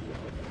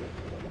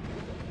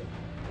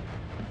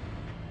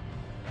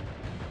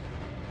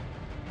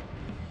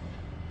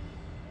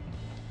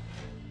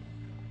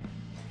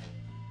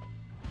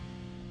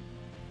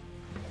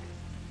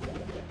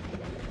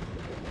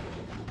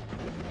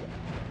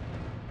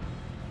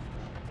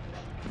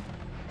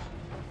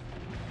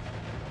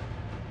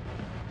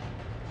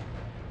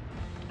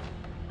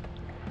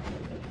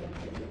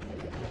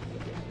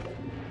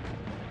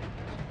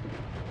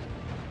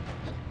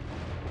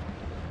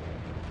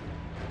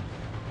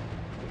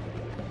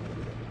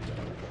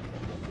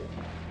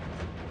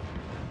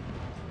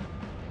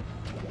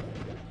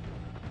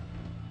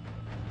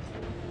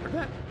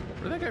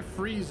 Where'd that guy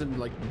freeze and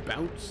like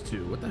bounce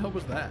to? What the hell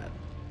was that?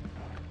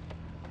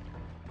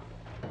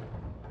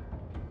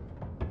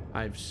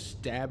 I've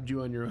stabbed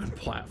you on your own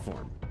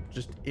platform.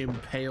 Just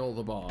impale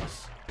the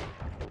boss.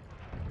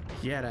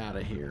 Get out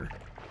of here.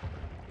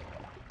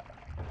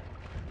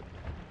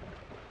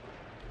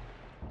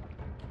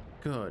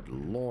 Good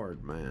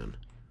Lord, man.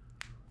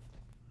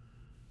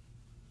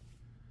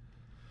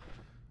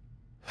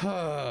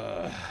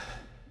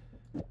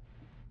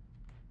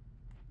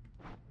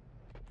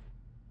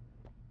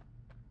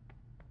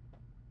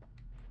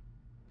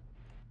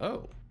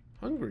 Oh,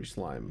 hungry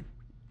slime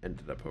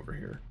ended up over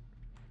here.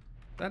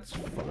 That's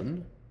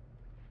fun.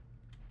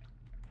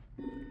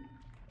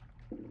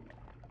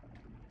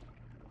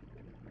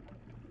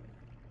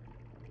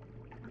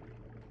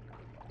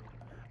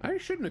 I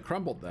shouldn't have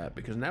crumbled that,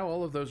 because now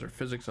all of those are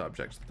physics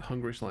objects. The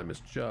hungry slime is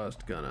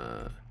just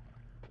gonna...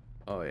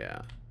 Oh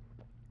yeah.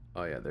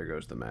 Oh yeah, there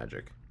goes the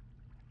magic.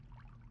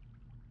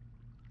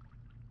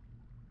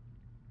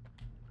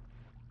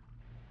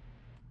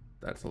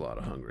 That's a lot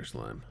of hungry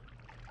slime.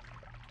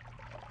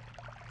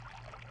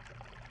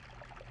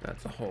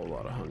 That's a whole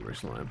lot of hungry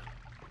slime.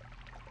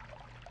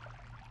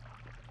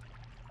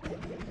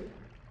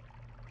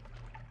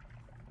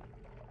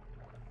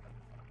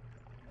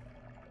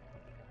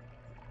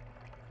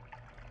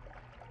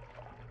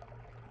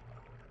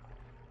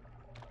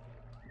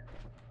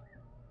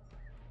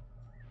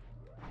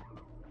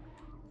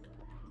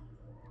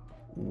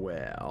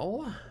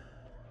 Well...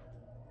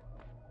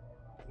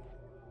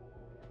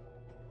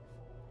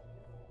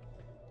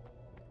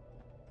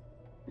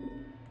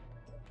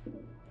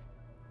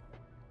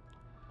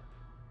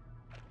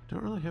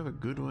 Don't really have a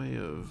good way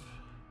of...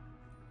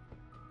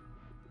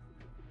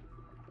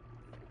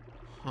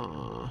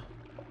 Huh.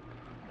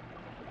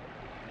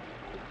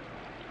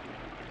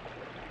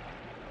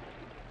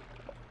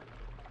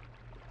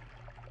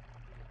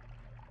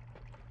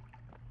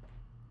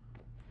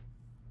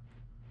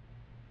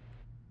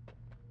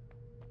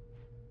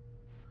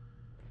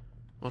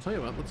 I'll tell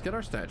you what, let's get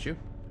our statue.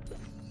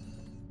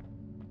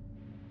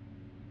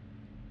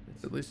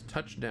 It's at least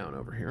touched down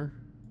over here.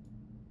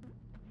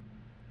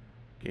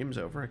 Game's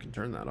over, I can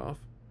turn that off.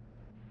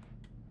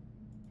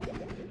 It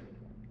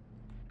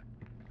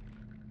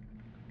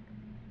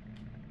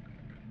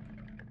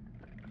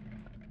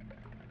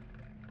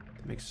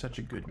makes such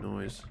a good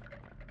noise.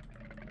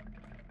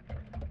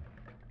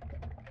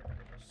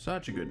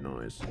 Such a good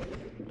noise.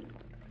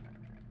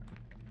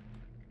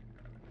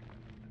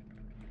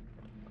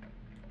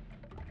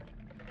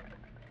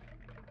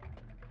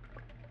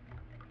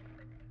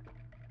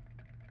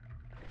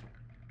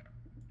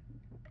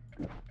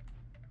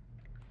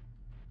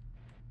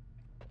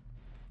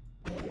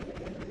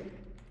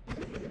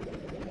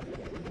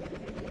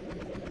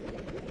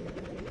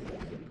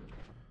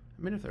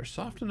 I mean, if they're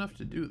soft enough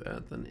to do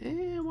that, then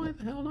why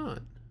the hell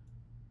not?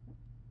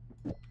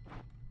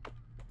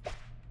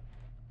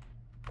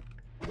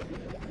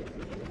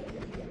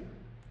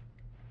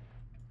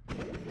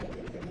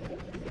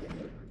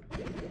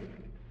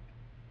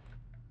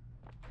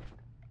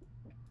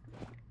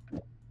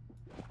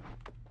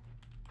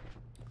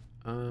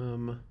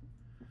 How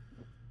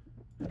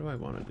do I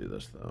want to do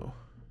this, though?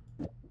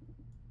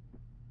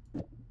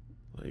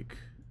 Like,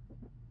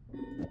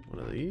 one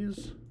of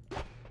these?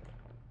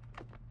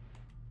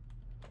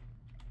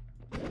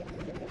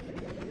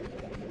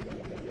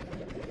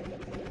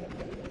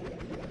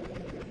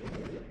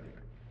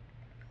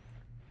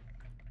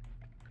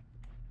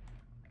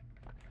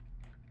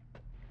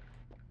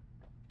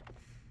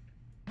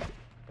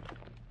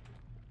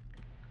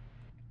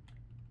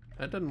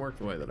 That didn't work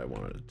the way that I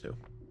wanted it to.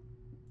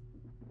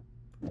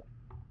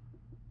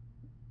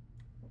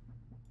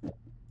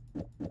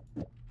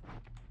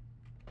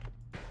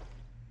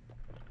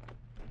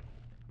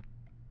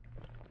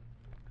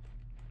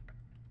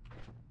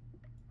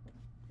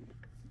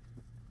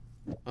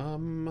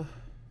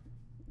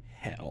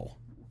 Hell.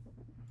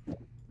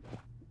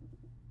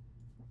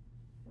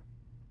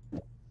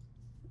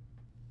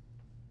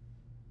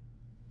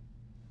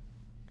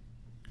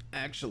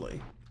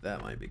 Actually,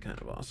 that might be kind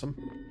of awesome.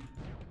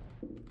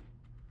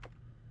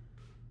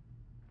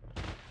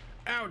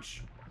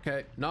 Ouch!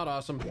 Okay, not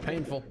awesome.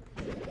 Painful.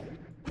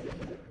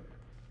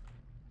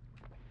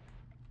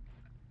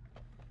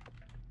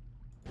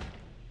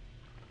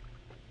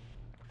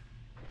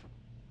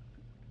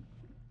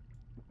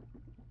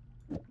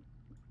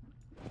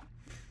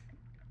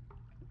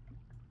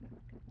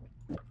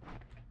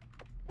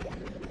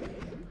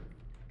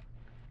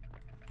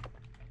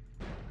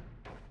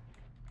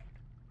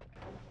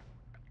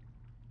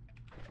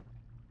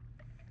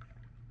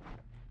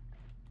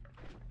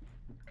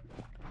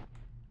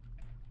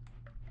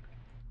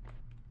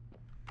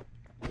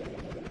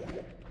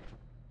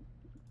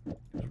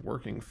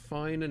 Working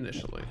fine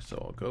initially, so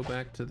I'll go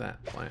back to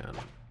that plan.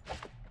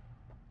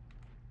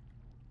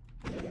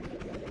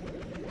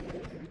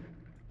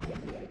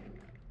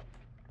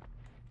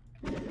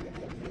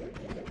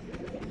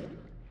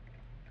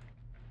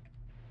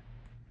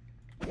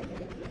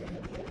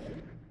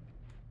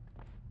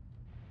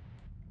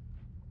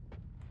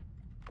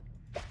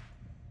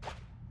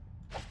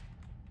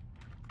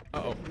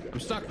 Uh-oh, I'm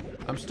stuck.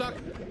 I'm stuck.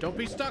 Don't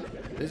be stuck.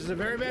 This is a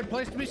very bad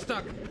place to be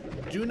stuck.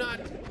 Do not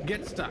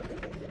get stuck.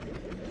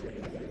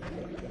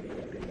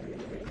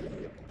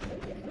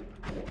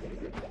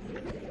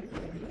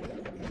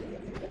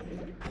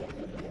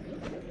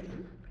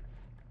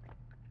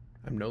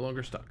 I'm no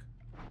longer stuck.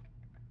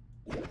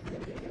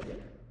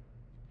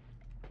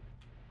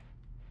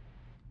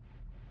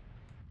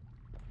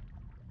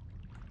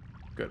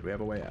 Good, we have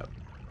a way out.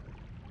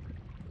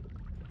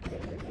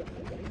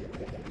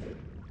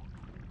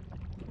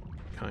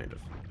 Kind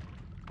of.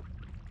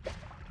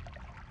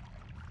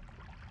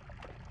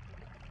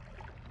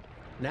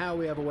 Now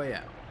we have a way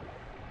out.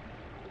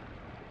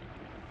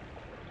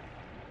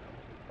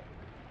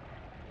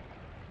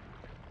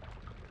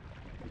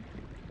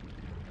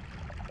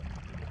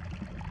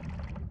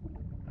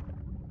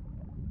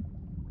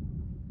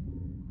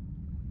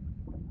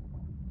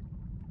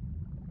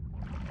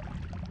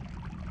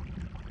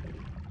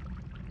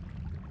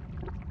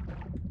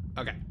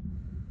 Okay.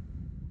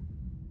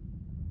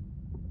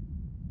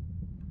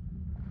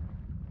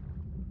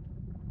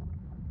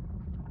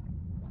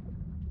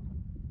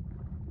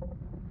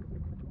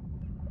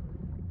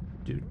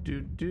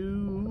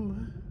 Do.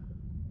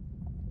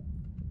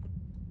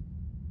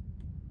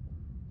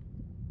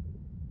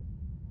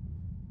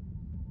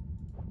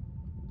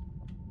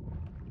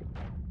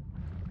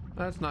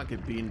 Let's not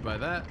get beamed by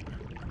that.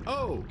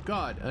 Oh,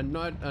 God, a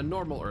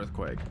normal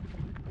earthquake.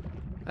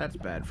 That's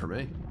bad for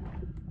me.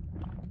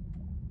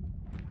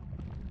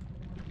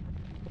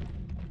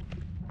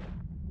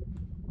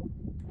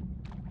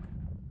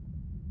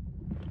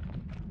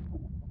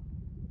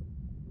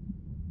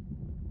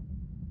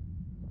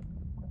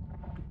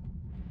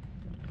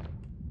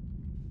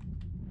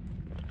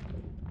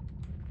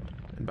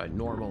 And by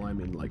normal, I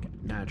mean like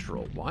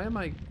natural. Why am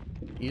I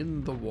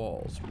in the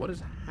walls? What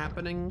is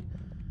happening?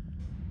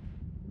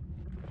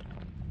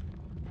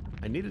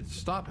 I need it to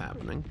stop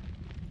happening.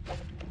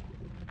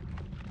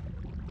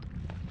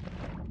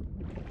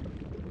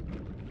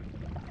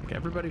 Okay,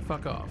 everybody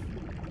fuck off.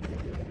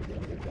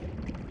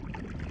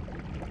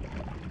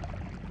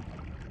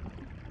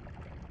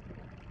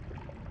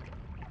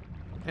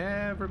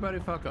 Everybody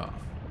fuck off.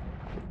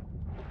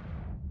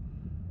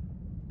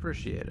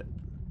 Appreciate it.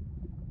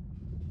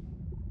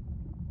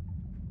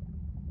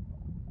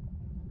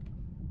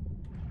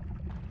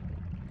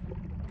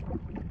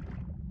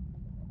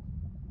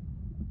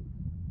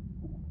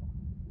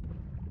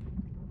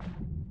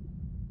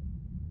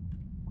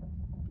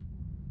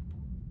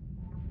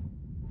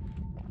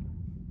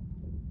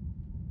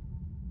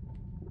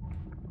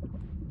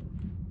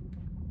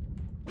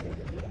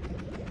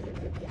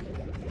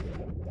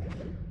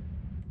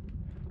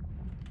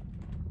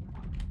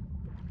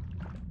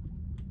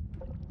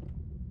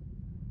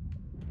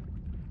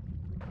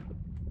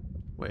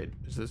 Wait,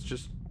 is this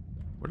just...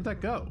 Where did that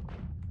go?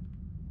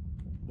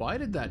 Why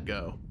did that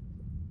go?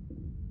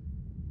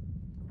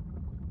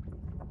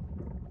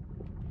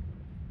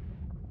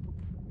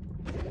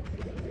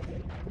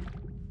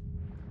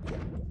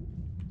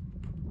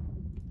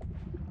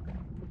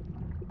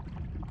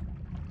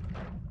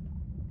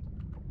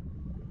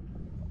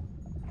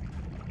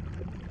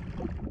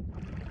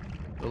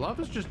 The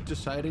lava's just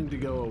deciding to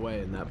go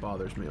away, and that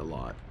bothers me a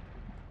lot.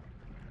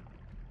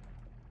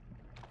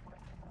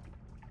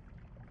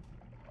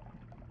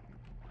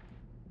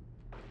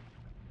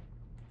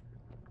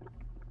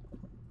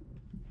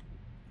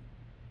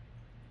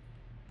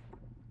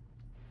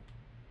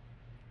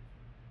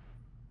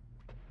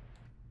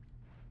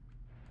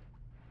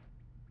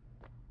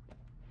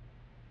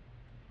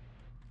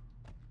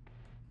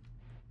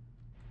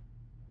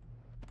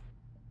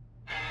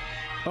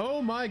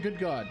 Oh my good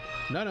God.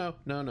 No,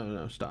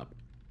 stop.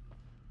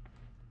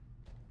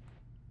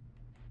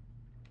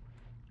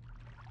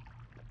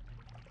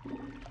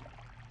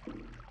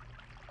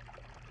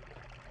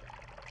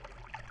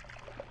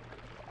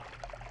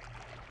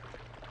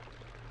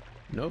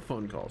 No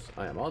phone calls.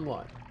 I am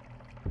online.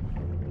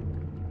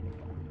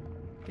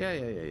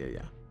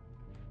 Yeah.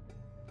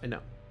 I know.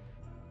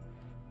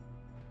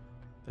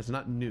 That's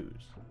not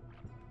news.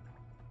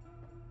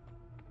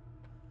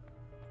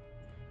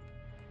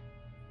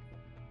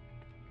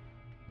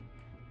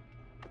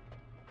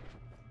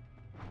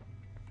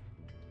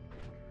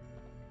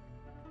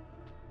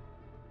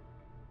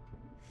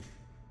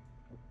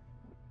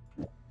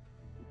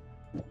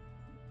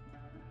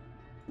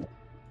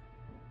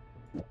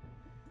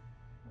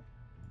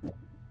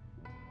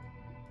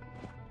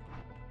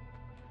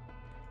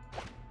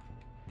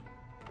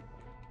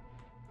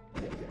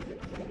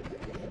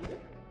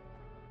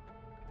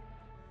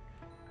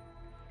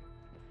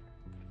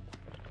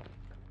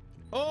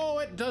 Oh,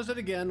 it does it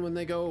again when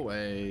they go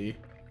away.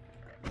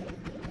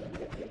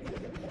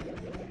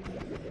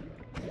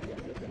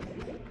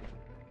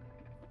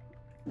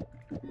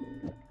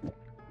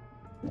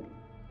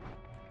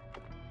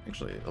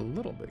 Actually, a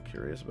little bit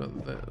curious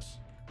about this.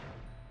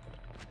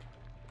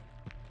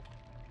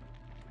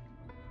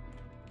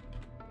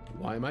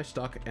 Why am I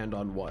stuck and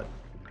on what?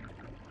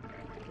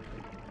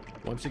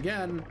 Once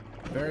again,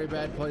 very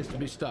bad place to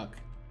be stuck.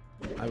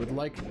 I would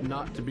like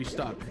not to be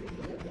stuck.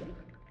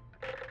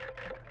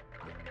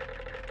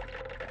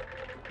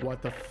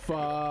 What the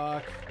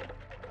fuck?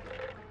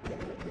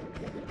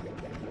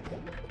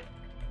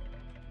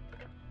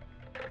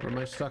 Or am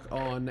I stuck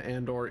on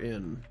and or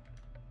in?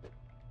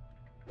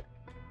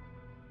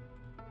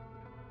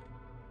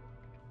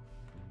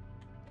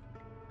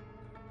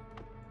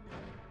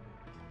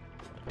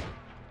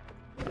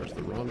 There's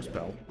the wrong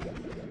spell.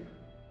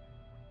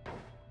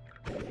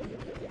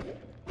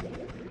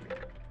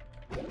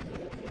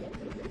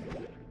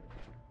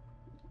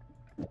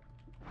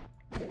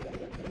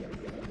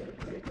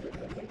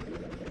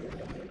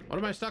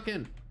 am I stuck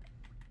in?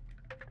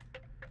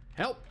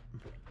 Help!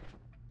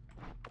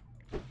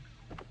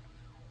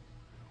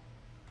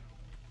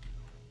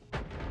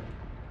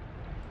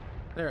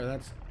 There,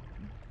 that's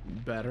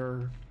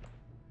better.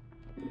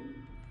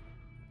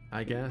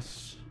 I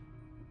guess.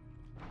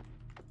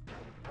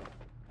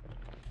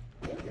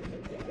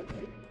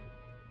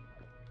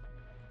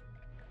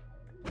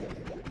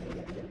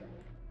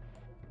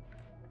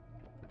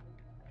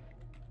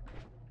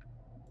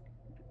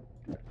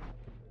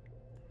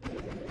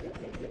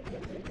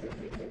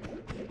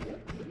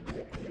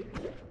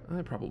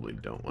 I probably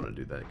don't want to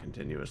do that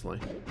continuously.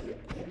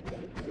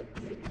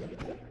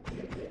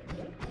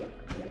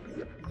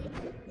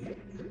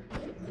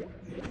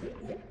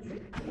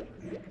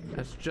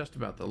 That's just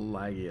about the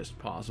laggiest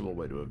possible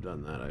way to have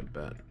done that, I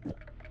bet.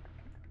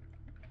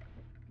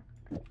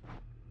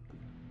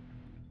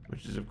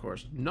 Which is, of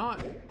course,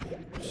 not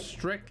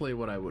strictly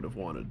what I would have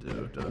wanted to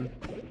have done.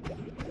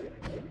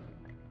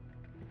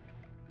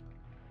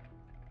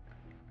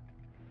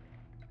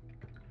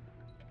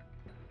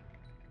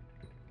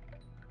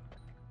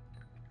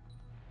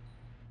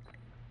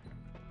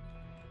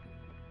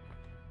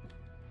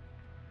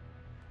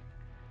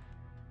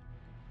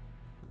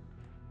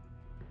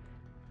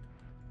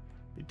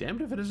 Be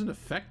damned if it isn't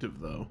effective,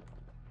 though.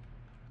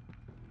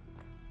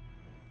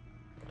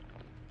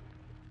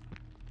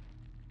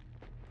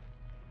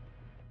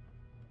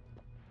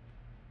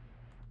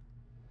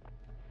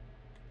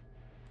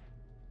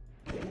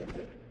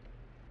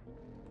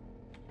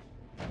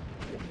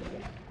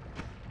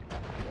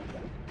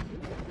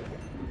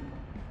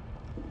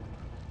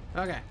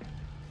 Okay.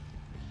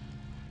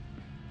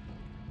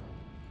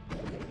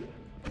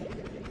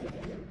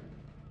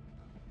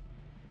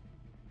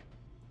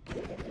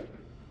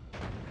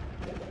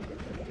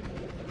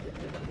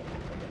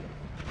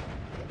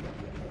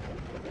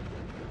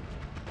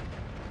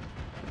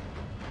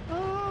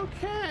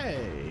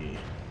 Okay.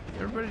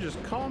 Everybody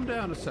just calm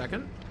down a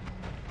second.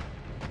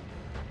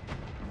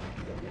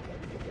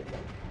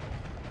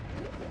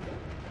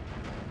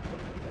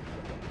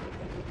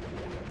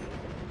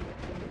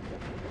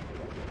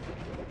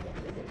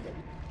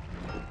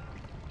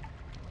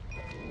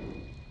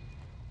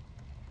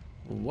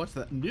 What's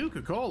that?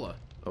 Nuka-Cola.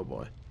 Oh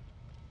boy.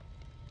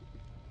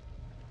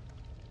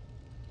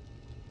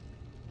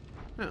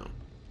 Oh.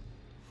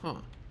 Huh.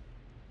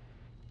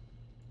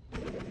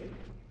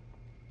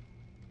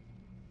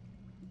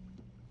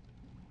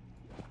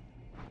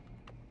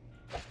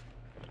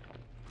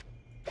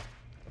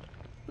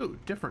 Ooh,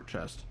 different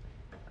chest.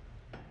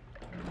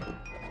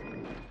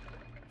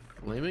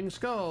 Flaming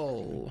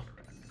skull.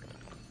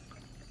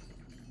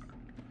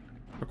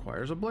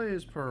 Requires a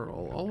blaze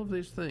pearl. All of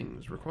these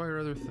things require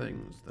other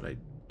things that I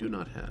do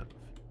not have.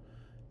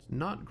 It's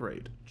not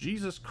great.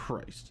 Jesus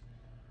Christ.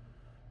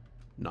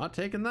 Not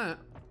taking that.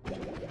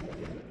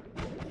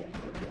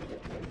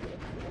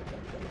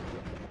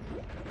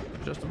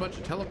 Just a bunch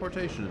of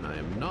teleportation and I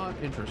am not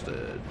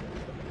interested.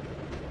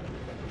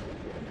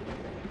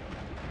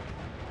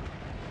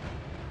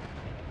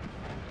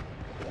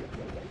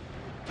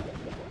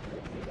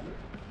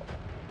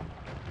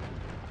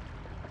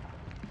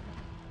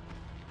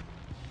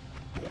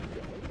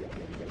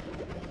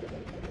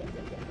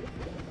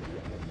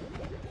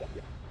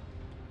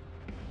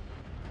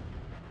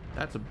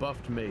 That's a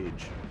buffed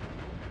mage.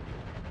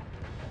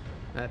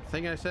 That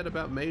thing I said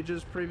about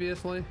mages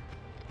previously,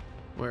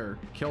 where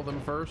kill them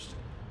first,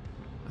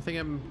 I think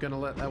I'm gonna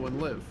let that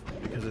one live,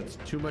 because it's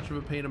too much of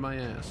a pain in my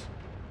ass.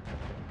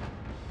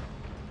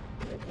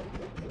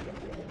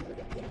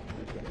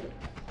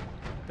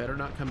 Better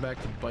not come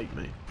back to bite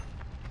me.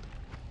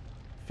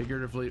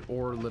 Figuratively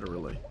or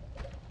literally.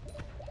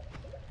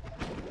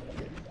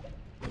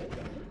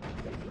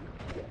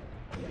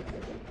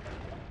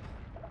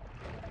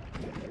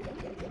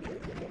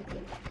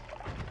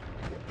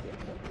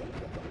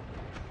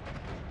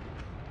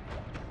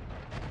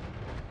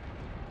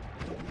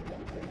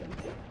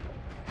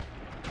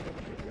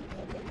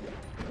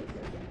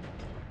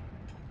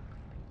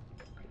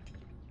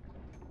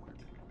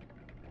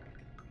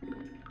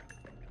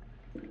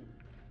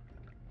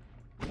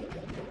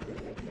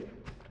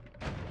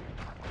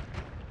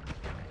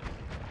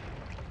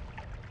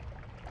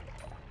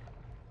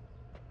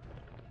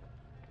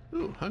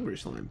 Ooh, hungry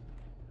slime.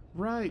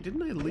 Right,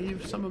 didn't I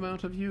leave some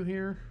amount of you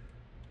here?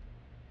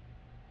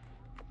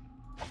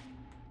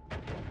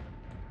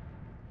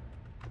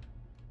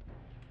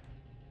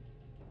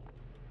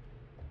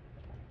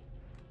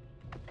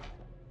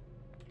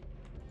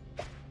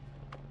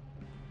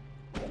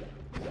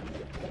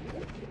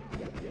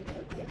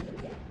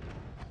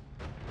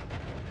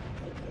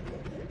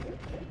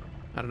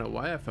 I don't know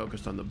why I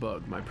focused on the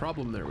bug. My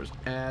problem there was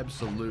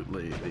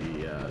absolutely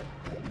the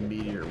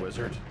meteor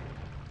wizard.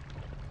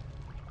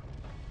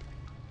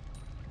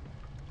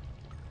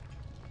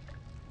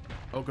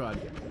 Oh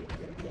god.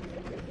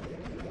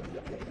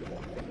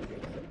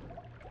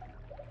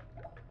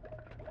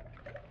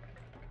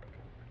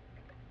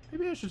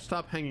 Maybe I should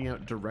stop hanging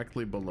out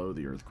directly below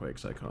the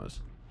earthquakes I cause.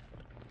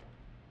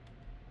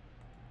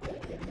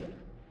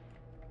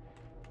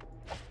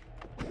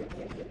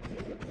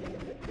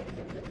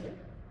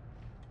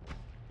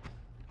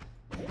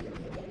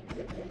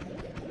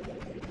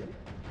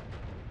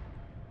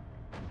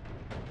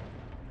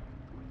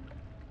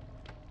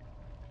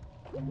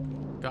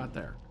 Got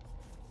there.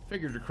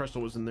 Figured your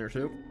crystal was in there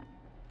too.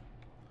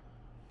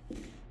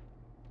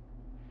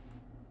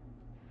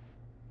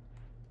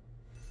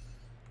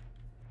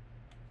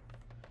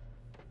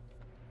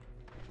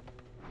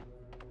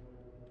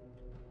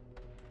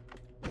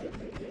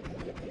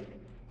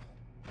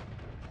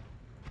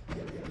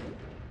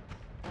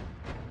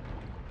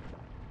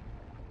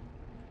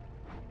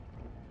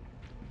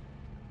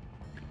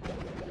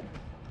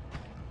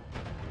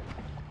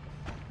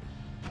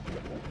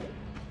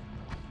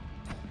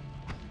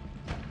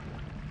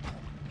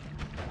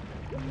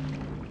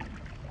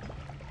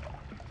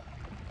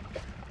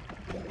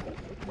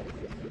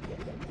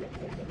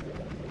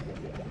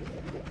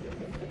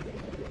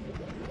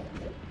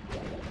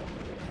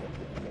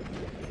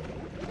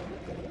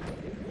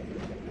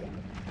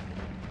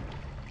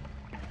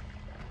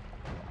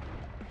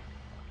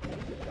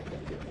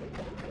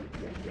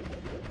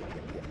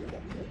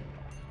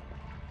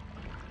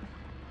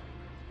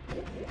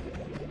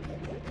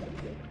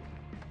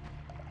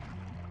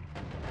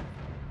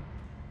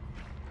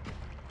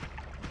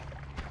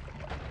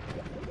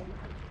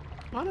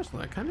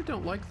 Honestly, I kind of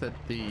don't like that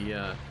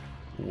the,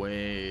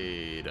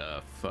 wait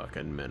a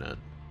fucking minute.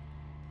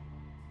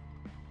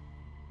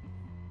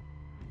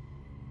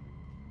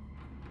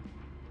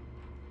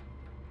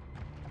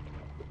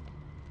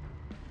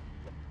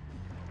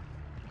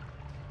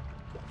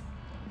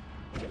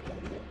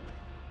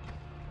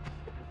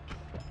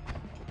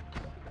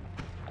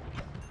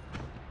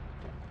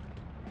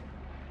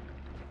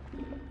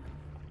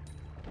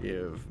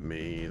 Give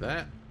me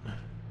that.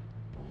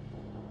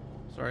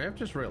 Sorry, I've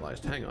just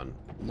realized, hang on.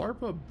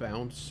 LARPA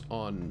bounce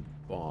on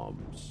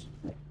bombs.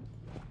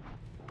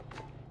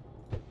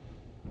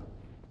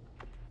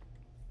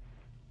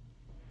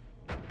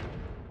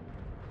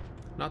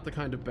 Not the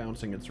kind of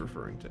bouncing it's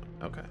referring to.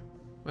 Okay.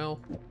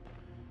 Well,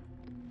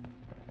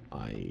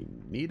 I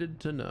needed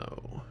to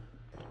know.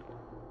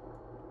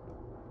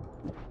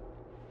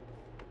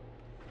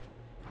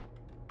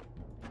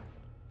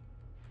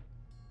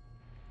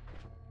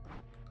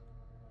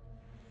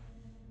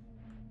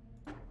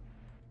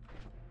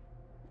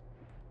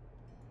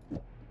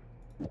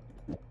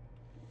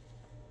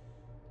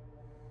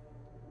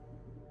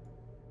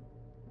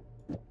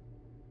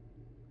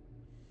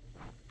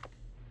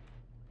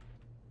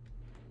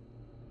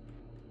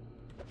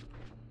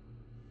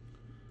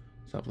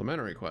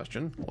 Supplementary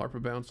question.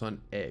 LARPA bounce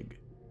on egg.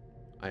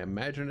 I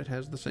imagine it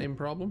has the same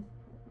problem.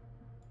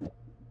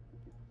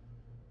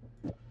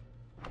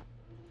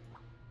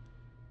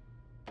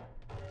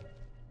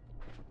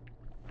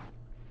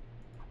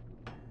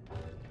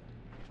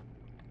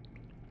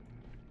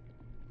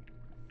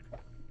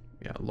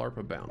 Yeah,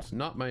 LARPA bounce.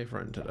 Not my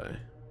friend today.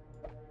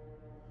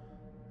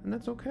 And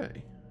that's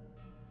okay.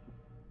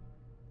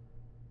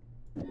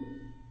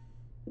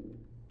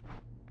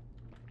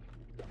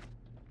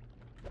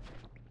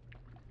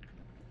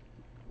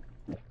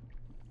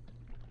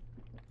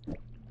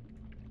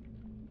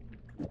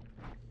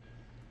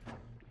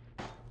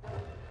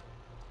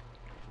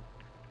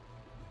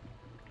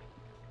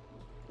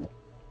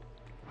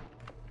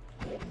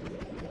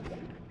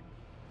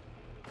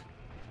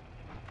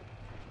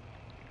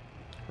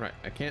 Right,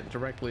 I can't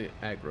directly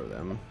aggro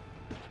them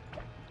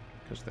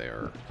because they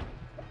are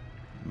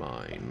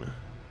mine.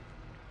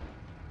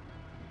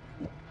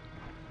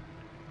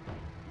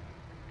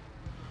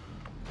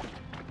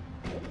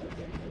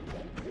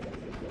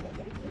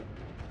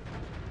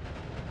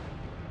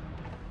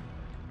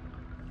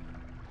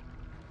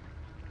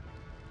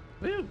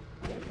 Woo!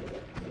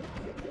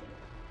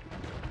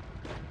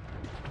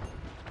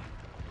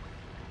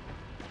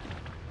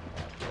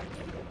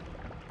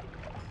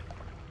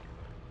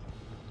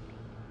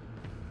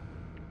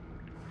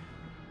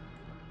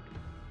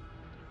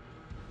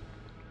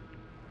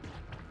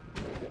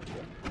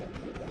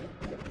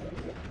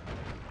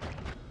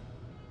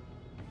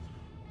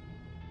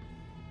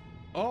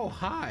 Oh,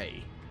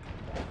 hi.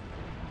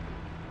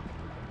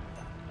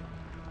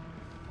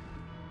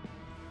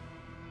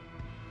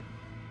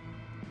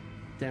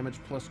 Damage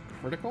plus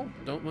critical?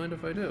 Don't mind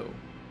if I do.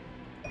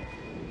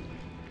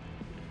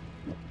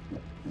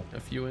 A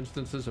few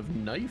instances of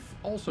knife?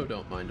 Also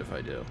don't mind if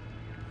I do.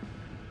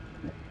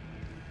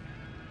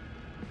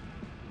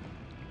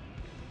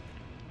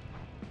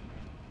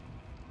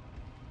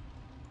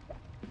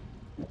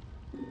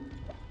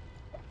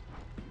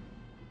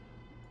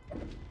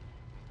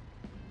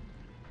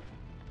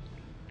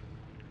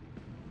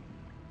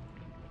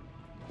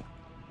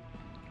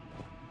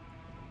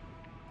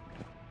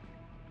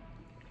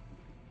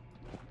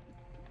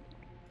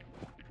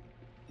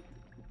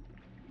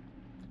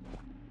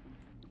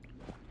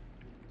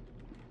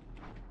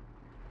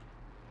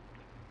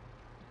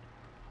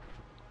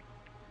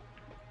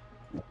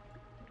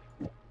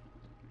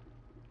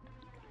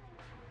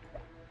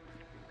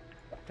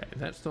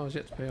 That still has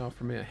yet to pay off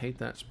for me. I hate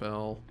that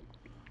spell.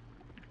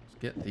 Let's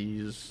get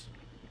these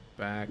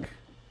back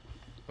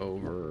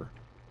over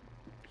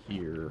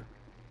here.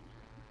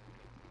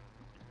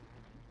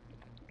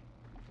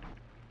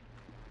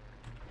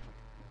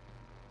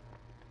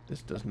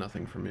 This does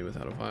nothing for me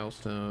without a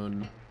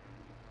Vilestone.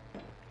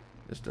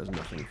 This does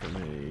nothing for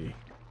me.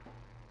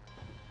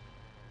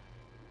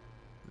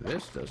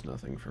 This does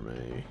nothing for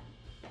me.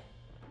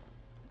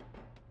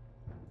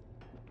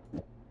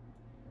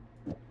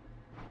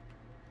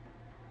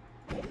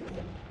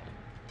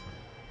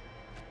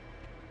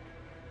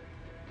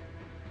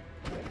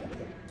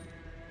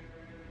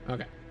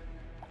 Okay.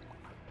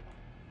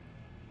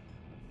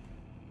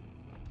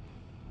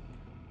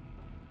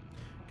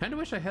 Kind of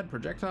wish I had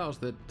projectiles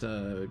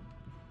that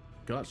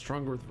got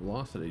stronger with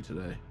velocity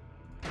today.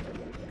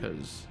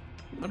 Because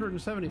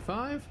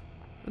 175?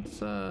 That's it's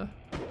kind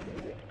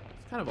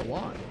of a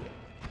lot.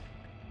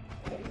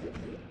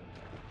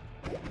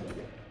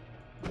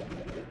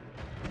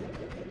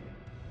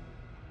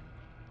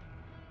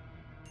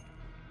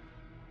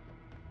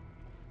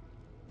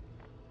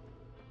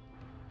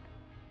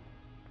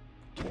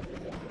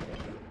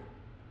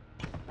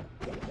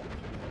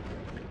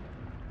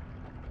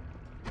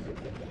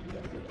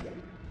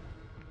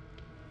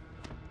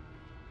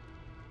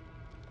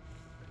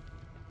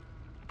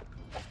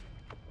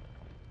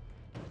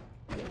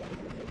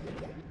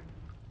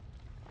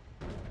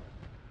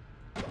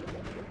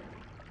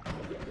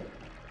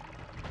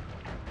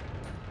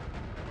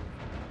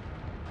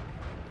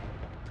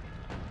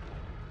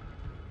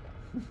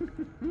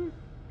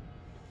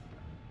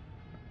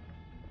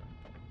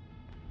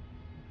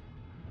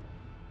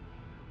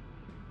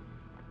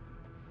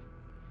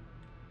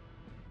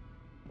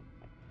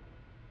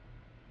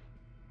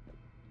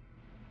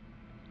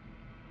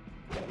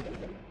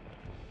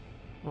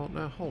 Well,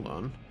 now hold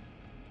on.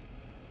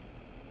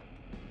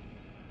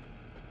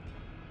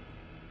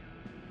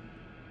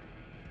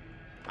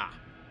 Ah.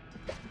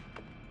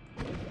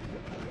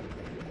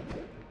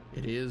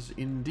 It is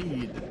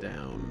indeed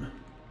down.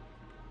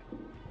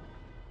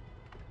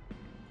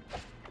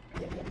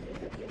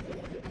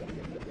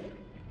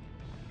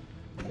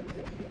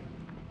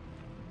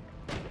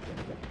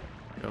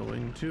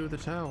 Going to the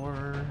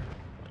tower.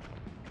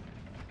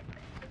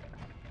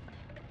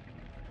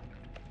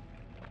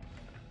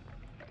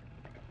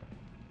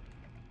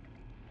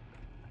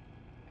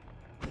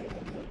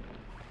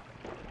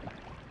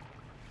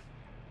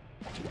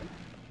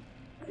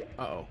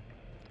 Uh-oh.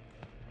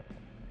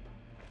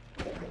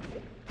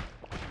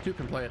 Two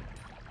can play it.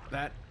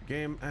 That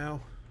game, ow.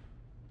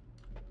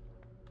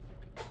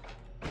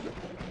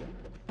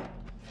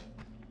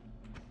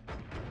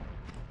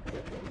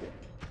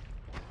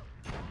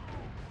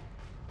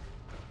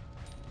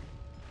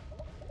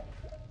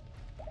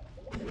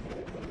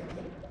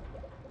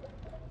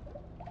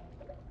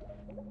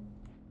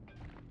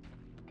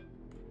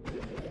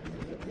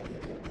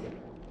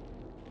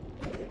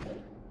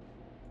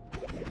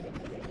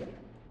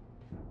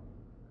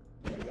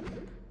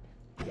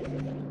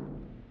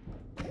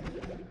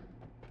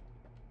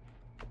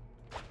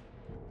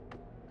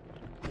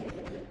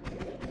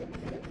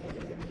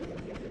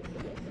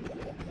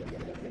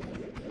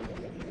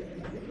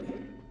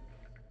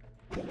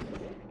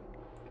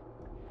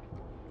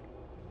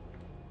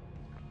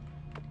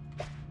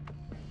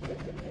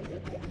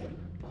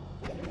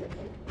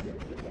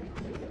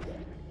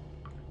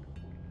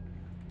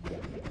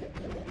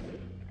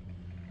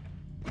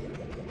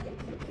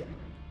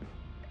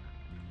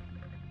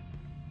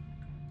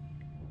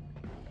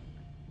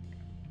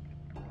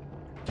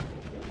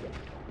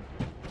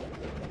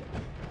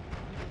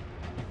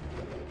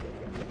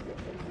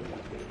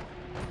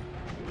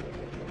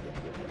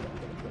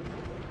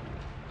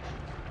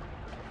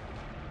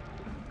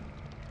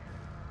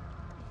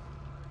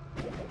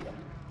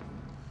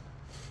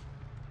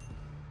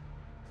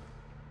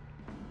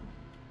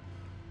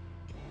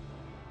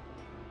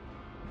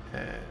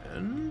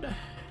 And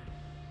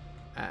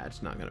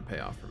it's not gonna pay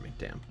off for me.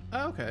 Damn.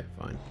 Okay,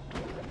 fine.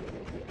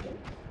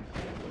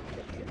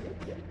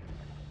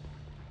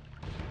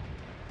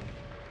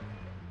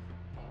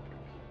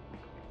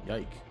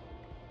 Yike.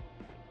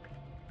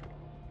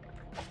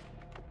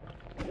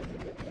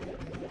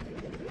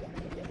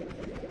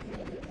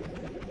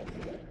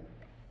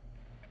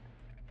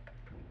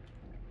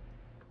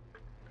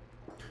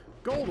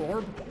 Gold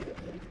orb.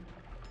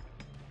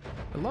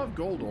 I love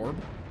gold orb.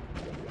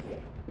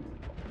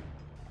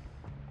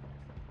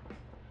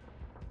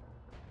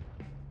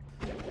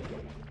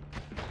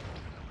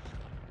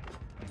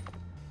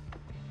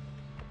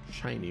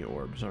 Shiny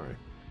orb, sorry.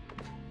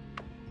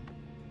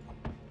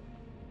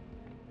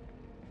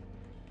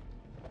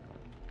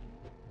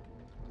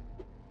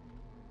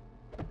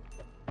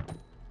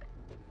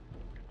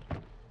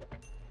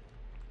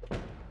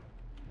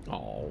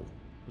 Oh,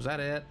 was that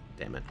it?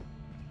 Damn it.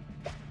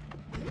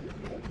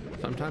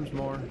 Sometimes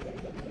more.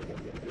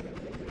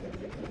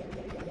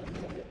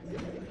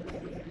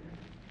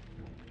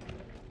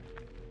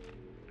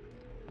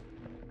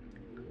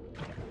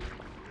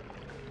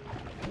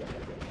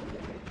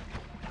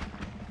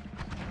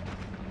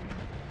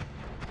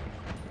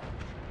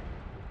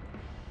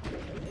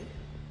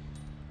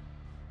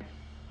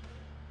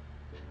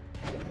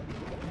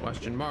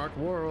 Question mark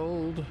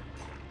world.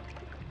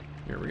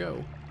 Here we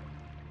go.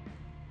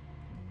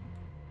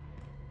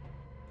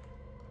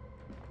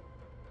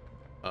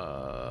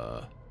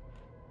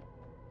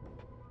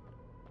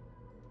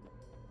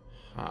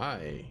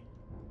 I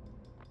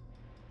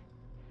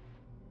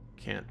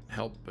can't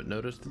help but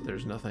notice that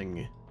there's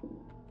nothing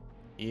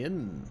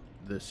in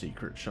the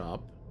secret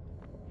shop.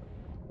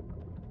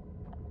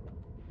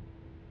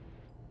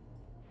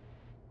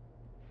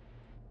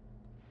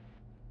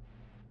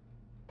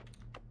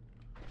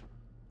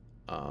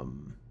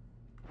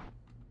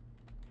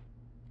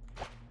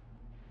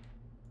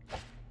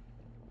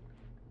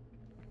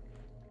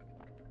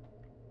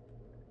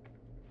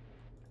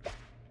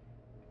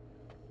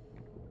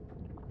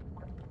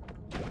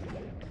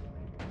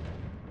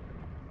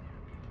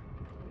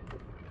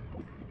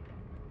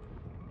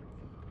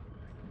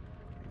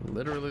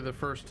 Literally the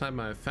first time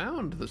I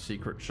found the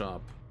secret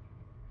shop.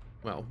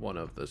 Well, one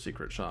of the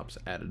secret shops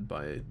added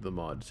by the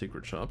mod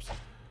secret shops.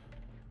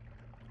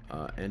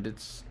 And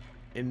it's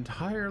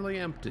entirely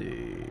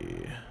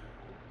empty.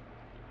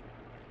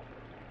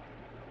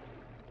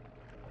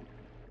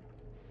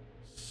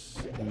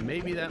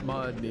 Maybe that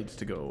mod needs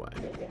to go away.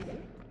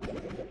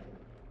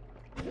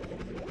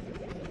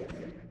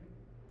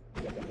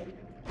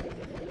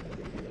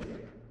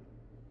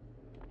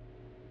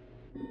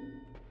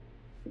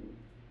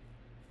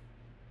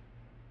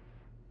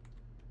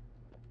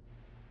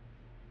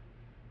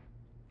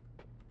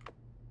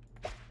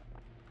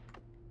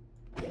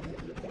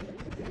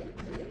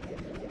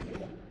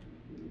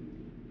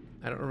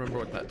 I don't remember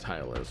what that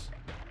tile is.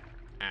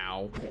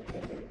 Ow.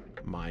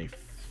 My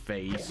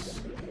face.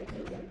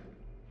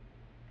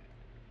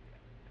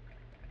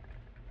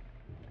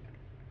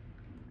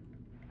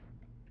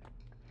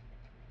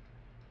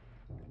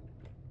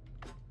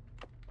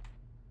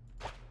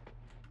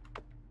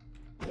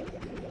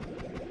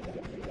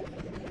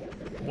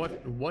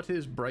 What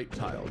is bright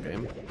tile,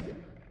 game?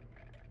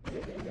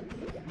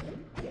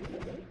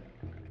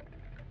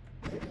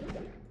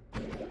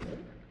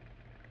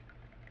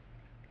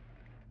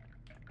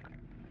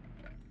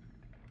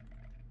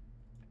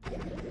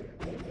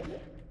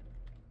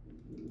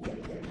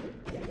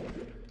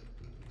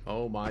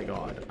 Oh my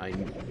god, I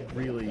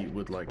really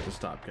would like to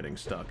stop getting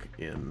stuck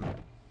in...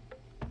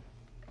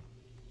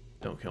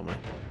 Don't kill me.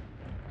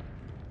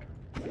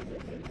 I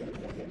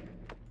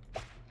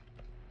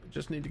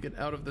just need to get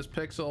out of this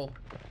pixel.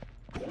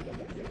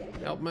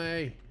 Help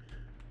me.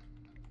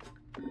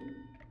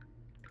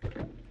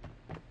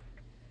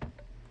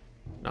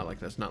 Not like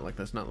this, not like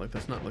this, not like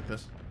this, not like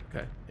this.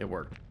 Okay, it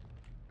worked.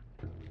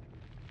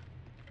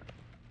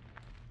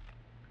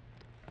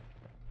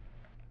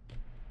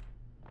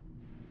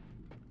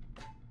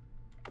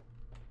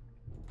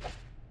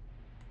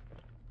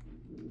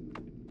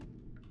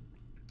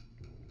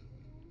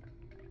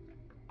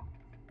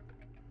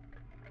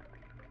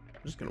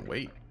 I'm just gonna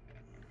wait.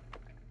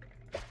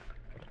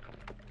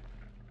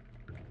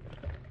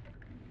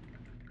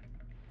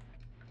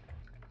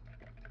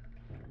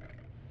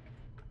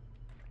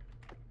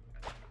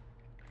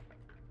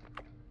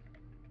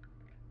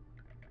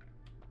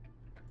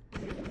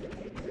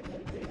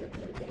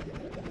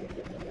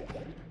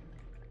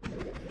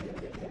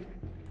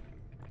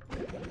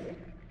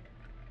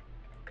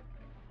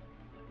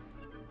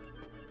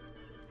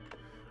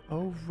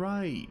 Oh,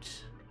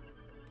 right.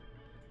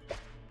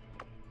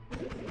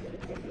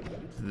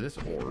 This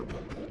orb.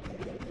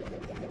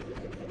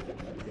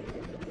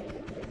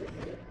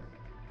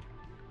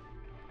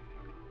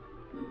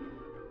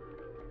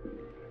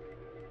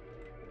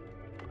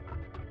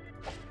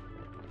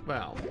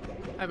 Well,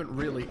 I haven't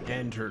really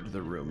entered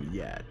the room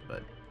yet,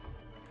 but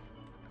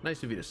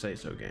nice of you to say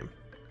so, game.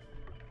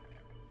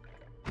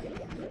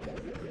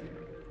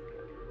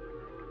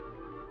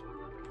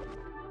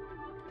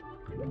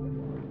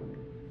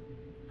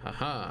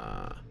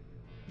 Haha.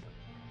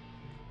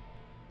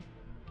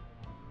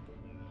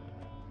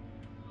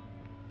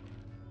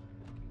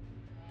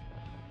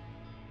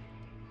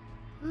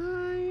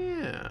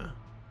 Yeah.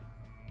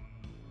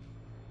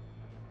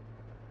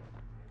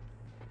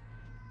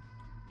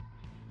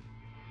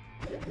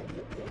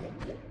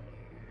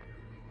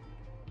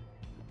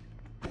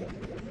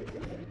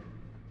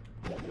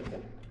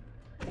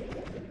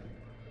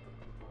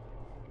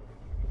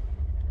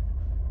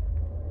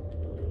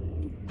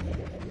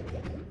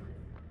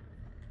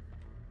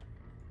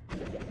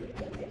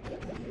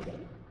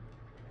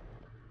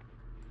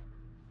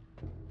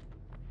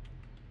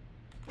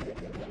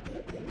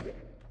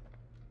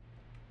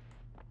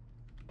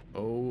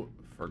 Oh,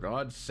 for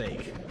God's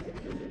sake.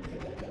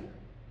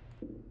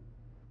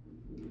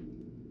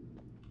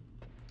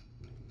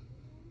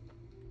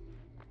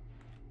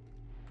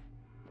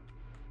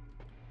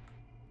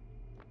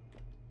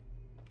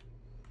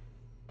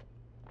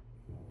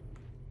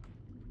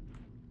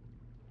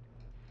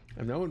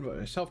 I've no one but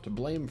myself to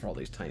blame for all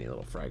these tiny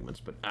little fragments,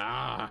 but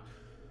ah!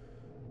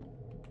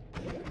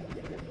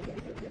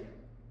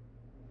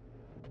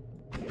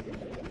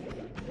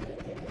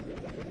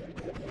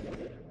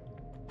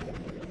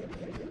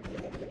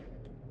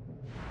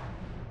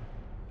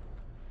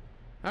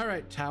 All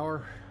right,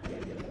 tower.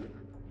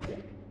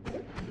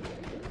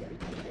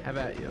 Have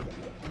at you.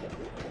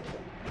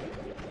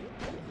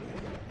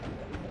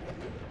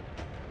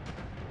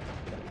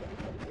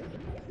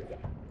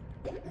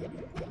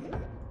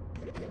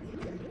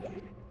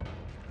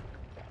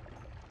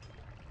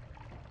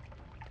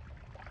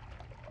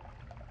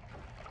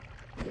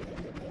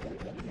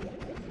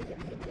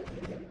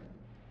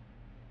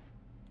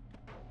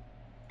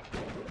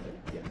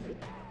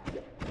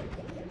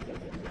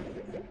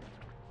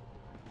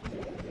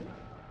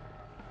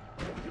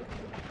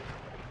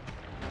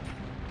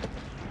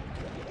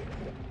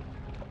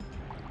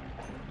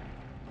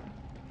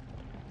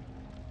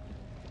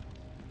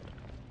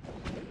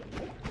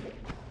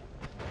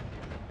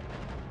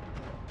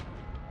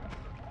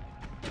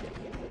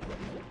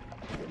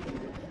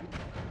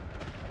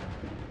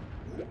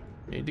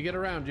 to get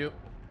around you.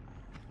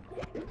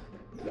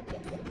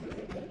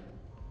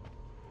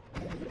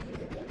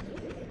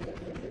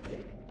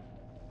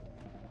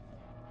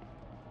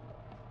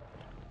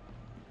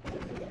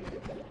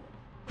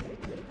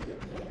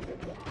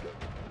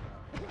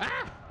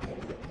 Ah!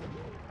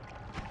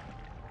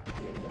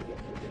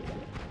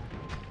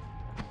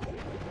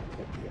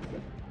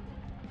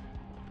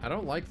 I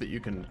don't like that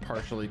you can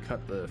partially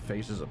cut the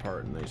faces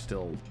apart and they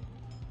still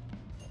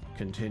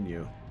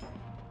continue.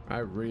 I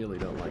really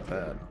don't like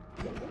that.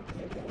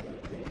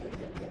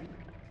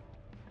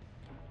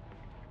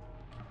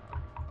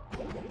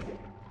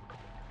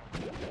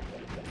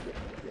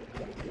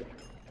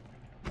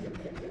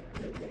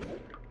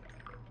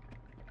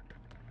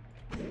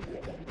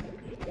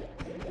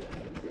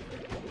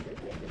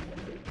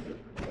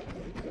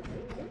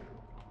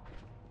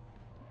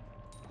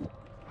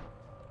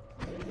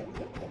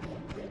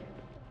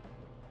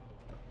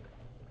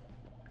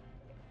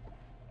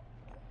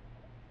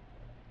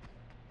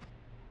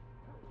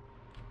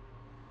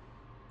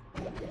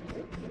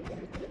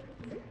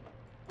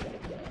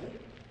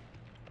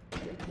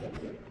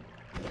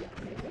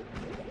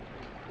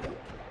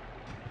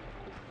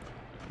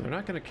 They're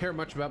not going to care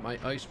much about my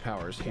ice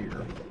powers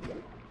here.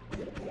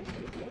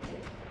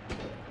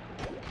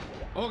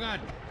 Oh god!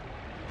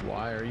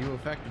 Why are you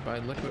affected by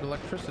liquid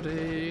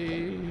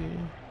electricity?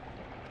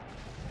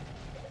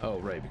 Oh,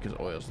 right, because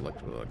oil's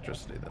liquid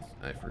electricity.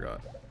 I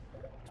forgot.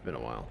 It's been a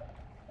while.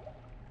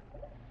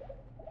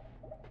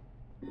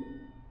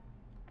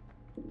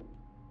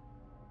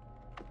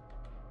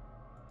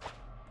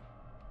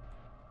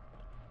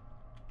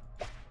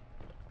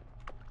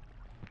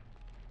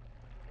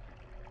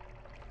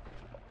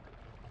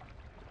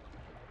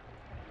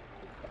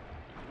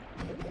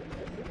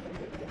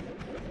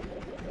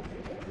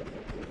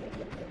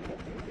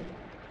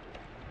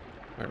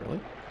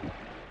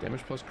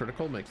 Damage plus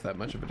critical makes that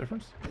much of a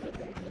difference?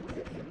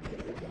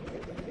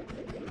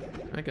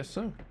 I guess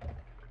so.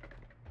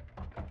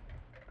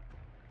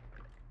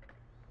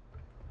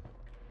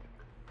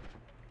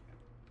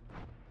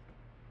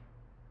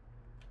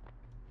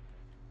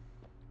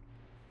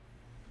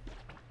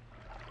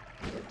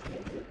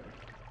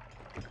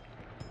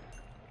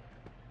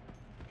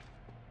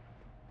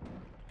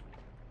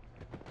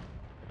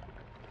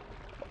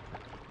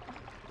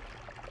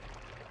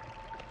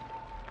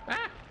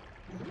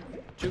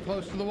 Too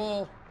close to the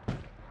wall.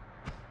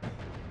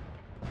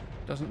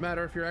 Doesn't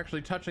matter if you're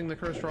actually touching the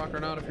cursed rock or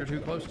not if you're too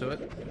close to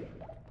it.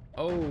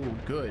 Oh,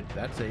 good.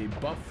 That's a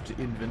buffed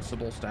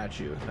invincible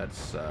statue.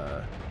 That's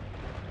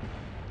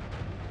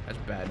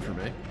bad for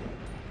me.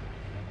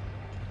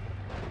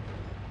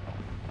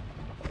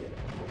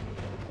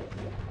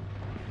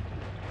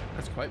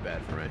 That's quite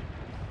bad for me.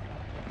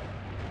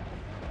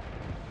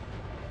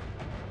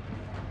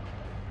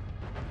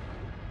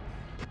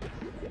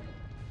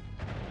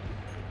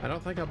 I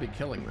don't think I'll be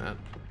killing that,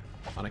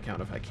 on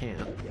account of I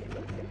can't.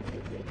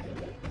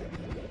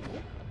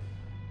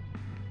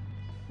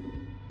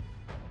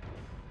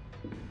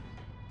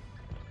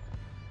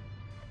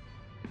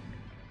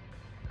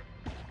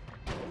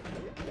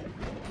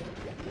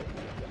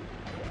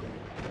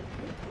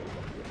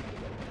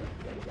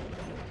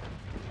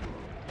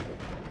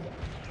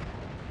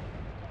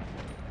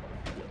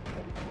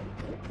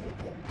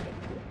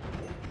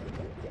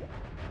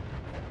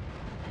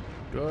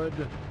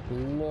 Good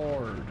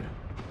Lord.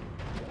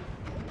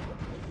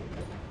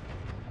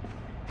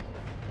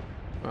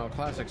 Well,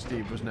 Classic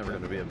Steve was never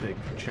going to be a big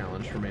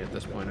challenge for me at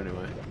this point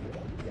anyway.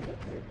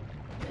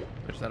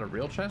 Is that a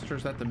real chest or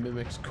is that the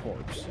Mimic's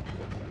corpse?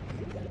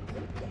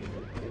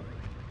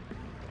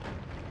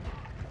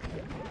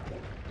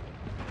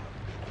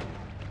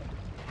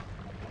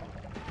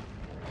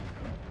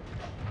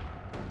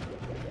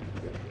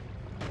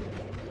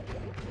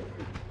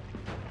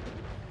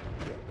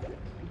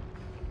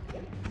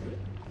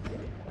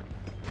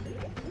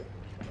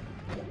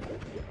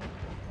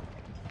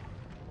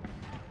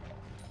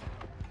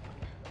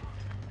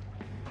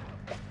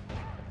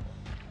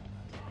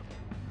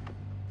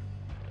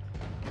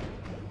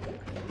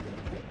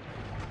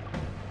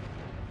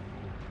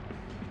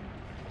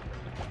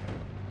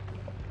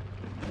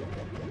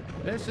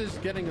 This is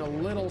getting a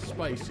little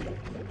spicy.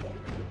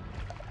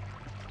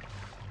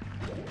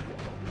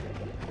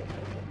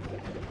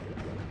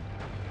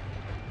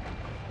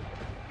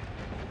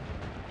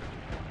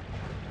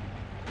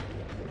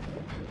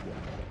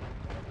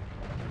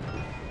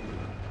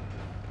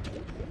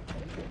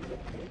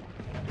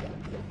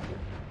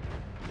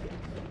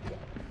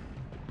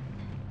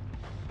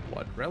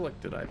 What relic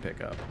did I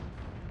pick up?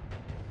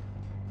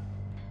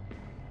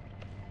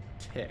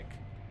 Tick.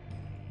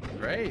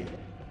 Great.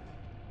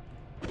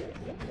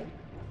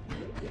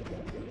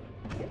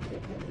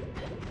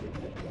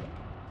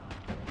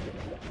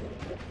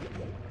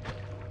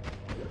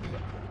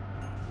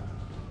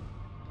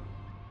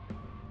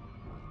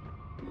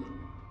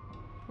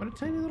 What a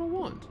tiny little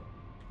wand.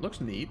 Looks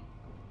neat.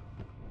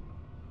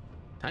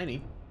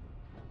 Tiny.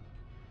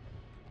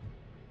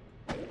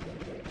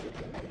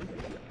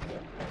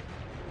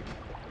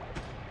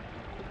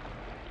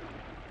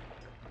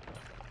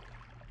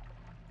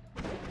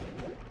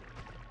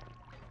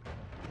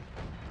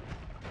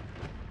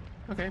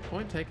 Okay,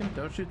 point taken.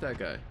 Don't shoot that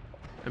guy.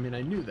 I mean,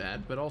 I knew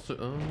that, but also...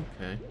 Oh,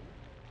 okay.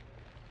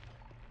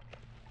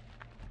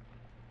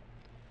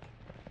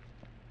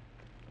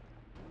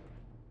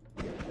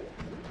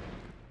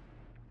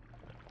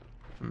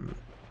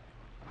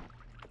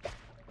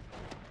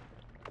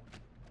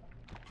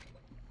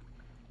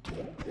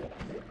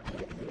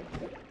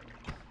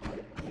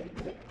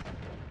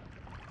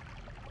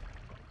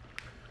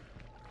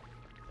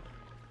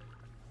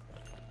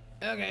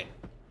 Okay.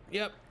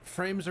 Yep.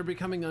 Frames are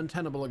becoming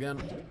untenable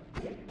again.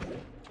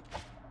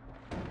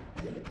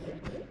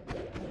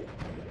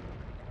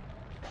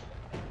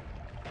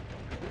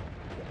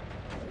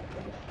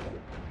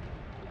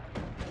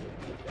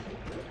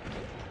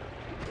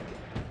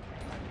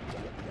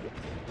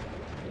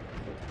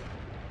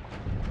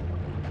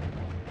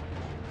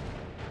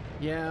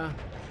 Yeah.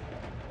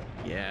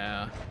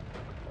 Yeah.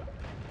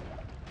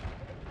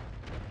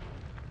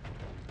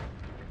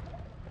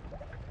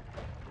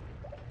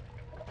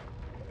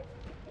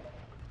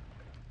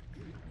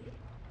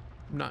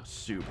 I'm not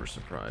super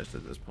surprised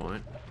at this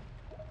point.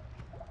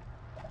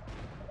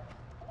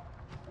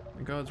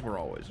 The gods were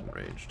always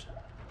enraged.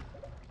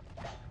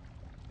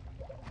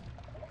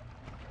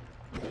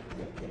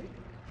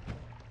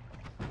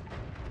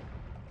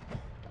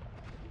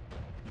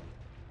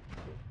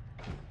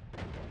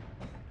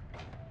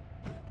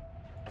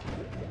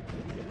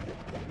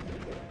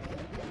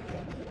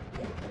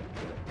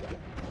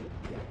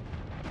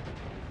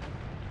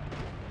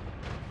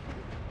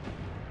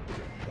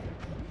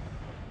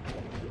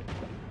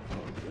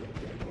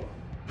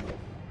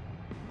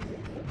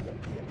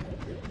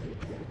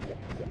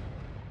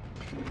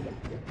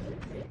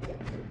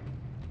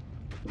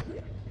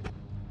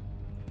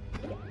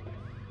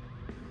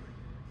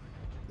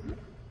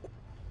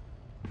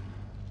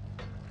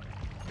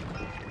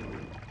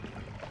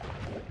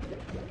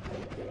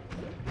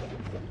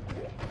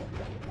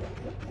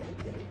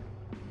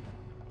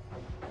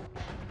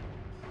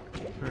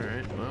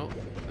 Alright, well,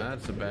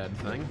 that's a bad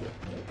thing.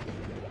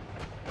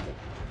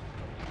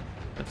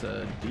 That's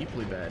a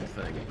deeply bad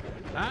thing.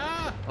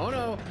 Ah! Oh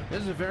no!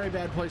 This is a very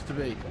bad place to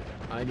be.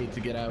 I need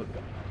to get out.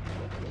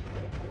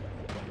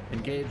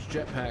 Engage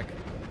jetpack.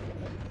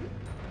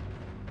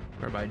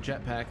 Or by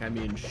jetpack, I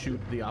mean shoot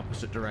the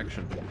opposite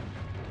direction.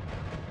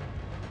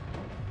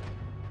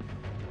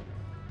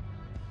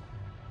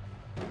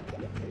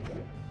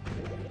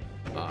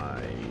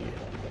 I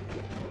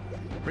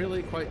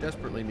really quite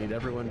desperately need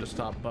everyone to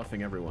stop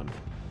buffing everyone.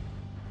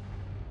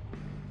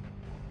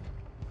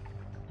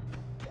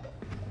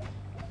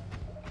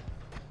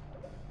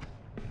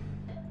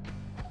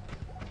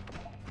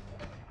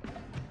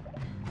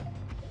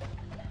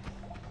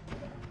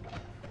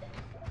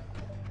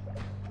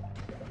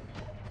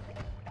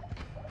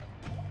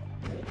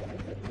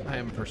 I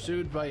am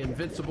pursued by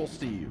Invincible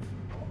Steve.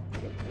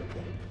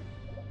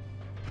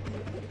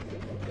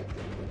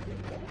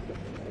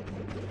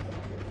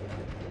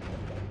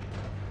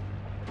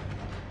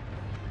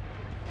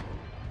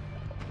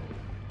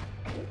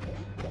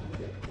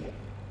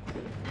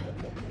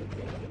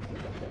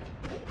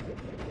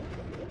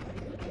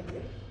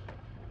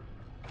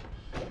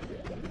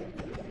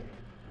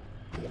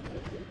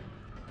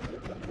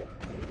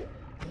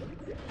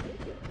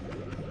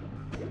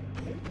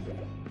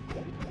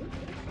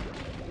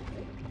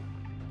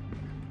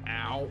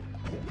 Ow.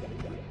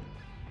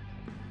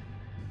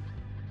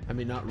 I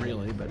mean, not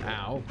really, but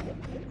ow.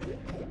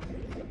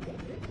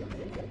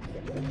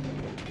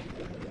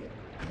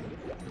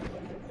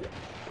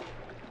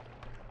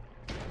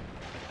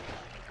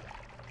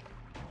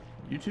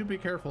 You two be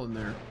careful in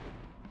there.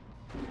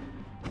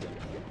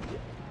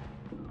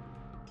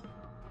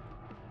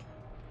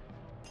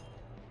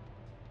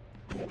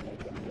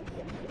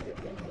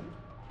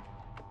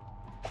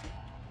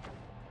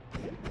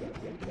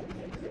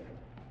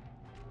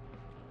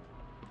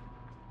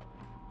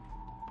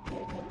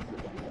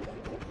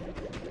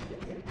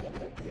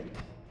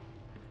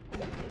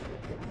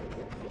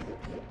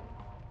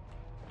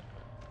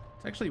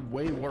 It's actually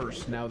way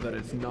worse now that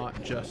it's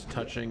not just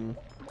touching,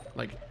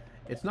 like,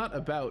 it's not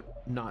about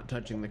not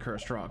touching the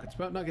cursed rock. It's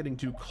about not getting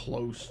too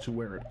close to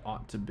where it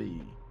ought to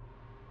be.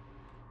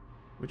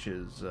 Which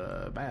is,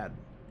 bad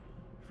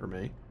for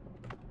me.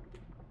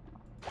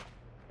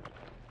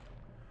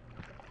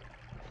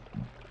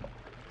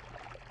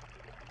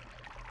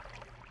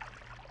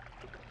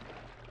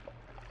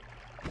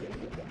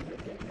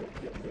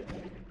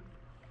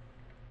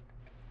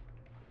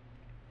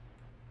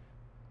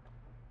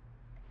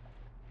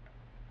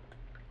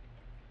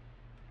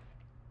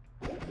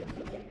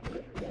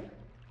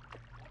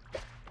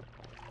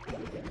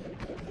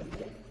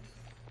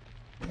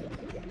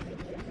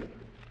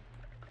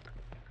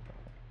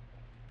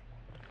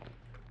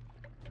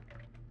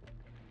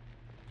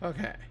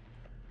 Okay.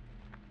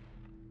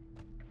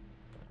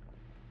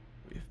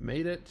 We've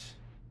made it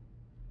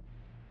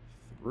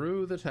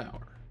through the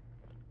tower.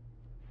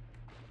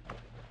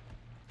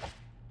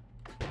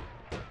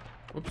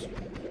 Whoops.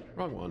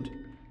 Wrong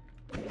one.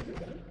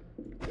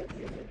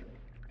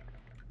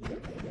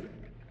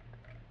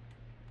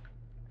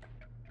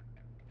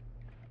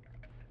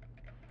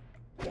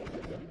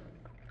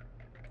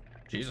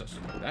 Jesus,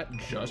 that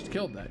just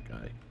killed that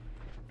guy.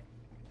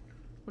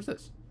 What's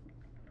this?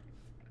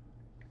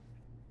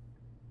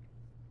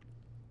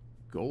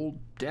 Gold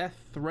death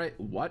ray.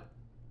 What?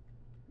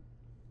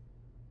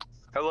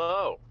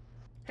 Hello.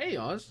 Hey,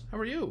 Oz. How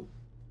are you?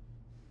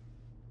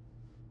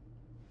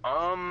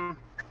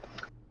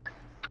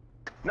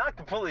 Not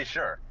completely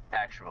sure,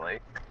 actually.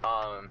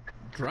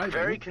 Driving.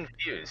 Very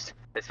confused,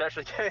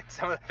 especially given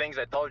some of the things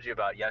I told you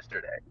about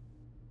yesterday.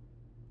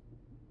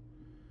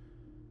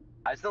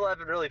 I still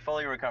haven't really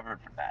fully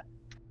recovered from that.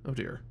 Oh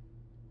dear.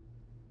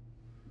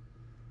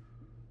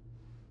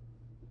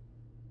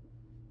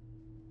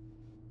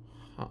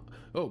 Huh.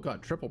 Oh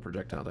god, triple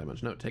projectile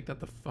damage. No, take that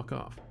the fuck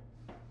off.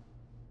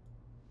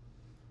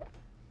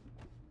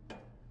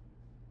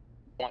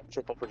 Want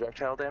triple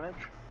projectile damage?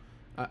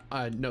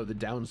 No, the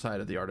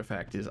downside of the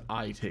artifact is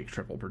I take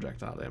triple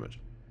projectile damage.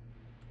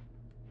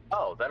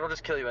 Oh, that'll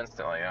just kill you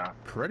instantly, yeah.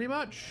 Pretty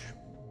much.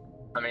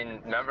 I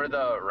mean, remember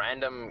the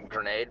random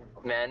grenade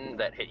men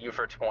that hit you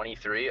for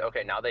 23?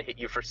 Okay, now they hit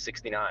you for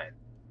 69.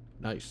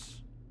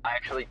 Nice. I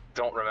actually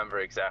don't remember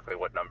exactly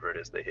what number it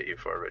is they hit you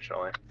for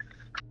originally.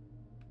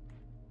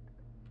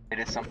 It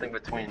is something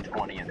between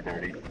 20 and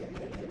 30.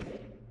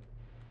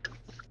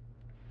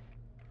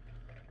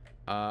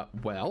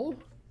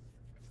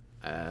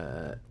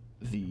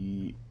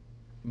 The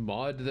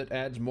mod that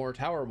adds more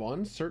tower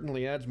ones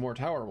certainly adds more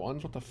tower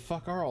ones. What the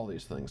fuck are all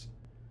these things?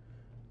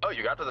 Oh,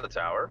 you got to the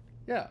tower?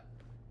 Yeah.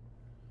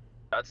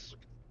 That's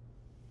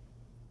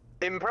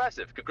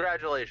impressive.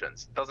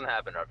 Congratulations. Doesn't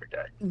happen every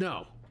day.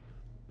 No.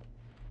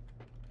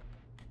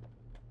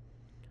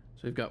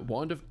 So we've got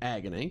Wand of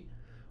Agony,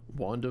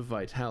 Wand of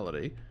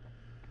Vitality,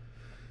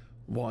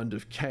 Wand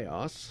of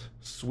Chaos,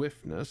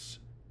 Swiftness,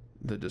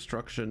 the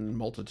Destruction,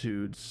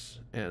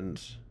 Multitudes,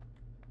 and...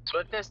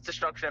 Swiftness,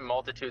 Destruction, and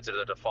Multitudes are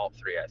the default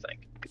 3, I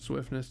think.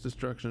 Swiftness,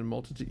 Destruction,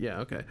 Multitude... Yeah,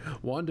 okay.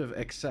 Wand of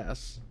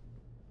Excess.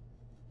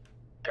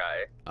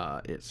 Okay.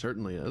 It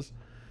certainly is.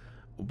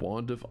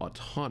 Wand of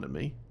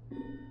Autonomy.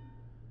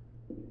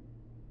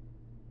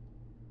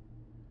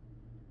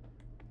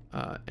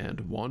 And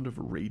Wand of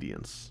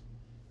Radiance.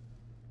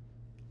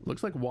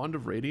 Looks like Wand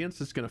of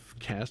Radiance is going to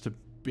cast a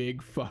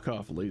big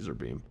fuck-off laser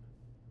beam.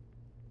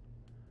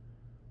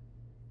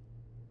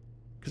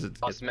 Because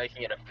Us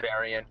making it a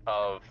variant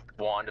of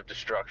Wand of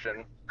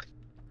Destruction.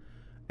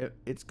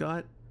 It's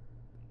got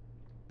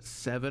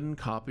 7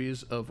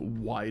 copies of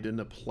Widen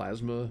a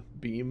Plasma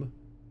Beam,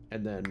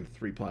 and then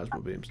 3 Plasma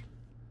Beams.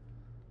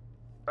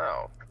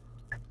 Oh.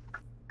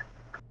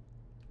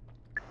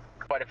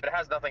 But if it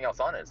has nothing else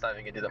on it, it's not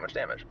even going to do that much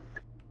damage.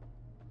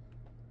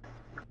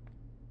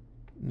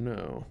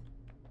 No.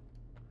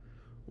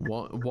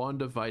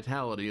 Wand of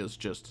Vitality is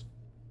just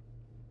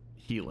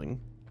healing,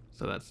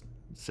 so that's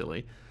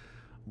silly.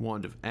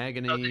 Wand of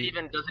Agony... Does it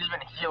even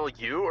heal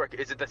you, or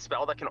is it the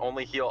spell that can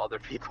only heal other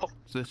people?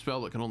 It's the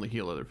spell that can only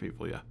heal other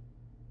people, yeah.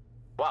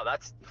 Wow,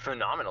 that's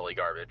phenomenally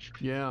garbage.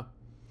 Yeah.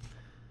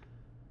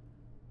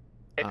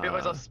 If it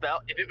was a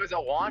spell, if it was a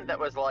wand that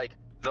was like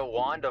the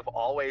wand of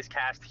always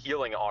cast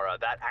healing aura,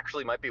 that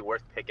actually might be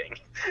worth picking.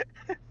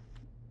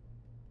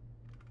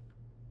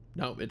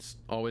 No, it's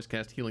always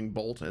cast healing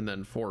bolt and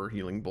then 4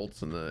 healing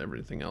bolts and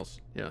everything else.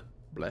 Yeah,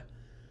 bleh.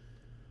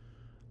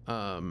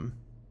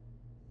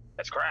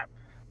 That's crap.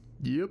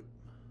 Yep.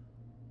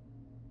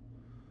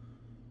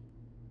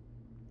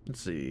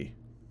 Let's see.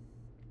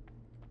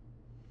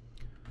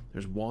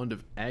 There's Wand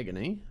of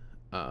Agony.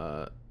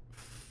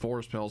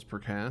 4 spells per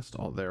cast.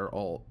 They're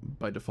all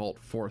by default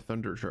 4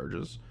 thunder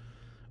charges,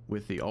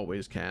 with the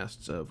always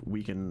casts of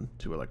Weaken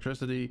to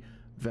Electricity,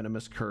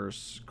 Venomous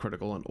Curse,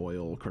 Critical on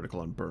Oil, Critical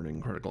on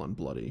Burning, Critical on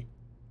Bloody.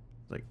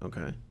 Like,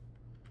 okay.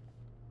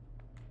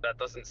 That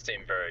doesn't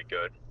seem very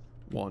good.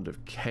 Wand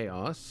of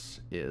Chaos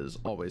is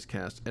always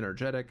cast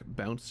Energetic,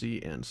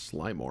 Bouncy, and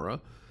Slime Aura,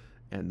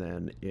 and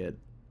then it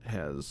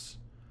has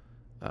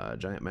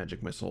Giant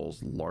Magic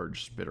Missiles,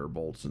 Large Spitter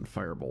Bolts, and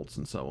Fire Bolts,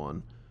 and so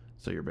on.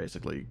 So you're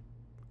basically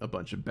a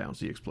bunch of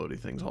bouncy, explodey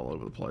things all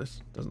over the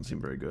place. Doesn't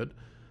seem very good.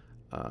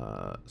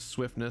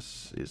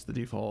 Swiftness is the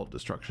default,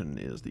 Destruction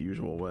is the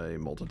usual way,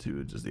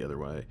 Multitudes is the other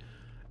way.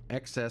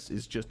 Excess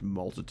is just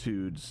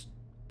Multitudes,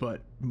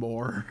 but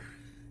more.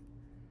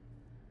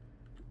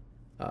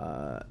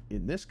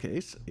 In this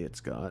case, it's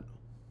got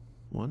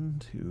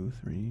 1, 2,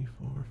 3,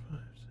 4, 5,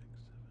 6,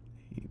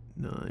 7, 8,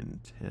 9,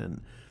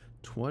 10,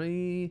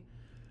 20,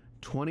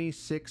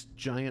 26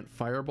 giant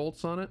fire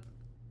bolts on it.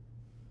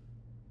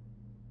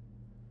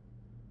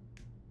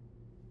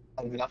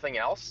 Nothing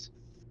else?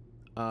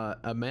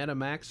 A mana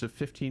max of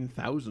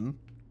 15,000,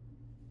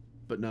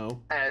 but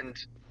no. And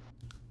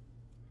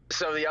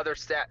so the other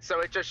stat, so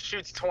it just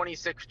shoots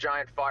 26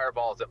 giant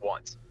fireballs at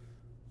once.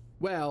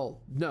 Well,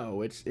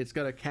 no, it's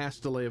got a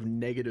cast delay of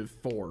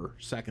 -4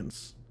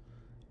 seconds.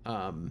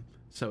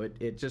 So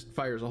it just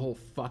fires a whole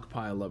fuck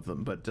pile of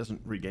them, but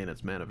doesn't regain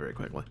its mana very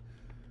quickly.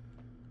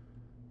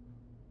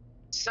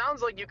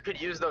 Sounds like you could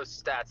use those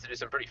stats to do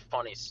some pretty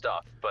funny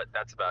stuff, but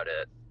that's about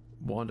it.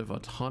 Wand of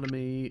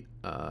Autonomy,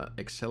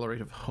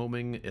 Accelerate of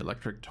Homing,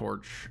 Electric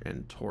Torch,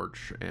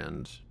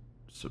 and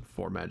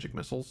 4 magic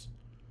missiles,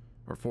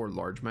 or 4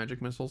 large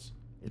magic missiles.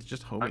 It's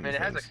just homing. I mean,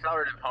 it has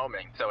accelerative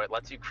homing, so it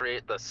lets you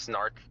create the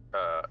snark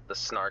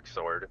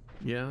sword.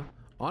 Yeah.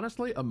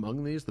 Honestly,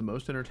 among these, the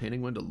most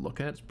entertaining one to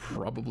look at is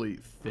probably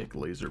thick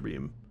laser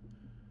beam.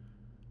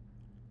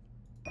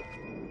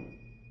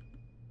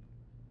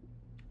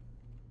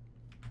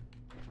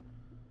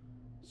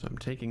 So I'm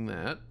taking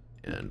that,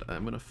 and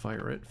I'm gonna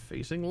fire it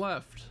facing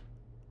left.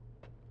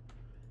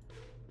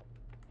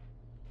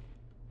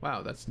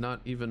 Wow, that's not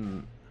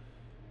even...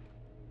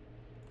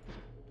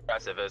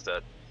 Impressive, is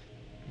it?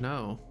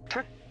 No.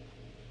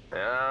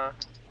 Yeah.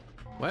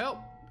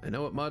 Well, I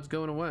know what mod's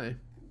going away.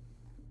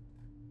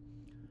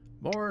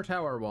 More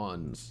tower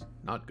wands.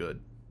 Not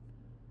good.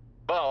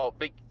 Well,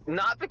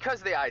 not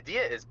because the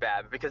idea is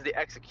bad, but because the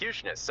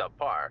execution is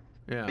subpar.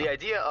 Yeah. The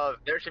idea of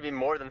there should be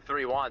more than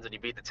 3 wands when you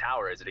beat the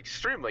tower is an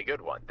extremely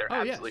good one. There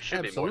absolutely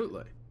should be more.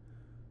 Absolutely.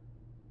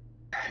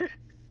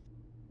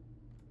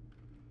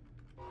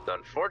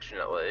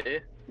 Unfortunately,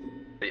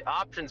 the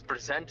options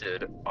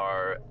presented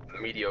are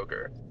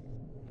mediocre.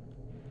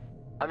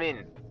 I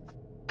mean,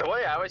 the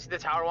way I always see the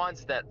tower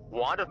wands is that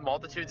Wand of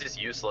Multitudes is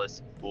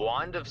useless,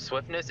 Wand of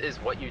Swiftness is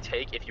what you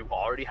take if you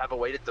already have a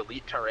way to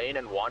delete terrain,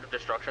 and Wand of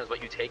Destruction is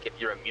what you take if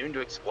you're immune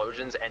to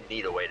explosions and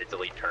need a way to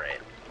delete terrain.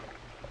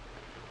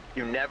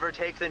 You never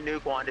take the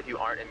nuke wand if you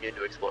aren't immune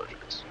to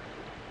explosions.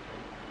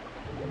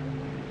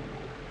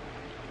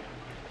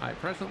 I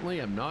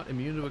presently am not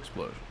immune to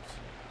explosions.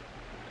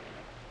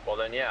 Well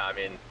then, yeah, I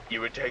mean,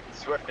 you would take the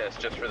Swiftness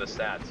just for the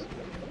stats.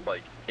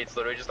 Like, it's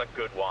literally just a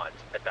good wand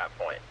at that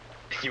point.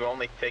 You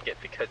only pick it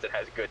because it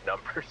has good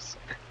numbers.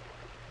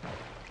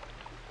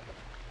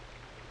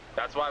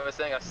 That's why I was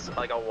saying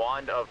a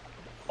wand of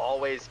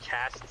always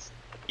casts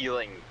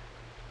healing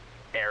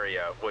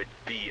area would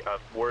be a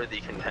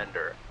worthy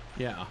contender.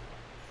 Yeah.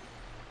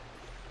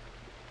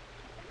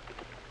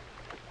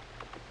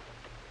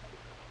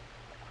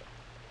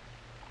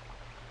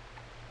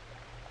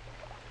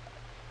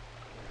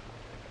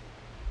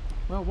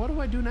 Well, what do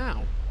I do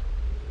now?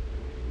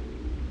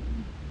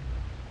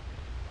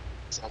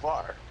 So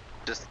far,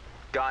 just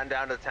gone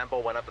down to the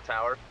temple, went up the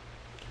tower.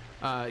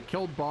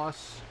 Killed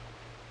boss,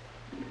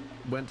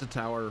 went to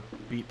tower,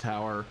 beat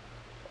tower,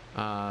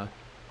 now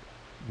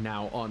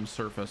on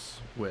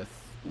surface with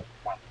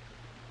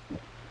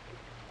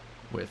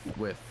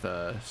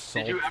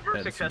salt. Did you ever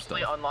and some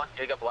successfully stuff. unlock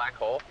Giga Black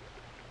Hole?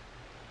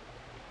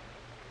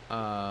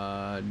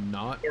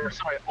 Not Or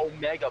sorry,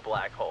 Omega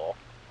Black Hole.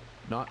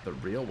 not the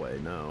real way,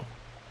 no.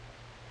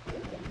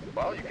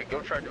 Well, you could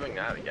go try doing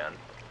that again.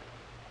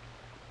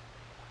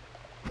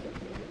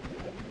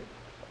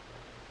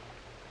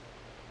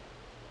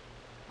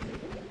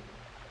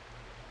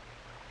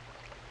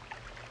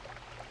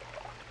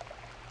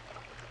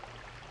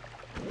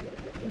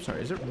 I'm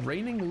sorry, is it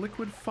raining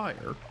liquid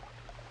fire?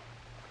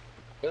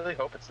 Really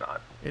hope it's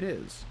not. It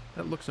is.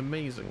 That looks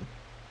amazing.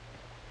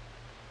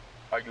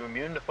 Are you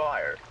immune to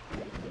fire?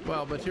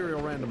 Well,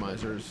 material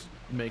randomizers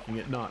making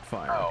it not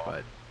fire, Oh.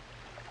 but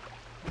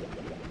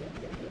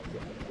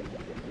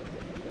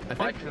I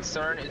My think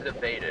concern is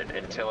abated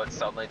until it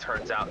suddenly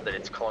turns out that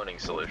it's cloning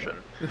solution.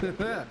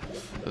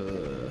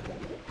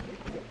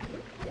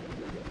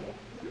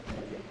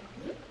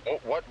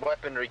 What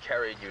weaponry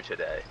carried you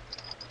today?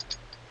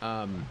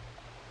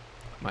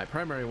 My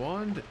primary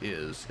wand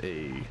is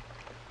a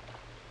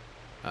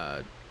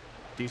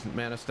decent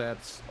mana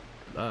stats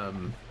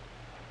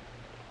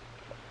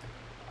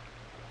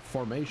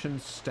formation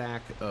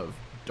stack of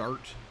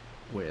dart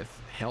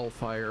with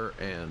hellfire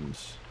and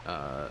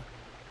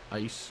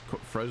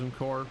frozen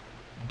core,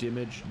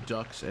 damage,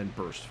 ducks, and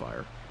burst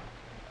fire.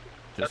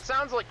 That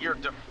sounds like your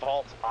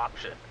default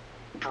option.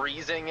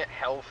 Freezing,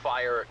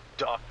 hellfire,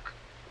 duck,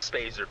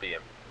 spacer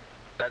beam.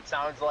 That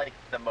sounds like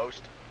the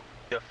most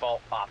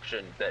default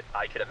option that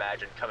I could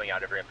imagine coming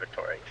out of your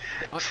inventory.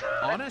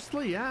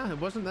 Honestly, yeah, it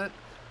wasn't that.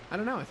 I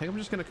don't know. I think I'm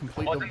just gonna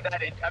complete. I mean,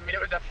 it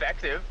was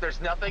effective.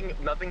 There's nothing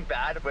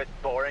bad with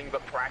boring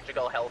but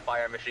practical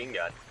hellfire machine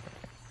gun.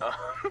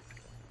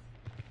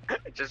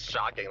 It's just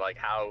shocking, like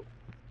how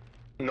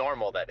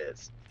normal that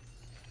is.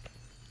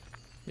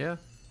 Yeah.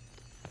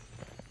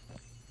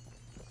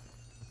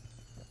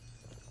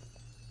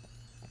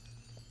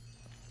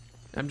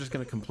 I'm just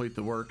gonna complete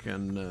the work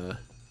and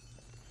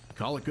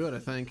call it good, I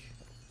think,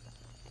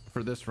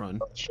 for this run.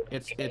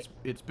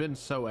 It's been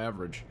so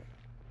average.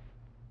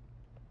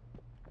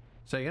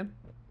 Say again?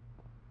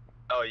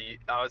 Oh,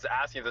 I was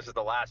asking if this is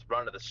the last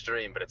run of the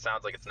stream, but it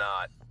sounds like it's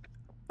not.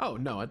 Oh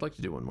no, I'd like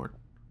to do one more,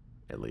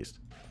 at least.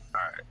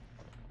 All right.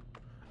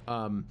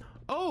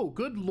 Oh,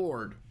 good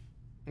lord.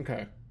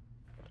 Okay.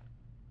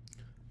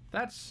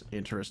 That's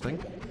interesting.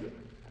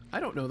 I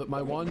don't know that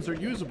my wands are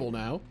usable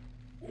now.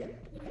 What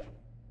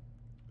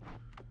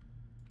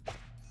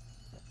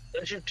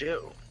did you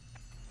do?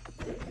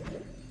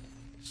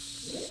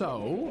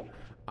 So,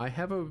 I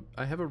have a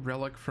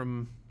relic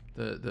from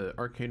the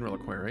arcane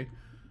reliquary.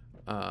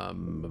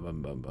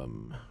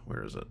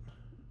 Where is it?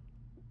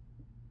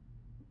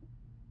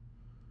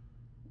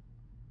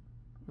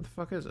 Where the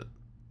fuck is it?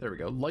 There we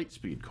go.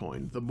 Lightspeed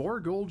coin. The more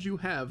gold you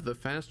have, the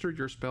faster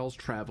your spells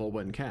travel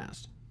when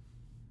cast.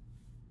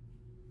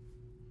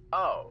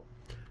 Oh.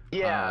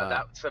 Yeah,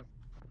 that's a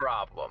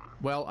problem.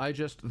 Well, I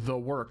just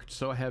worked,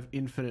 so I have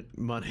infinite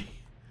money.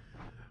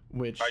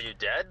 Which... Are you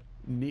dead?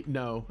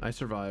 No, I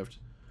survived.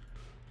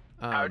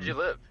 How'd you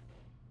live?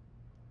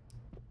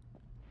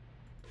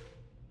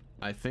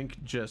 I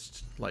think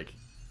just, like,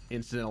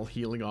 incidental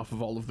healing off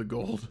of all of the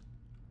gold.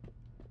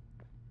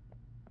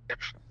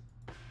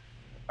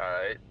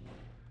 Alright.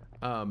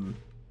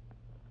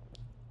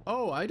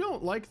 Oh, I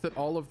don't like that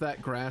all of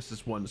that grass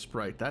is one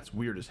sprite. That's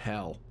weird as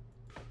hell.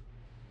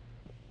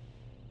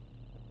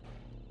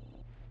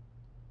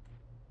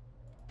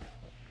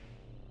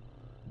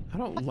 I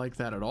don't like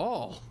that at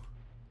all.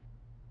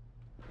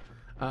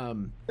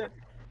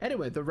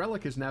 Anyway, the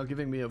relic is now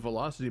giving me a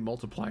velocity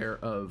multiplier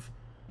of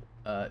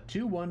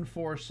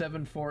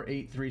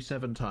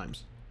 214743837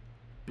 times.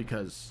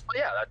 Because...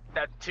 Well, yeah,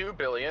 that's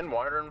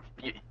 2,100,000,000...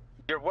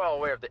 You're well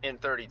aware of the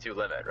in32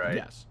 limit, right?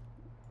 Yes.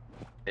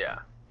 Yeah.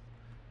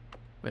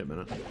 Wait a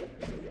minute.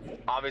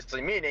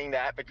 Obviously meaning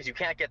that because you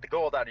can't get the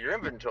gold out of your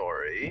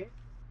inventory,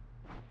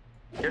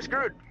 you're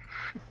screwed.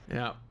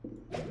 Yeah.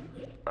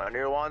 None of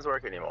your wands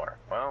work anymore.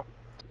 Well...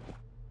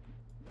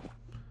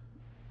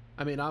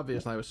 I mean,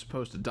 obviously I was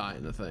supposed to die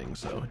in the thing,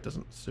 so it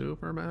doesn't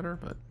super matter,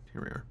 but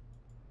here we are.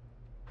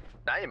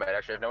 Now you might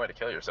actually have no way to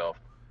kill yourself.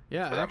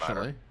 Yeah,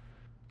 actually.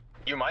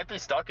 You might be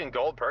stuck in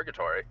gold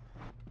purgatory.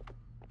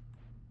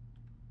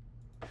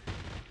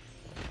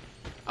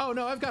 Oh,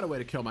 no, I've got a way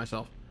to kill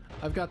myself.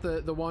 I've got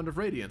the Wand of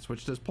Radiance,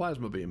 which does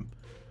Plasma Beam.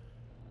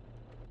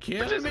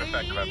 Kill Which is me! an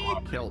effective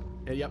weapon. Kill.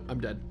 Yep, I'm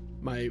dead.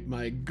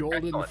 My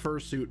golden Excellent.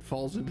 fursuit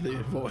falls into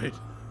the void.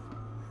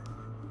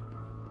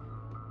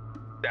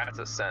 That's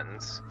a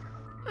sentence.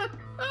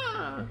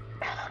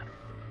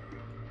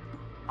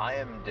 I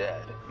am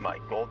dead. My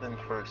golden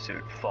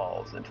fursuit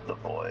falls into the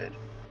void.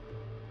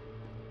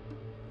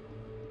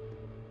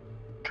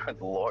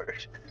 Good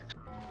lord.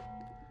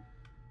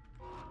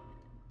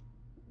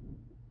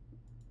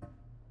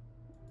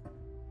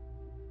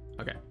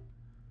 Okay.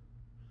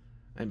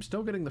 I'm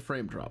still getting the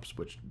frame drops,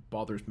 which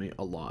bothers me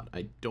a lot.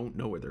 I don't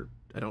know what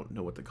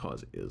the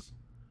cause is.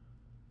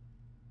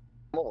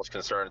 I'm almost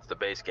concerned it's the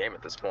base game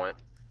at this point.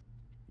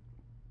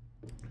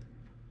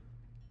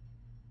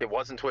 It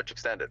wasn't Twitch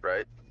extended,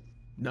 right?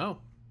 No.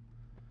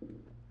 I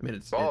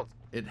mean,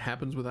 it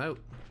happens without.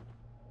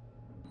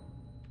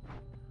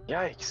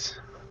 Yikes.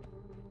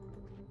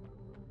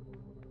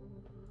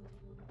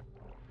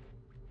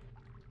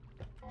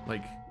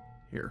 Like,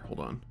 here, hold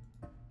on.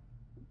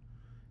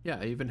 Yeah,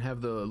 I even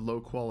have the low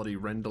quality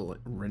rendering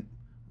turned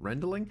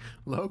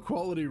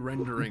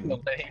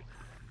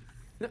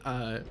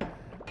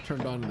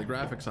on in the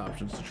graphics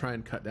options to try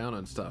and cut down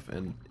on stuff,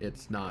 and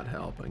it's not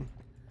helping.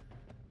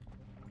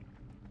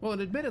 Well,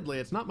 and admittedly,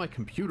 it's not my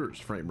computer's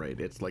frame rate,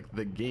 it's like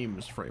the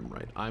game's frame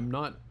rate. I'm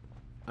not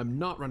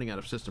running out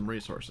of system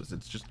resources,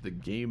 it's just the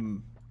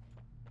game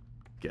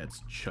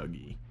gets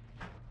chuggy.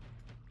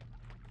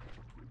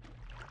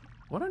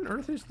 What on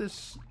earth is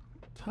this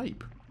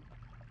type?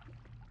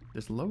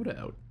 This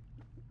loadout?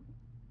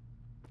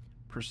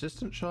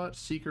 Persistent shot,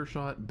 seeker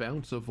shot,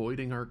 bounce,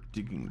 avoiding arc,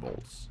 digging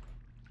bolts.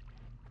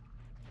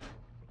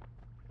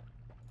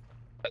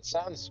 That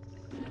sounds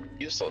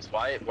useless.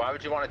 Why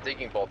would you want a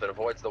digging bolt that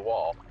avoids the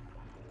wall?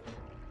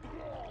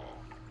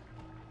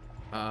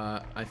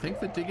 I think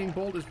the digging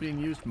bolt is being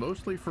used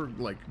mostly for,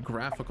 like,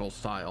 graphical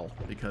style,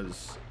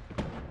 because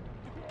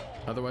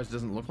otherwise it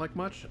doesn't look like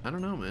much. I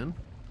don't know, man.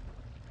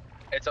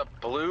 It's a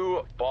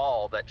blue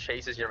ball that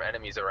chases your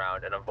enemies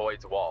around and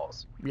avoids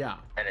walls. Yeah.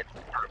 And it's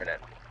permanent.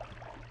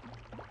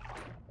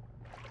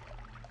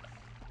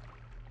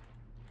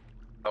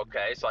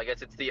 Okay, so I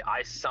guess it's the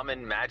I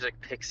summon magic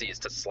pixies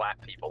to slap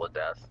people to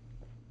death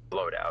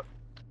loadout.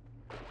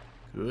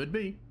 Could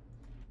be.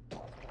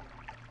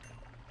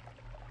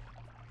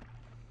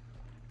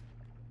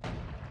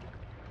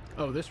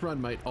 Oh, this run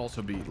might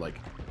also be, like,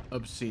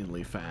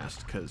 obscenely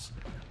fast, because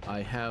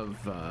I have,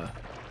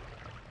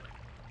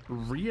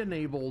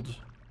 re-enabled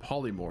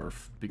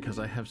polymorph because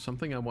I have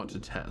something I want to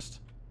test.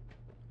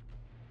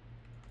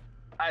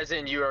 As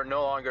in, you are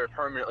no longer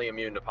permanently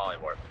immune to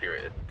polymorph,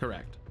 period.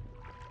 Correct.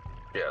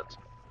 Yes.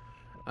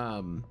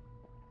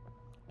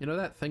 You know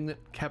that thing that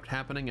kept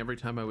happening every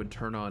time I would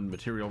turn on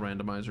material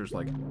randomizers,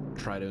 like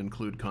try to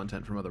include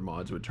content from other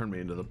mods? It would turn me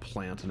into the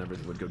plant and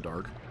everything would go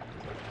dark.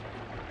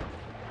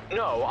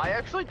 No, I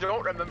actually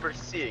don't remember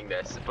seeing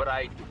this, but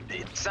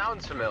it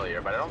sounds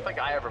familiar, but I don't think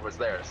I ever was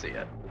there to see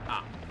it.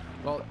 Ah.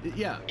 Well,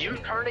 yeah. You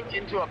turning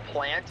into a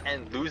plant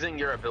and losing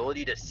your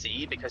ability to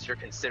see because you're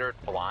considered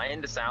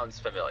blind sounds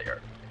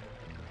familiar.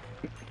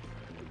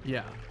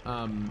 Yeah.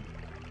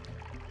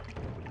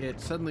 It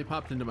suddenly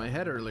popped into my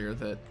head earlier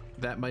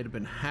that might have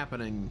been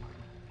happening,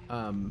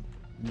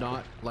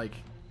 not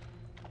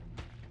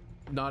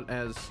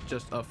as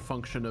just a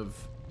function of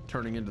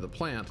turning into the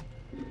plant,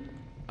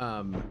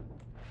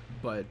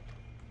 but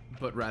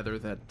rather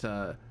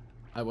that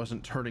I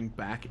wasn't turning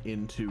back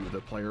into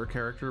the player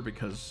character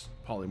because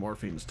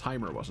polymorphine's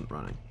timer wasn't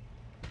running.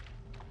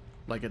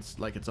 Like it's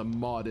a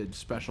modded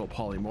special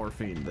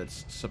polymorphine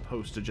that's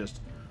supposed to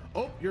just,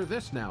 oh, you're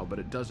this now, but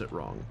it does it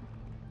wrong.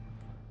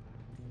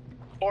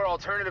 Or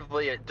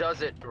alternatively, it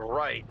does it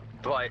right,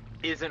 but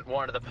isn't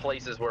one of the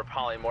places where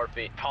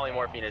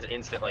polymorphine is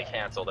instantly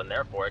canceled, and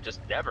therefore it just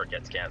never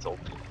gets canceled.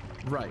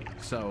 Right,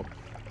 so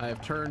I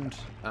have turned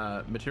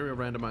Material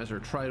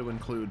Randomizer, try to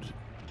include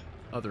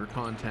other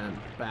content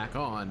back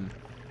on,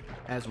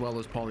 as well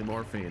as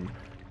polymorphine,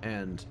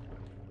 and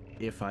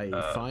if I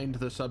find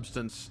the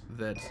substance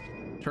that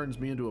turns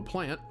me into a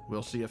plant,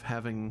 we'll see if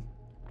having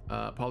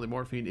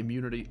polymorphine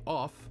immunity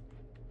off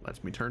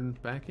lets me turn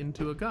back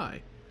into a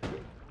guy.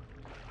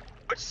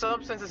 Which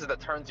substance is it that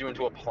turns you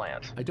into a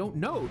plant? I don't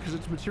know, because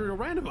it's Material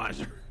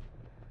Randomizer.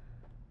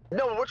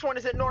 No, which one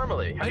is it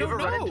normally? Have you ever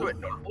run into know. it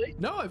normally?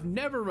 No, I've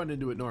never run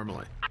into it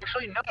normally.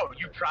 Actually, no,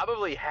 you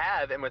probably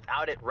have, and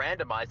without it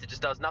randomized, it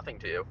just does nothing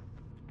to you.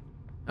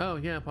 Oh,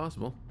 yeah,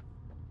 possible.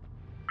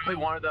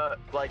 Probably one of the,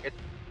 like,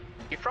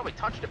 you've probably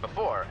touched it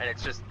before, and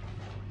it's just,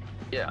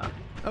 yeah.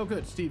 Oh,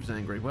 good, Steve's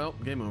angry. Well,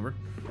 game over.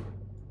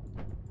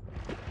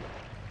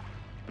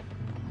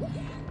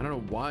 I don't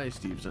know why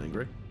Steve's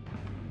angry.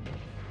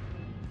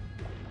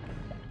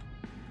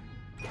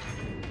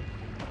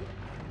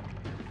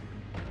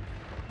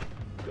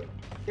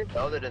 You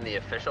know that in the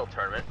official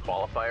tournament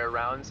qualifier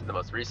rounds in the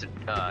most recent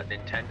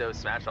Nintendo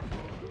Smash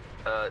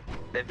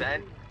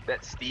event,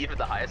 that Steve had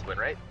the highest win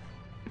rate?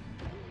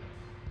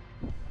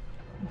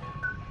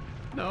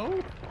 No?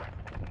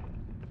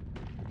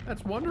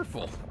 That's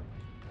wonderful.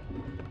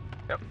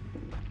 Yep.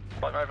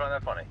 Why might I find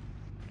that funny?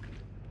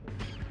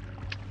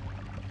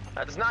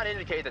 That does not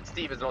indicate that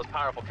Steve is the most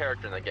powerful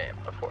character in the game,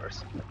 of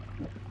course.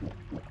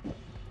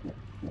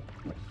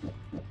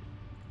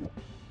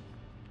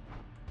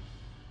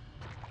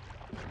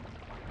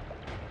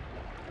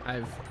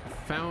 I've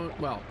found,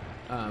 well,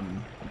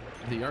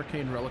 the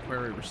Arcane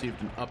Reliquary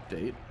received an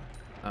update,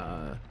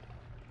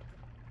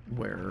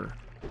 where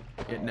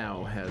it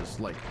now has,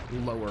 like,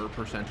 lower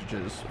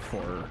percentages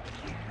for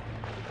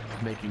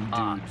making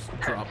dudes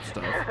drop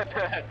stuff.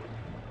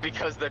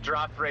 Because the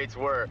drop rates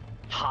were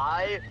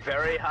high,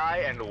 very high,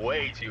 and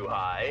way too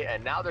high,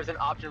 and now there's an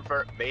option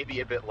for maybe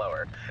a bit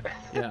lower.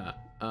 Yeah,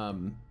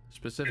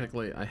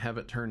 specifically, I have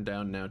it turned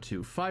down now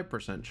to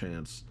 5%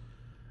 chance,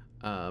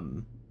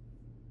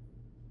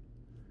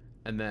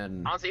 and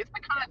then... Honestly, it's the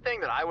kind of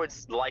thing that I would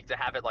like to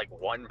have it like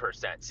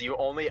 1%, so you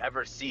only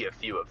ever see a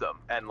few of them,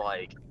 and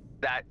like,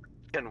 that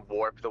can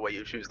warp the way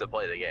you choose to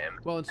play the game.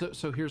 Well, and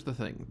so here's the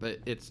thing, that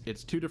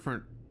it's two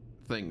different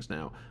things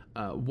now.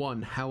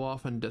 One, how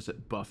often does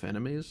it buff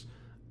enemies?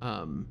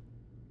 And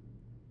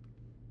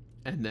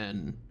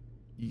then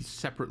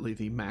separately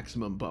the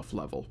maximum buff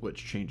level,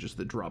 which changes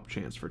the drop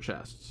chance for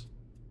chests.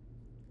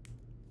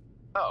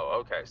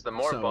 Oh, okay. So the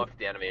more buffed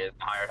the enemy is,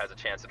 the higher it has a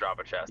chance to drop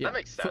a chest. Yeah, that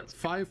makes sense.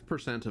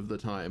 5% of the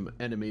time,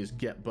 enemies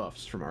get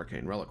buffs from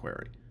Arcane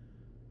Reliquary.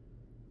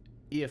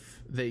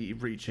 If they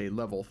reach a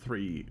level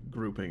 3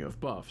 grouping of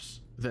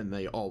buffs, then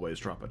they always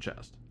drop a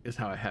chest, is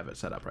how I have it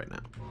set up right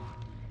now.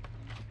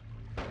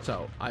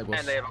 So, I will...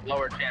 And they have a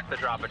lower chance to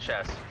drop a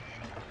chest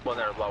when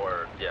they're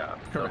lower, yeah,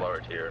 they're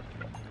lower tier.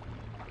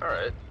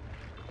 Alright.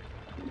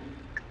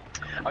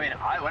 I mean,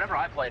 whenever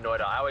I play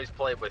Noit, I always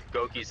play with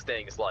Goki's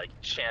things like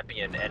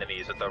champion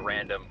enemies with the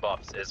random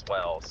buffs as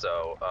well,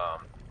 so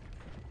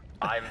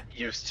I'm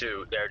used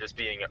to there just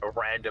being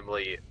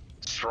randomly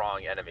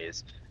strong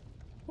enemies.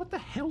 What the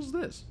hell's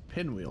this?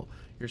 Pinwheel.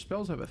 Your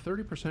spells have a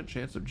 30%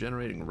 chance of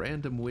generating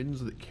random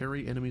winds that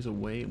carry enemies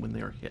away when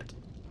they are hit.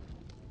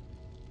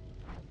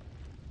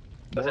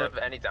 Does it have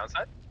any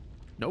downside?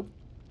 Nope.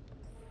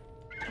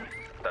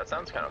 That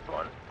sounds kind of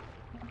fun.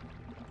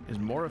 Is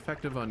more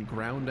effective on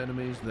ground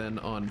enemies than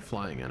on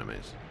flying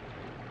enemies.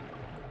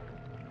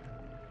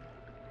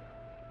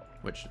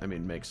 Which, I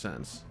mean, makes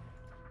sense.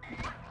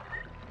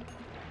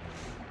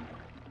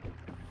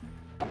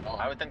 Well,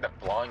 I would think that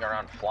blowing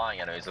around flying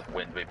enemies with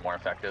wind would be more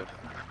effective.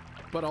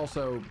 But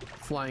also,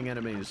 flying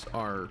enemies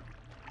are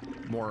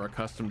more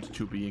accustomed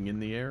to being in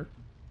the air.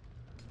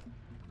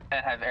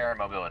 And have air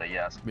mobility,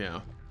 yes. Yeah.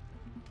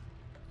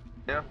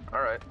 Yeah,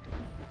 alright.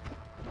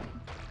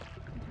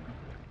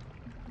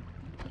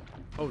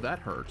 Oh, that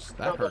hurts.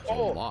 That hurts a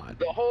lot.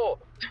 The whole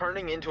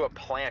turning into a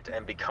plant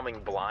and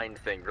becoming blind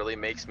thing really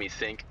makes me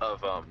think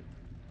of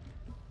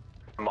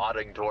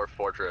modding Dwarf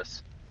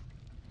Fortress.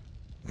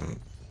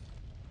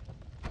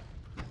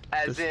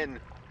 As in,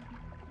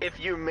 if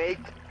you make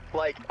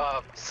like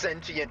a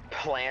sentient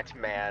plant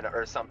man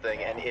or something,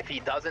 and if he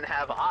doesn't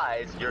have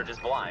eyes, you're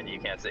just blind. You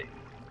can't see.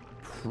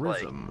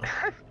 Prism.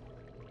 Like...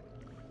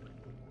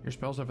 Your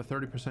spells have a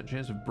 30%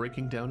 chance of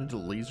breaking down into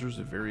lasers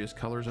of various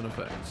colors and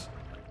effects.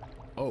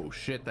 Oh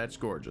shit, that's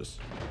gorgeous.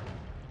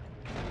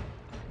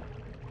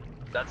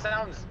 That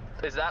sounds...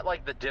 Is that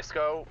like the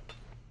disco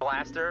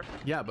blaster?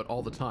 Yeah, but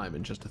all the time,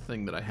 and just a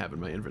thing that I have in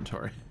my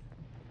inventory.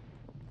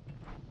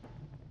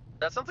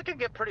 That sounds like it could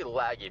get pretty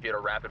laggy if you had a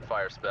rapid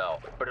fire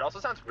spell, but it also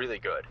sounds really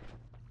good.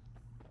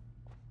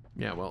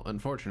 Yeah, well,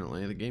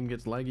 unfortunately, the game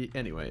gets laggy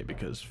anyway,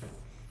 because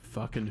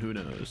fucking who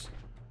knows.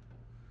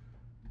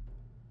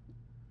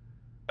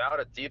 about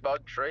a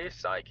debug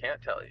trace, I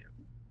can't tell you.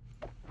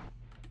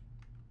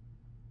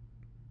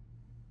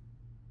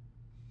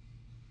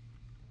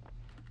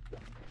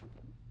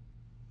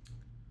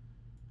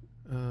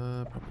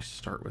 Probably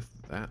start with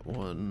that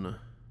one.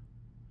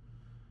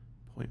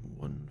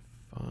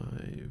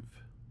 0.15.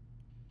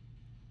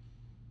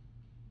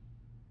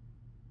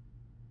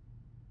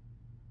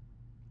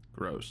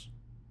 Gross.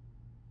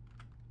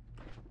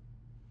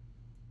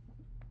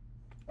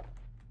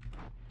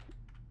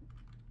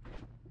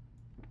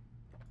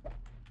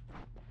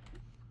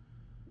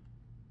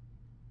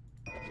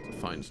 It's a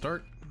fine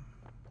start.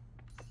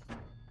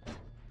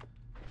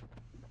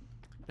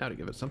 Now to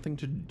give it something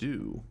to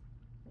do.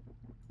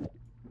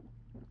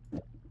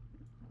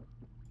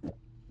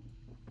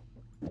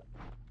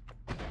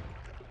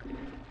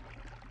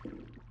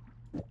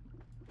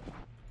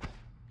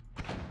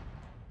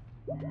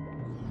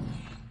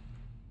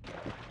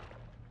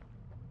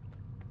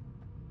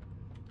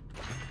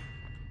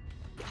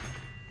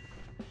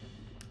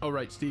 Oh,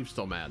 right, Steve's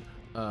still mad.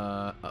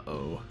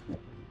 Uh-oh.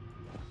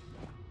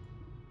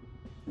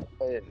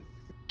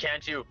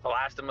 Can't you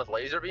blast him with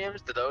laser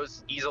beams? Do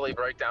those easily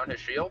break down his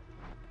shield?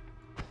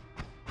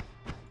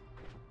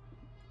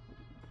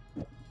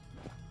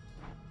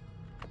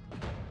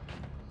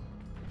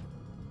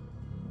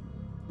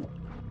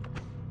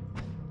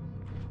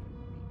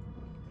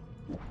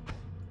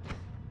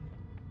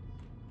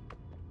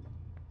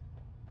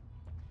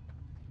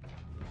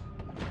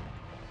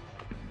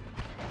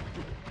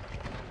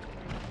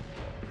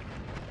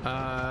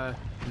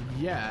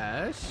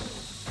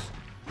 Yes.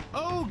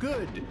 Oh,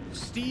 good.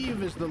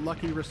 Steve is the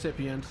lucky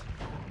recipient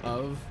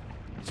of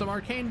some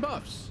arcane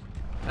buffs.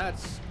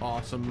 That's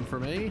awesome for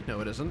me.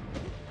 No, it isn't.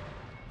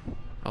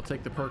 I'll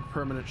take the perk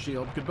permanent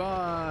shield.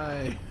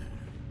 Goodbye.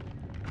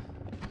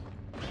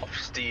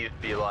 Steve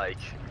be like,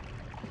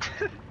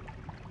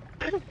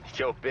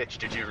 yo, bitch,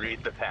 did you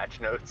read the patch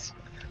notes?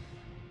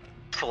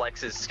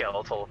 Flex his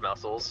skeletal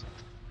muscles.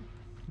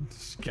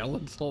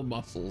 Skeletal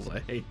muscles. I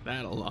hate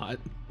that a lot.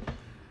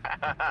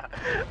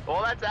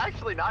 Well, that's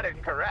actually not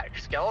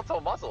incorrect.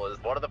 Skeletal muscle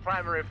is one of the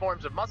primary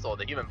forms of muscle in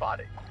the human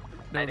body.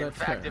 No, and in that's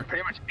fact, fair. in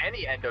pretty much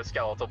any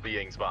endoskeletal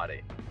being's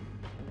body.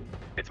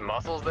 It's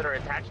muscles that are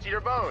attached to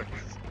your bones.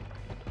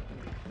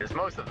 There's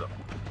most of them.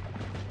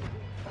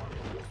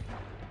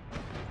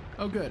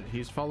 Oh, good.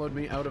 He's followed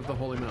me out of the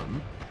Holy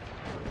Mountain.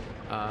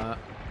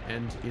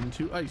 And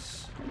into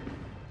ice.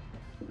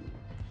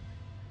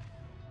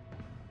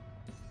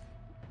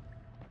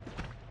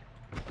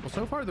 Well,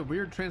 so far the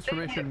weird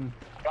transformation...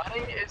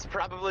 Running is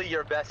probably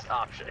your best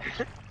option.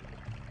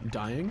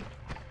 Dying?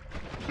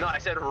 No, I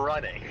said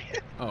running.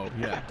 Oh,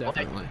 yeah,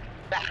 definitely. Like,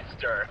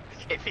 faster.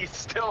 If he's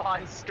still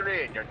on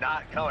screen, you're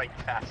not going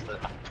fast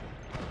enough.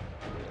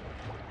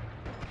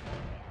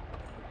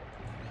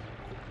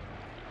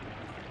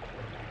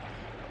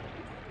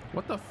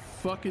 What the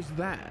fuck is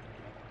that?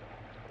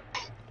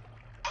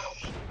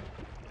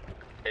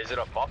 Is it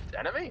a buffed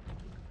enemy?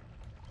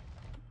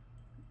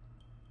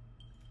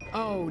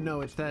 Oh,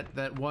 no, it's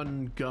that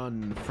one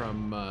gun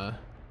from,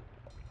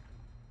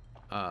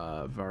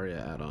 Varia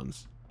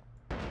add-ons.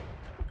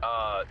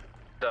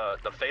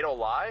 The Fatal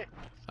Lie?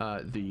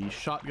 The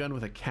shotgun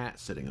with a cat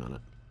sitting on it.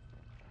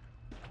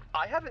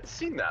 I haven't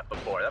seen that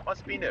before. That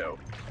must be new.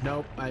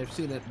 Nope, I've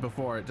seen it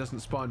before. It doesn't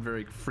spawn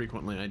very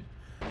frequently. I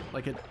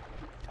like it.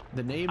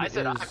 The name I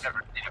said is... I've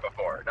never seen it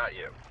before, not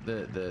you.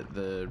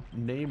 The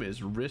name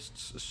is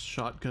Wrists,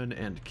 Shotgun,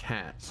 and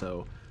Cat.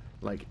 So,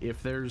 like,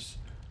 if there's...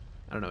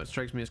 I don't know, it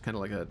strikes me as kind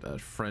of like a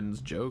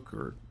friend's joke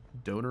or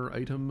donor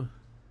item.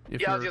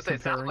 If Yeah, I was you're gonna say,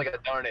 it sounds comparing. like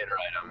a donator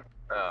item.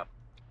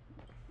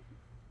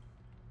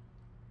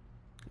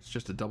 It's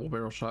just a double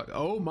barrel shot.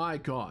 Oh my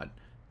god.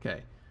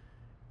 Okay.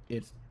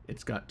 It's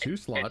got two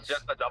slots. It's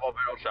just a double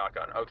barrel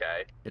shotgun.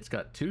 Okay. It's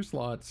got two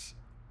slots.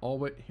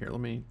 Here, let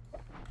me...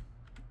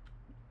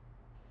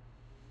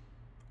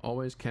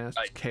 Always cast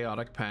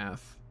Chaotic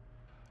Path.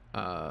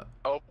 Oh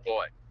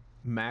boy.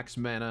 Max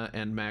mana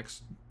and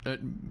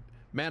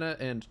mana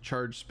and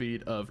charge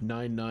speed of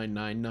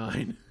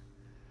 9999.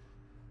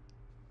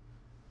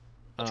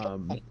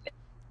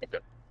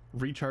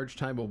 Recharge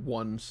time of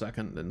 1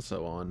 second and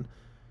so on.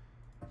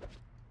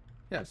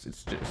 Yes,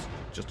 it's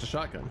just a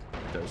shotgun.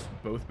 It does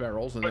both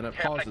barrels and then it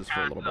pauses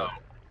for a little bit.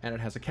 And it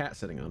has a cat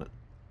sitting on it.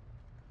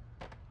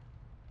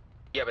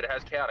 Yeah, but it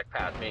has chaotic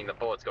path, meaning the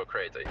bullets go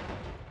crazy.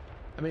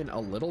 I mean, a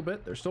little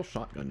bit. They're still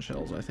shotgun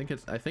shells. I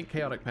think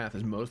chaotic path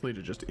is mostly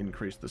to just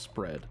increase the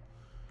spread.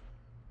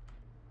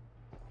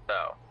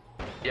 Oh.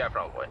 Yeah,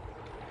 probably.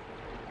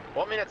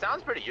 Well, I mean, it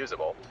sounds pretty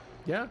usable.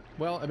 Yeah,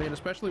 well, I mean,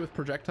 especially with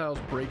projectiles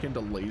break into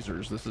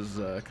lasers, this is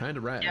kind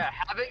of rad. Yeah,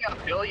 having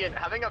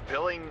a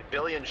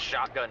billion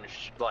shotgun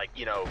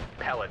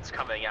pellets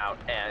coming out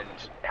and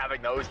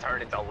having those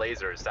turn into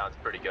lasers sounds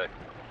pretty good.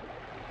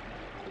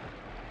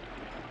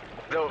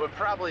 Though it would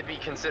probably be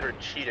considered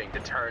cheating to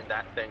turn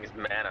that thing's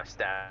mana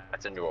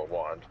stats into a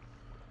wand.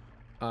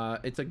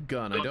 It's a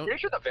gun. I'm pretty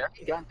sure the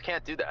variant guns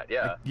can't do that.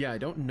 Yeah. I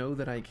don't know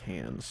that I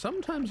can.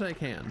 Sometimes I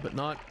can, but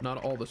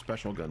not all the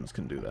special guns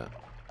can do that.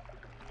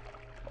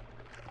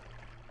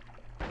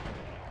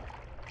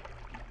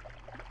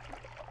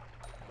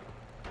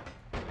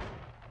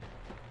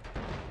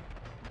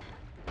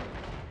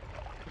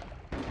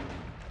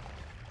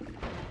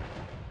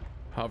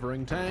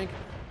 Hovering tank.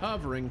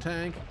 Hovering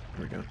tank.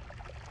 There we go.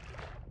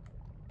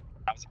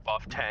 That was a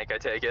buff tank, I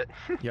take it.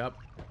 Yep.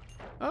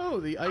 Oh,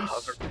 the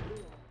ice.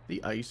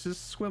 The ice is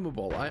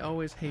swimmable. I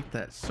always hate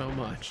that so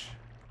much.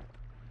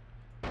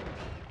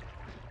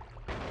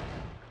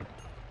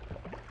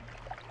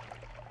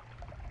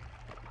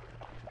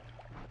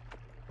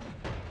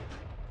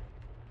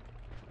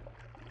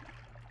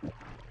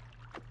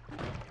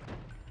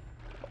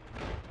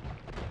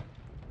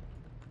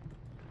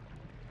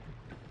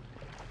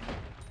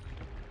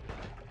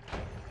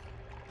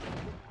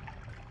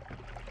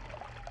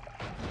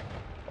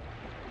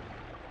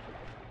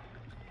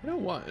 You know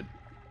what?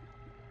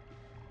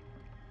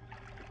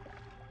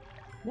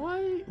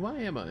 Why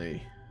am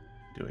I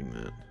doing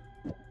that?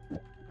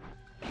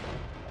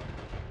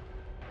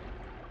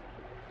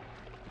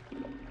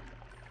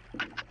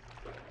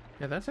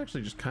 Yeah, that's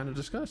actually just kind of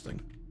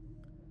disgusting.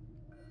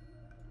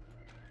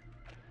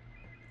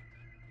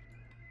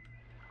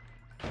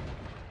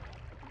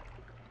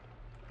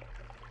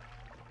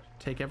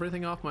 Take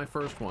everything off my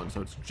first one,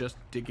 so it's just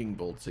digging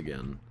bolts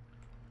again.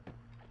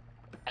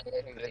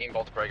 The digging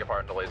bolts break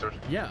apart into lasers.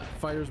 Yeah,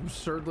 fires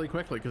absurdly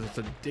quickly because it's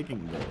a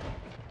digging bolt.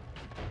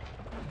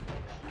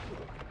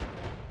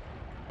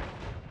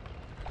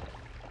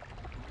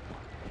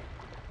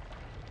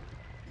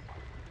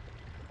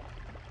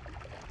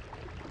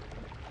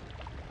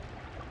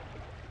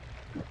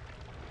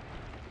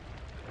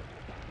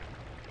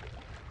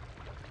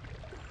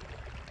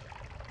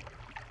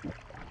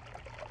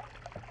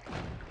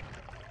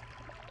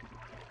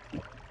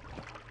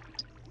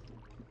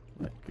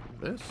 Like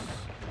this.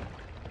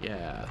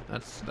 Yeah,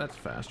 that's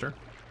faster.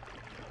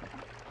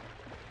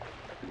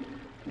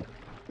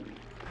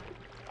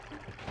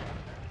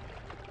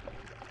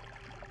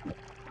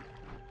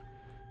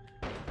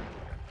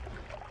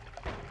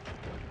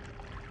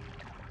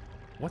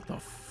 What the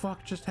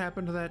fuck just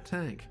happened to that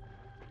tank?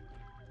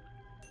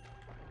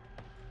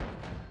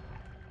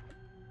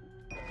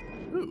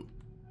 Ooh,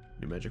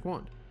 new magic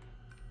wand.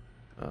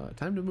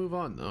 Time to move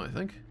on though, I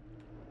think.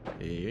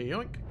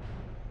 Yoink.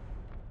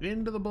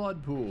 Into the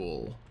blood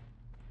pool.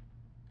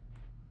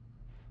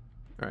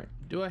 Alright,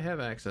 do I have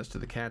access to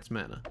the cat's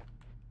mana?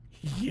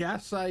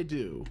 Yes, I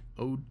do.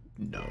 Oh,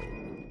 no.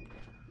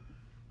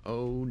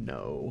 Oh,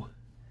 no.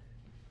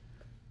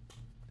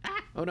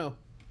 Ah! Oh, no.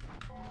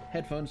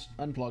 Headphones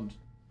unplugged.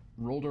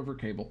 Rolled over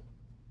cable.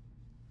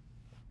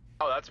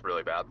 Oh, that's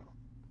really bad.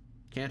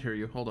 Can't hear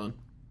you. Hold on.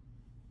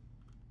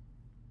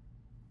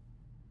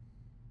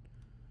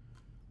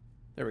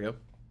 There we go.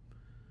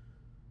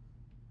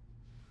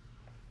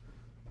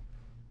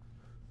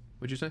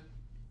 What'd you say?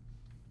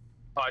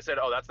 Oh, I said,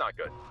 oh, that's not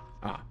good.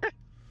 Ah.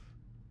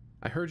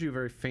 I heard you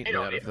very faintly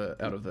out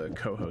of the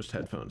co-host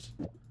headphones.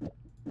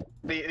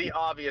 The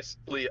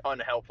obviously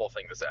unhelpful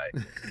thing to say.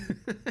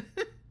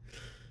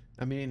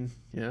 I mean,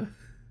 yeah.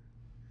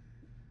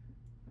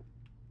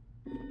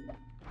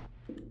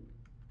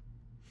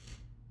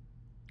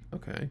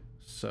 Okay,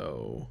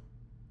 so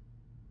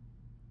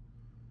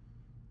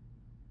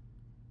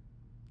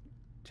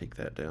take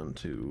that down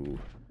to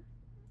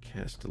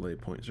cast delay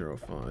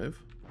 0.05.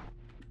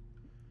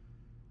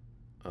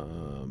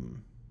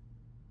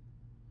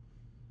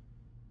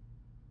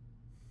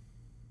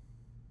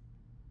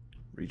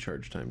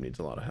 Recharge time needs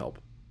a lot of help.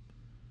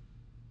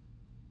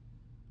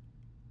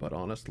 But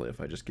honestly,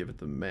 if I just give it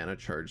the mana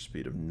charge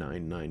speed of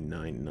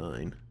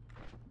 9999,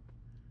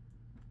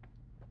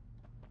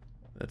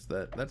 that's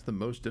the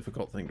most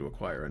difficult thing to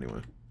acquire anyway.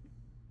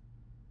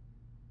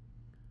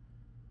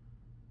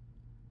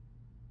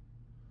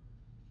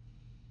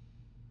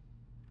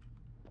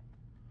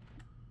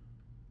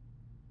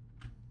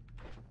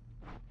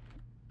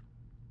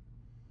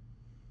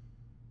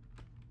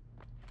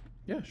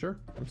 Yeah, sure.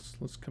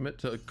 Let's commit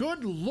to.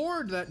 Good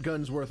lord, that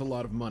gun's worth a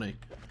lot of money.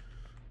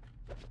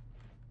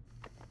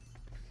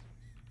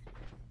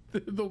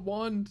 The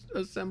wand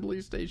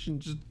assembly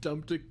station just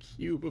dumped a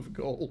cube of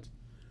gold,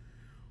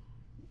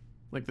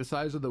 like the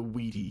size of the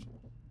Wheatie.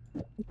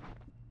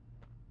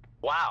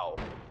 Wow,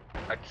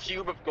 a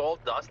cube of gold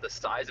dust the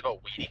size of a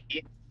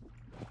Wheatie.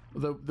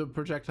 The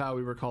projectile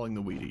we were calling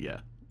the Wheatie,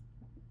 yeah.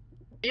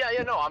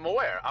 Yeah, no, I'm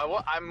aware.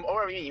 I'm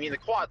aware. You mean the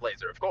quad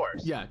laser, of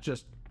course. Yeah,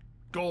 just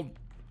gold.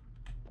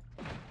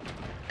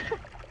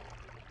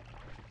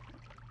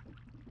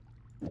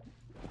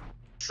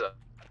 So,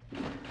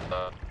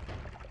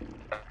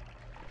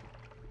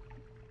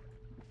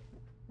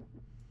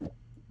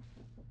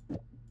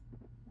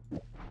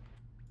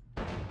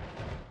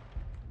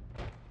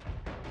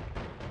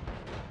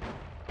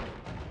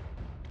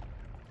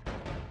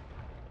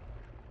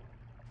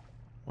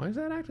 Why is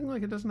that acting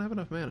like it doesn't have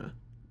enough mana?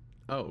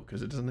 Oh,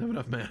 because it doesn't have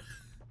enough mana.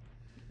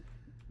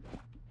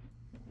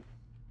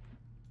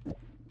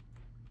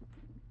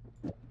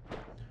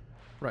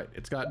 Right,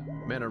 it's got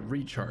mana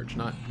recharge,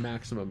 not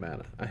maximum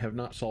mana. I have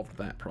not solved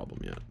that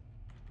problem yet.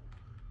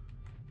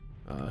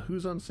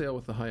 Who's on sale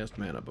with the highest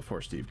mana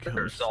before Steve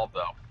comes? solved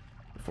though.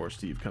 Before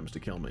Steve comes to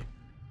kill me.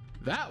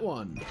 That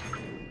one!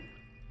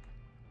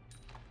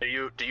 Do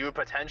you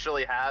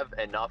potentially have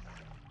enough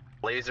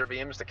laser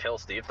beams to kill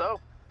Steve though?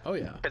 Oh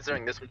yeah,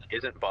 Considering this one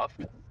isn't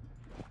buffed.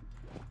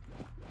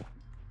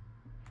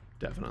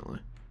 definitely.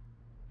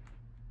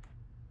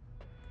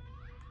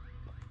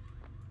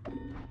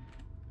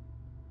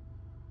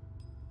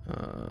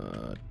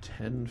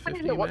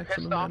 1050 What maximum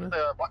pissed off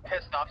mana? what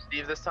pissed off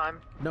Steve this time?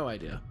 No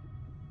idea.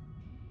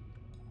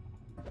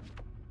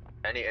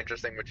 Any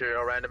interesting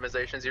material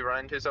randomizations you've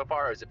run into so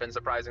far, or has it been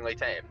surprisingly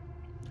tame?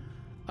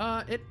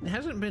 It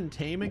hasn't been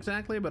tame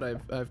exactly, but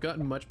I've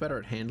gotten much better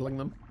at handling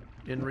them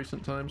in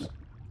recent times.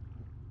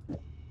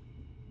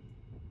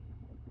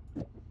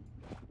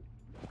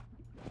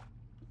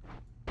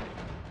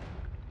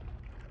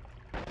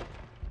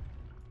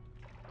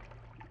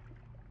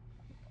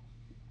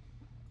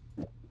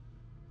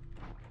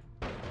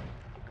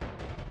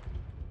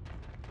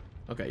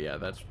 Okay, yeah,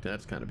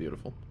 that's kind of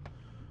beautiful.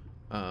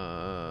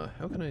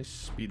 How can I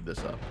speed this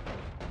up?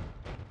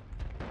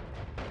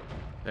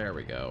 There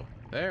we go.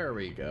 There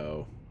we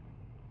go.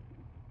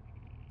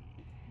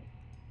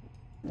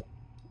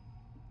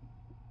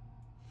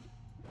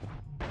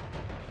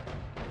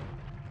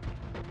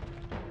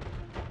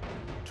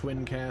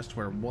 Twin cast,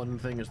 where one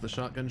thing is the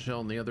shotgun shell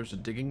and the other's a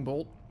digging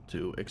bolt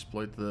to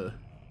exploit the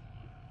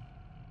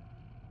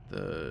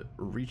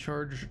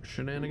recharge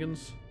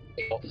shenanigans.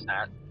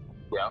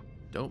 Yeah.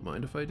 Don't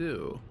mind if I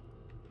do.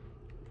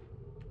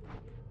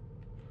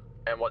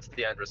 And what's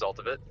the end result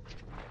of it?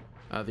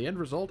 The end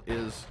result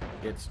is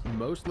it's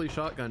mostly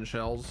shotgun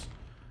shells,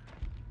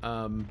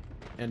 and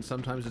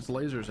sometimes it's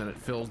lasers, and it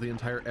fills the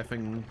entire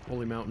effing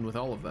holy mountain with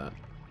all of that.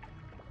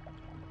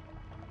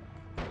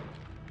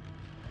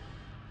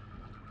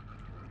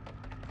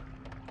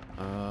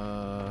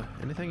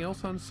 Anything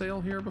else on sale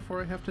here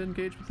before I have to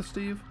engage with the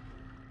Steve?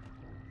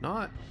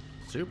 Not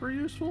super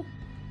useful?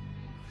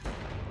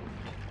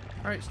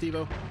 Alright,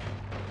 Steve-o.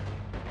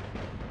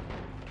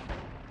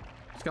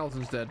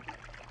 Skeleton's dead.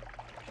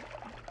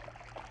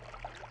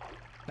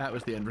 That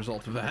was the end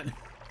result of that.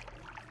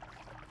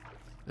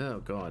 Oh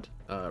god.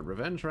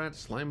 Revenge Rat,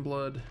 Slime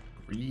Blood,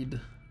 Greed.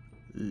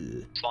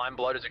 Ugh. Slime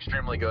blood is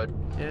extremely good.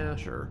 Yeah,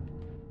 sure.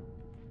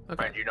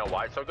 Okay. And do you know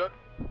why it's so good?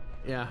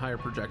 Yeah, higher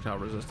projectile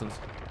resistance.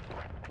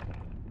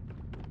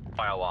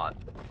 By a lot.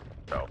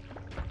 So.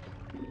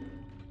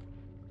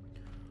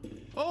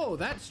 Oh,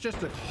 that's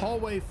just a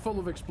hallway full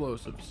of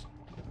explosives.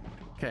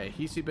 Okay,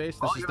 Hisi base.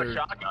 This Well, is you have their. a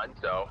shotgun,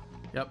 so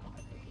Yep.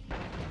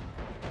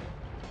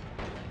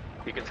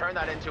 you can turn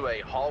that into a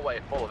hallway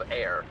full of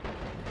air.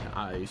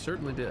 I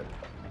certainly did.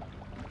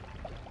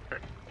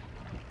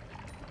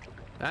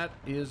 That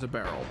is a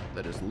barrel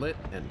that is lit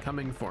and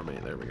coming for me.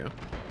 There we go.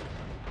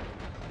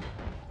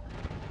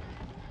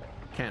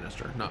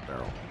 Canister, not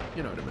barrel.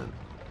 You know what I meant.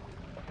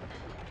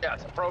 Yeah,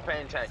 it's a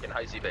propane tank in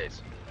Heisey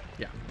base.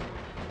 Yeah.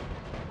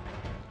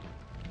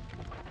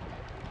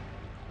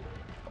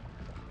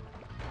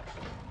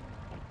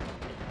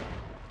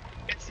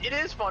 It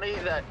is funny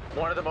that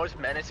one of the most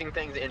menacing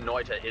things in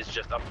Noit is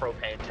just a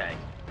propane tank.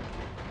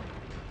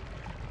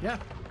 Yeah.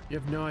 You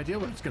have no idea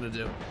what it's gonna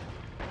do.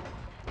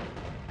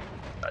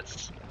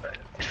 That's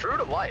true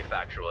to life,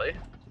 actually.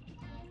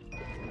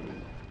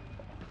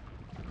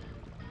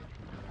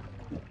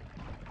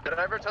 Did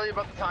I ever tell you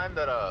about the time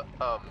that a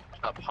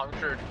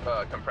punctured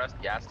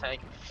compressed gas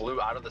tank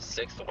flew out of the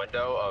 6th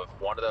window of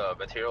one of the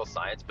material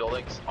science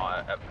buildings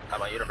at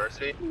my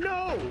university?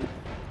 No!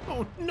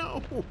 Oh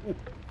no!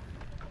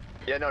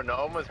 Yeah, no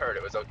one was hurt.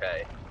 It was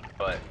okay.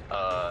 But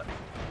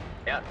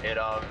yeah, it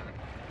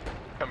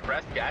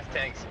compressed gas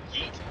tanks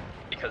yeet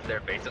because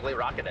they're basically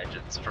rocket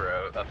engines for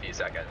a few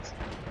seconds.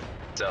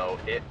 So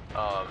it,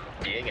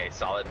 being a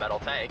solid metal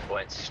tank,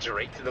 went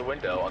straight to the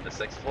window on the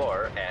 6th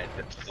floor and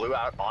flew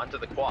out onto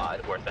the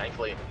quad, where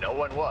thankfully no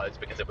one was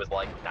because it was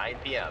like 9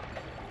 p.m.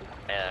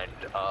 And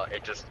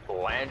it just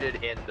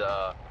landed in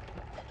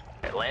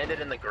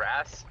the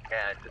grass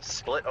and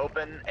split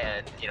open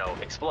and, you know,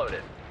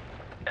 exploded.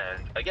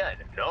 And again,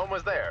 no one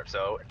was there,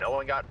 so no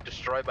one got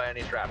destroyed by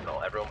any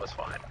shrapnel. Everyone was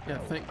fine. Yeah,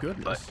 thank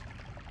goodness.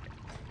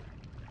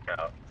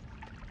 Yeah.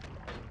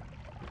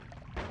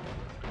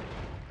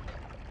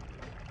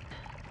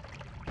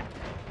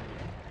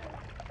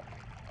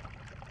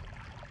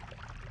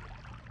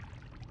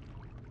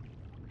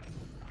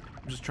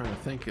 I'm just trying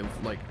to think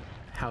of like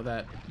how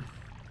that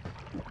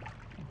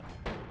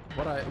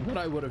what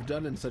I would have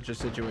done in such a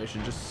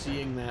situation, just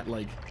seeing that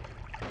like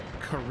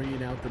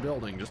careen out the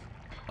building, just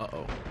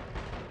uh-oh.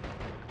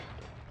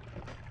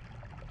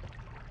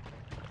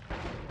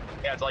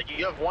 Yeah, it's like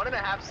you have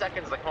 1.5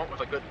 seconds to come up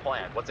with a good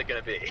plan. What's it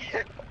gonna be?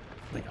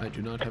 Like, I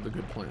do not have a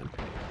good plan.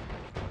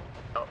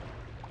 Oh.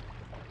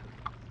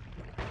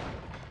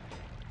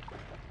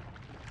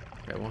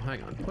 Okay, well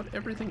hang on. Put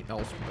everything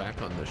else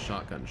back on the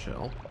shotgun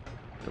shell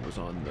that was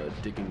on the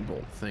digging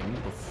bolt thing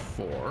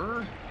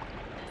before.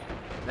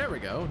 There we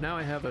go. Now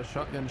I have a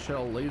shotgun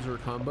shell laser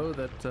combo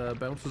that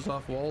bounces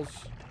off walls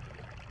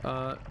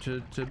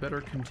to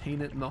better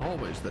contain it in the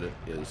hallways that it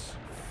is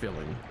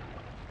filling.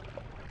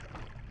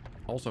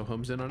 Also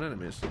homes in on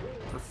enemies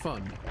for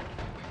fun.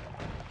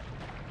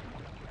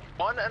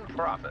 Fun and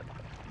profit.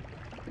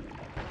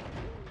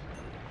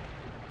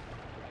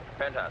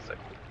 Fantastic.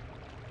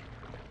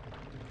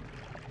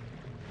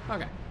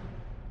 Okay.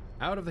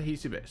 Out of the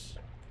Hisi base.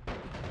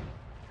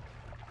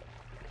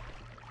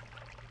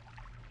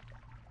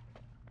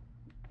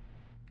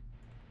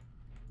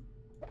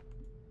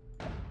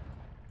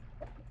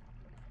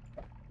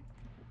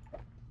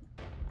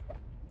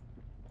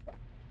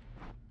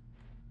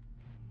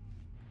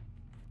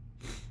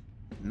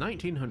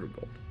 $1,900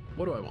 gold.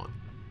 What do I want?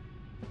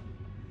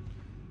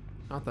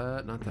 Not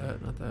that, not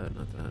that, not that,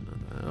 not that,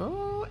 not that.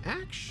 Oh,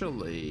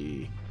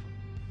 actually.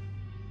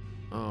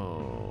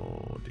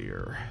 Oh,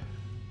 dear.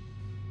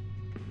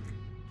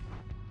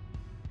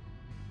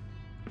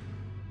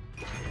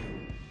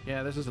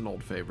 Yeah, this is an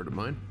old favorite of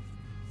mine.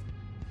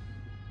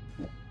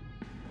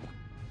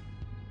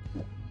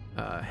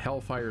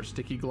 Hellfire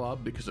Sticky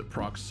Glob, because it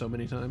procs so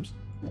many times.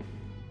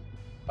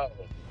 Oh.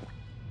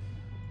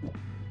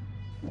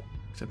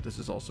 Except this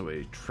is also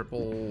a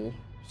triple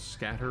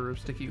scatter of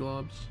Sticky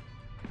Globs.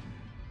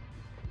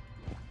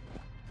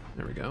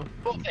 There we go.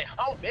 Well, if they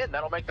home in,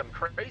 that'll make them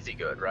crazy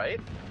good, right?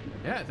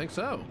 Yeah, I think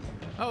so.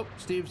 Oh,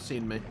 Steve's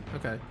seen me.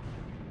 Okay.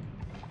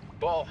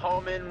 Well,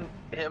 home in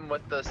him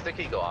with the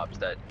sticky globs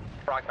that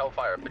proc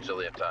Hellfire a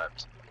bajillion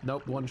times.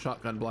 Nope, one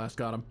shotgun blast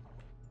got him.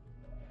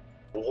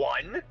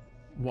 One?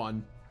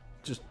 One.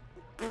 Just...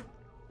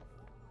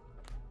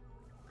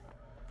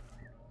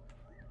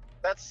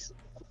 That's,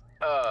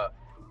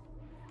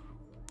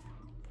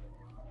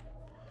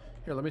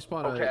 Here, let me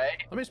spawn okay.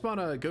 Let me spawn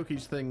a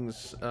Goki's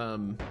Things,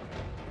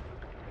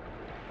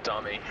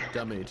 Dummy.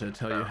 dummy to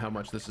tell you how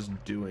much this is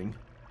doing.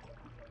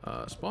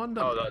 Spawn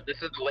dummy. Oh,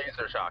 this is the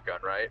laser shotgun,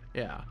 right?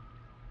 Yeah.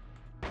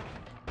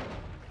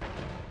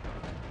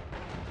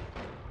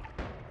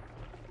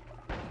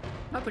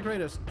 Not the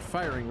greatest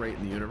firing rate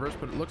in the universe,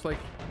 but it looks like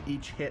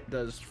each hit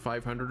does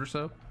 500 or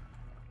so.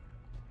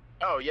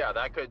 Oh yeah,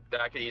 that could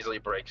easily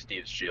break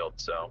Steve's shield,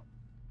 so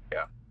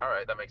yeah.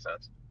 Alright, that makes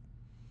sense.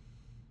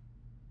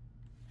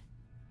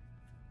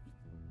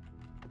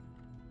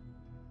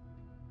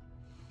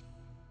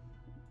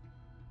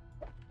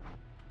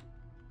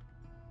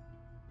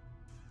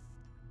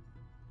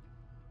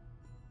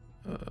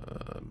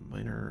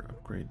 Minor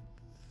upgrade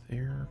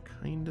there,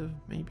 kind of,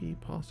 maybe,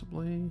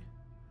 possibly.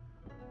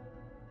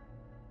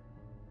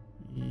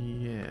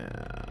 Yeah.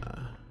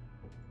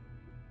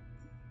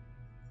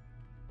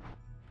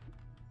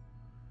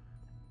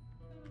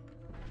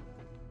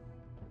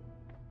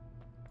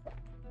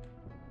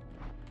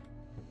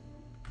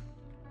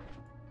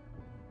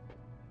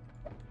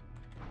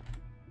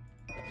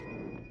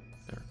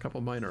 There are a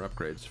couple minor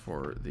upgrades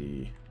for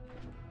the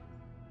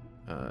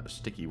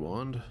sticky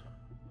wand.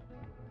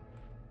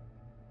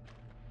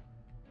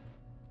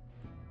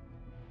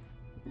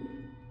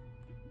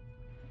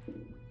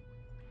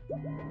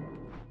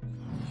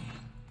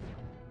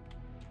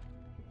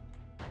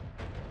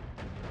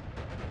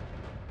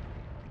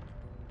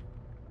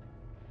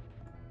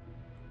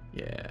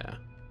 Yeah.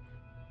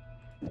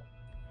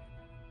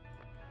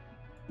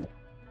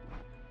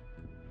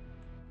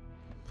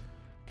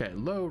 Okay,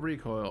 low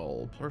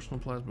recoil, personal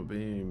plasma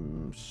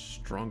beam,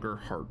 stronger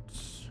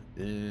hearts.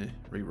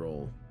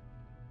 Reroll.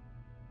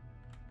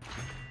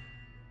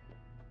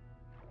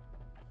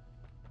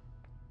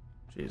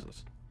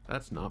 Jesus,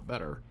 that's not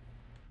better.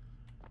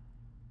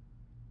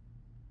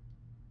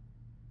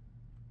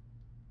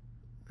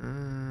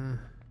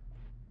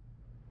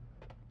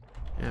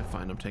 Yeah,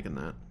 fine, I'm taking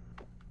that.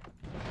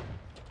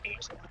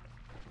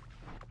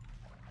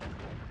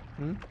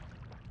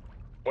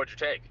 What'd you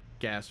take?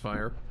 Gas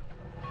fire.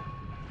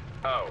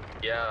 Oh,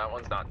 yeah, that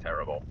one's not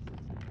terrible.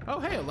 Oh,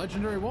 hey, a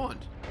legendary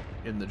wand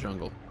in the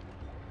jungle.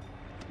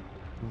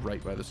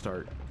 Right by the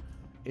start.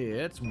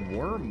 It's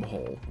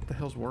Wormhole. What the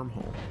hell's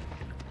Wormhole?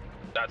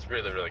 That's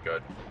really, really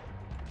good.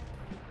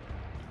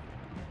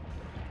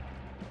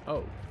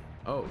 Oh.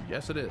 Oh,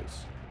 yes it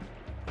is.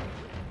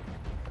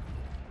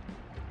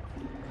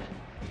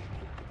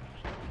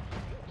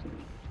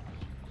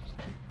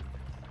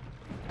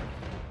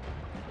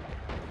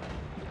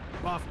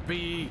 Buff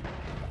B.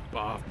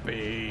 Buff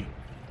B.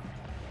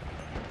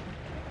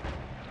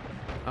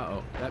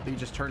 Uh-oh, that bee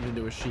just turned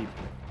into a sheep.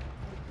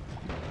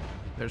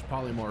 There's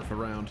polymorph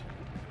around.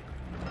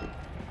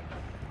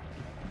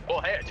 Well,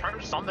 hey, it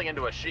turned something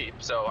into a sheep,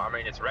 so, I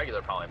mean, it's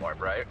regular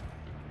polymorph, right?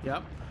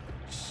 Yep.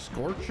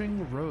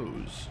 Scorching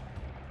Rose.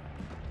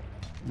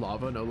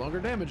 Lava no longer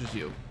damages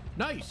you.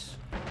 Nice!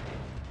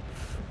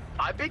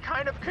 I'd be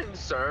kind of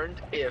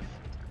concerned if,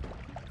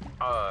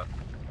 oh,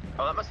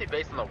 that must be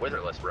based on the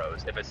Witherless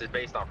Rose, if it's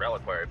based on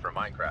Reliquary for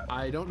Minecraft.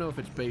 I don't know if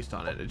it's based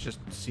on it. It just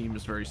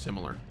seems very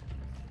similar.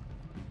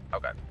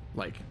 Okay.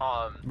 Like,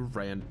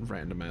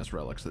 random ass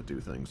relics that do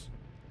things.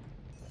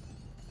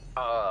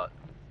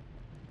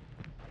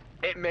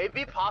 It may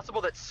be possible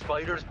that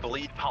spiders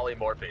bleed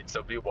polymorphine,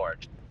 so be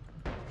warned.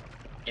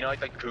 You know, like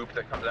the goop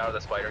that comes out of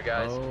the spider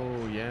guys?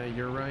 Oh, yeah,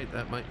 you're right.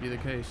 That might be the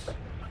case.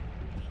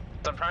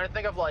 So I'm trying to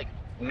think of, like,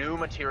 new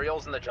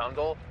materials in the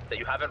jungle that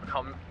you haven't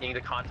come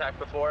into contact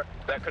before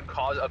that could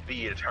cause a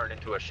bee to turn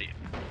into a sheep.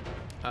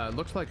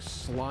 Looks like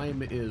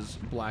slime is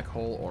black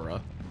hole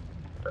aura.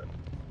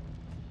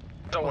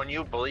 So when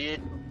you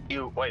bleed,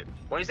 you wait.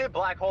 When you say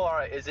black hole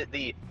aura, is it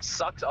the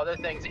sucks other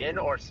things in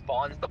or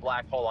spawns the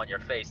black hole on your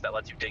face that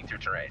lets you dig through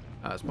terrain?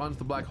 Spawns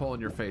the black hole in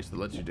your face that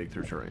lets you dig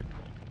through terrain.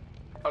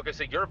 Okay,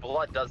 so your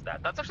blood does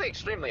that. That's actually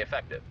extremely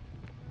effective.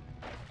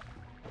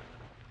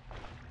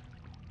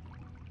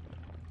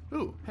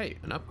 Ooh, hey,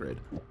 an upgrade.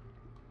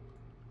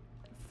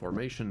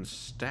 Formation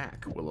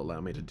stack will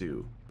allow me to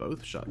do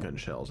both shotgun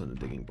shells and a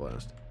digging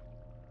blast.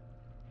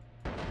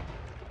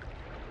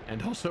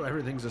 And also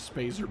everything's a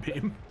spacer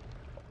beam.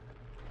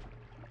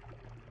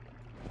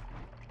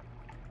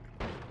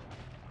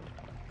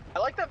 I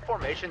like that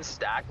formation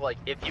stack. Like,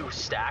 if you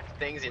stack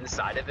things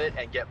inside of it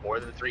and get more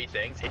than 3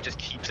 things, it just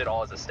keeps it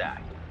all as a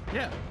stack.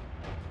 Yeah.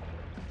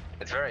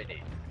 It's very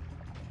neat.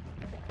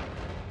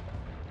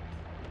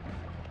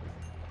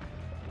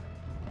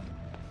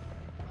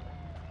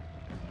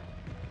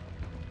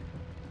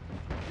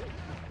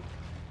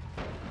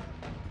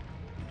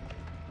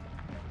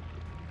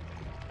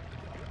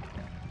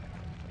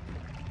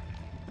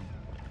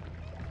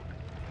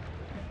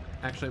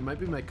 Actually, it might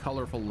be my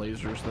colorful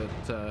lasers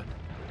that,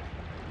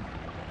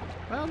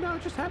 well, no,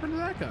 it just happened to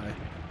that guy.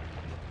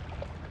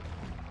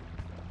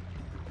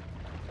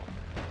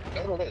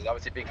 That's what it is.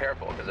 Obviously, be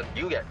careful, because if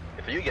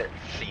you get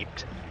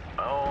sheeped,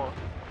 oh.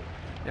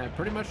 Yeah, I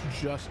pretty much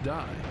just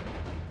die.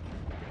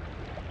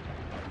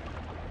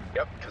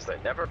 Yep, because they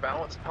never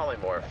balance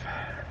polymorph.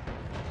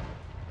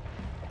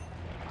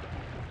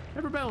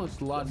 Never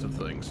balanced lots of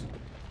things.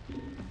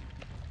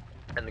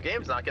 And the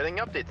game's not getting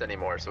updates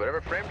anymore, so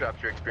whatever frame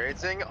drops you're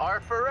experiencing are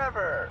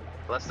forever.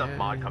 Unless some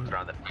mod comes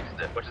around that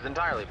fixes it, which is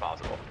entirely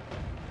possible.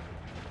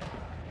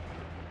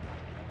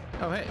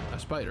 Oh, hey, a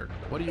spider.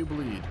 What do you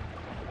bleed?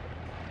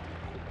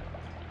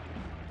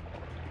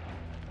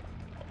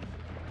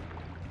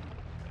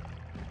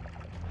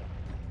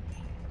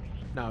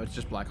 No, it's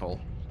just black hole.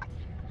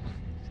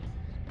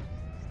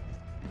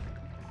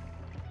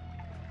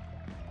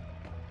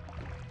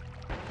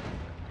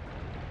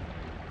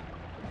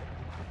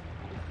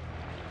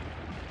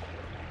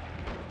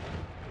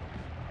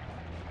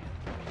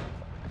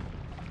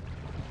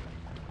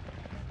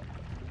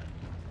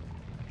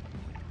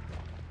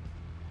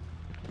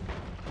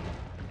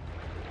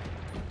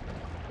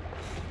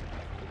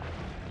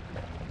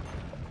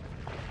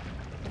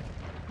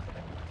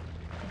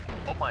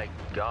 Oh my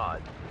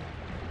god.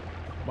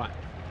 What?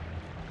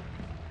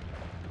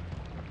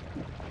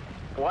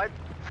 What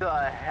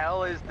the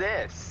hell is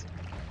this?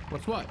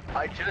 What's what?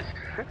 I just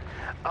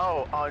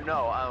oh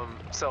no,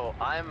 so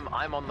I'm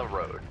on the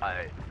road.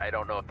 I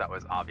don't know if that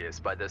was obvious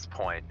by this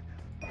point.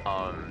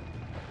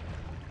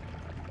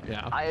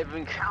 Yeah. I have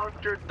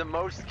encountered the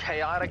most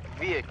chaotic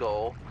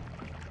vehicle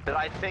that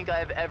I think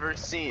I've ever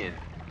seen.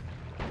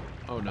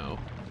 Oh no.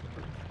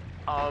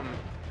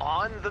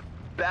 On the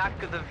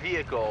back of the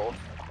vehicle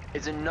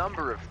is a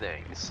number of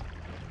things.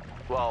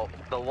 Well,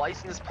 the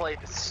license plate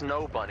is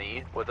Snow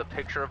Bunny with a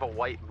picture of a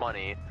white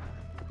bunny,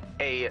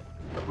 a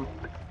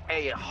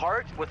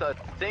heart with a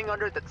thing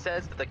under it that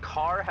says that the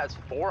car has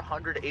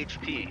 400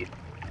 HP,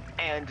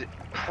 and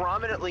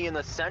prominently in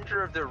the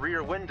center of the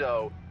rear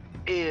window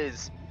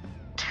is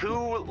 2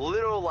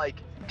 little,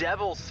 like,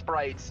 devil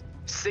sprites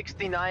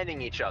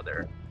 69ing each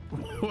other.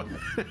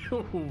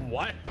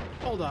 What?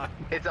 Hold on.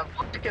 It's a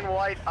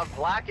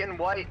black and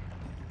white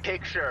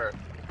picture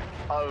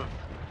of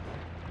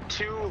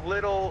 2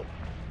 little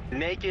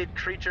naked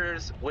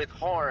creatures with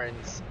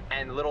horns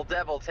and little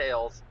devil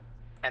tails,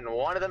 and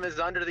one of them is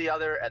under the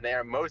other, and they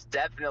are most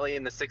definitely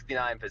in the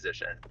 69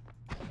 position.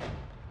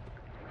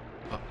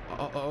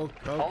 Also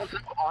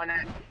on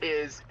it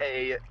is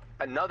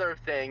another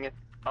thing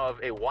of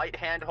a white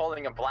hand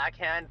holding a black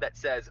hand that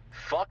says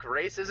 "fuck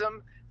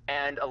racism,"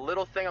 and a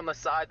little thing on the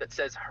side that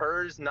says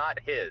 "hers, not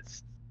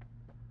his."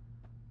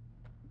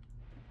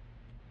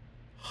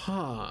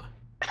 Huh.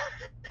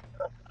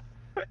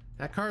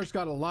 That car's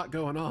got a lot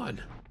going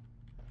on.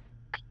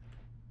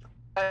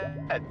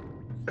 I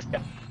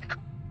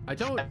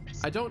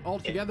don't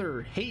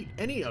altogether hate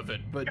any of it,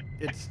 but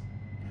it's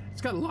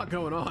got a lot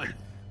going on.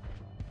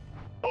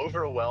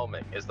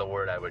 Overwhelming is the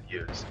word I would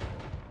use.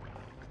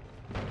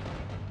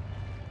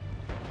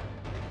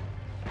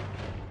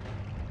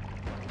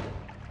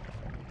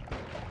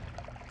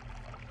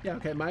 Yeah,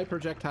 okay, my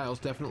projectiles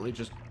definitely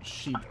just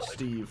sheeped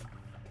Steve.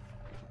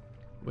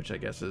 Which I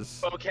guess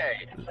is...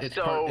 Okay, it's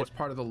so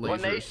part of the lasers.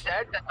 when they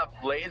said that the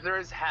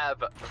lasers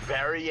have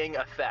varying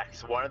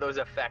effects, one of those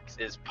effects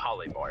is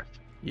polymorph.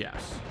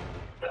 Yes.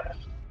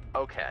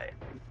 Okay.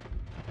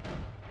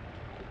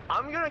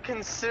 I'm gonna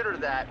consider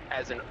that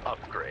as an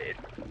upgrade.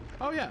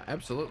 Oh yeah,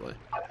 absolutely.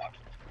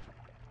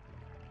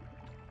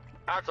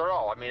 After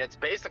all, I mean, it's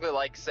basically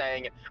like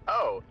saying,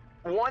 oh,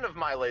 one of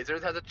my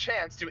lasers has a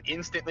chance to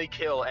instantly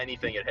kill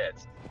anything it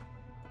hits.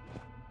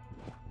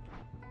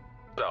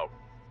 So...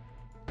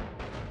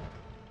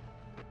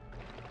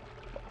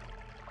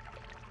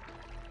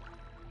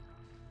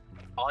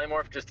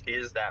 polymorph just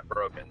is that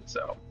broken,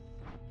 so...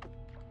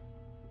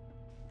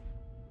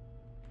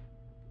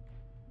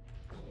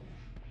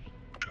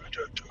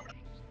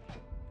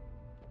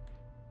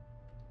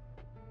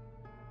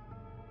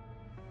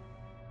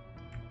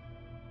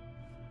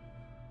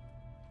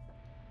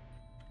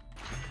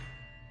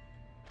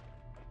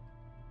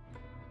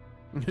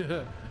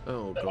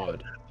 Oh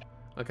god.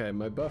 Okay,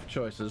 my buff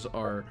choices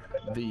are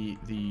the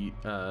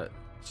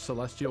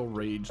Celestial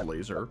Rage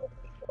Laser,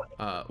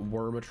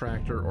 Worm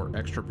Attractor, or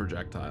Extra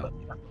Projectile.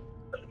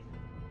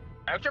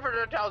 Extra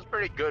projectile is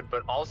pretty good,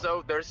 but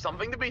also there's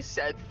something to be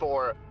said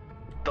for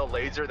the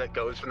laser that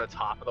goes from the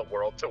top of the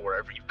world to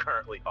wherever you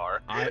currently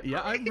are.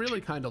 Yeah, I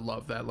really kind of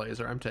love that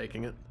laser. I'm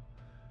taking it.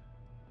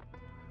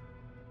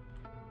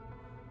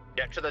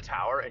 Get to the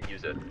tower and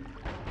use it.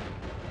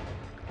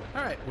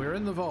 Alright, we're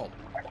in the vault.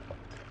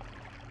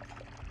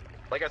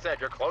 Like I said,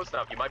 you're close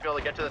enough. You might be able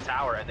to get to the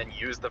tower and then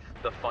use the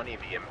funny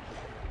beam.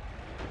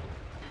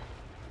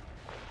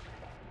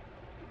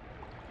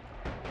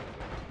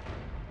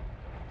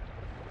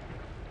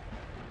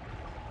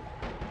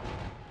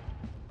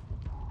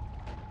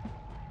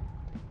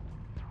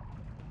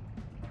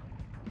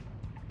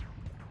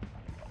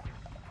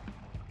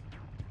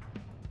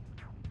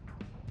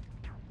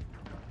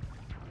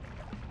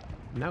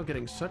 I'm now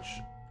getting such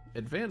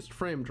advanced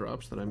frame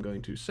drops that I'm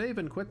going to save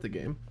and quit the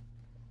game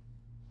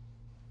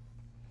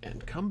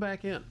and come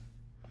back in.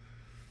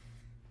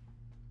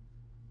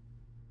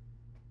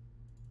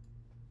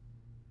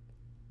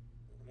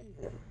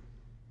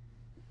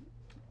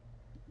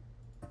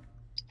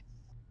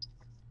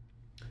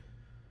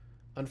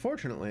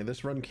 Unfortunately,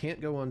 this run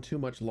can't go on too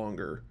much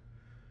longer.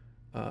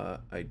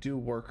 I do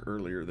work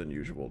earlier than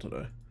usual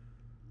today.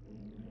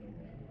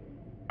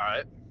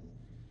 Alright.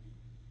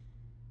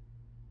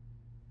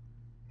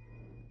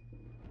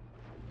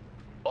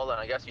 Well then,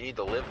 I guess you need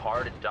to live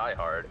hard and die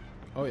hard.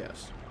 Oh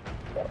yes.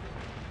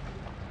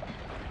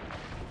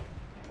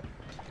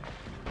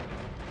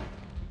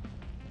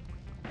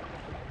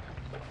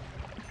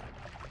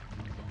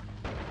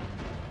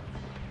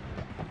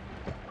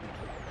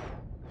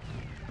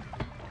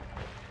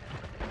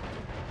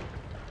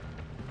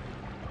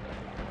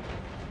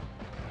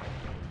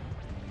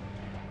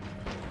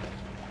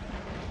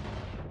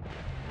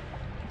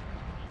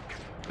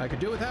 I could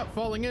do without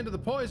falling into the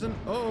poison.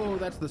 Oh,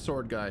 that's the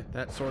sword guy.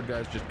 That sword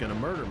guy's just gonna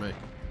murder me.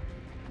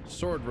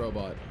 Sword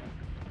robot.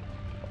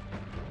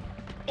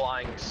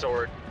 Flying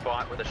sword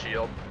bot with a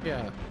shield.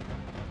 Yeah.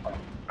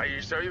 Are you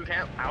sure you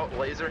can't out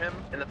laser him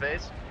in the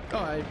face? Oh,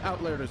 I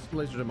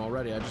lasered him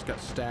already. I just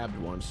got stabbed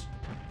once.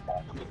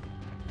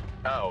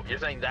 Oh, you're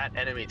saying that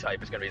enemy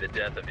type is gonna be the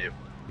death of you.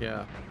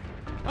 Yeah.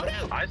 Oh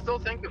no! I still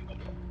think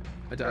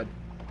I died.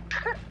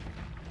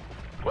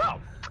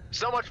 well,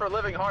 so much for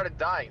living hard and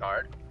dying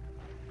hard.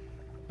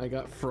 I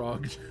got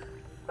frogged.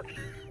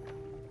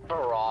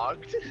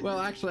 Frogged? Well,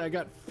 actually, I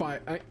got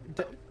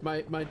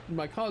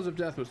my cause of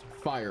death was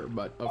fire,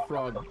 but a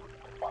frog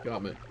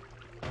got me.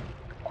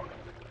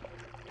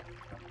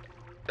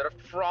 Did a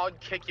frog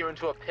kick you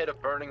into a pit of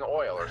burning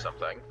oil or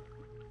something?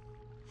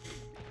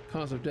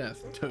 Cause of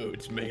death,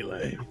 toads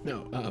melee.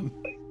 No,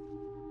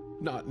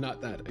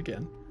 not that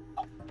again.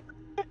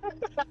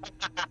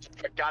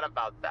 Forgot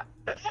about that.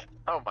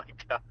 Oh my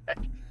god.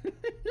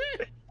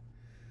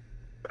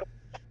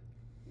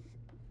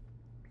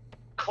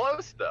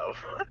 Close though.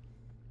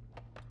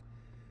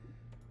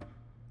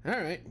 All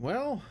right,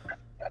 well,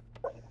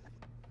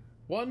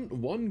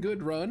 one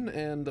good run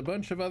and a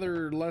bunch of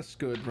other less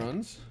good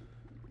runs.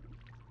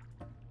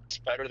 It's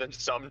better than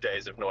some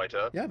days of Noit.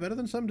 Yeah, better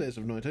than some days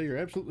of Noit. You're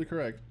absolutely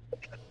correct.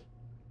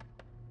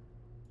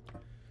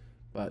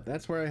 But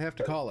that's where I have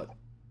to call it.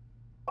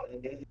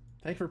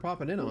 Thanks for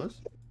popping in on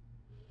us.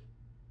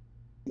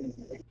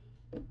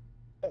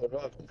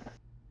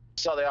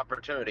 Saw the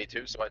opportunity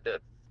to, so I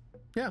did.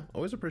 Yeah,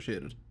 always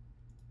appreciated.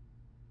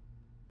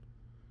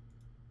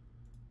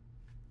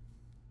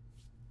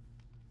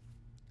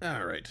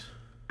 All right.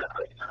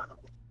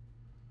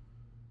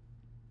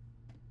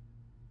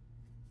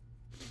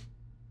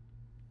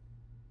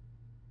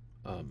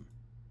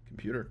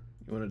 Computer,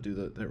 you want to do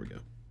the, there we go.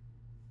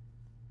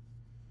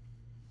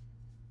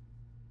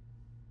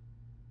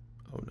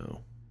 Oh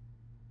no.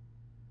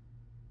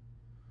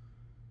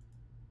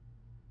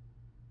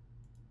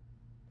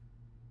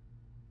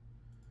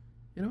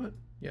 You know what?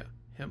 Yeah,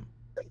 him.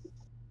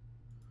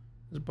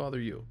 Does it bother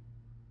you?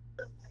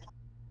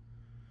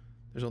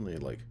 There's only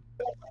like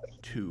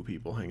 2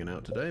 people hanging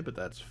out today, but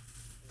that's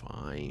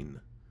fine.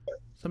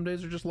 Some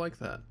days are just like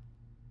that.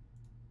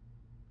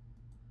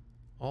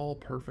 All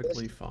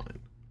perfectly fine.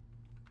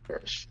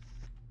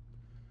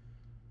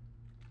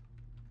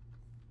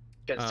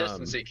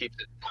 Consistency keeps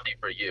it healthy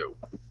for you.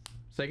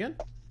 Say again?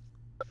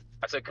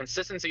 I said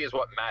consistency is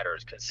what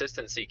matters.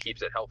 Consistency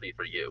keeps it healthy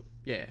for you.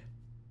 Yeah.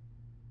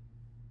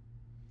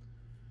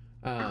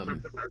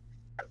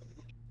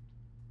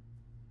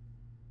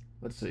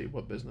 Let's see,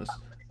 what business?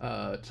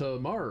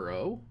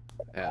 Tomorrow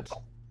at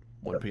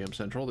 1 p.m.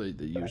 Central,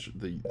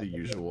 the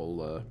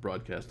usual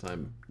broadcast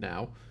time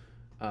now.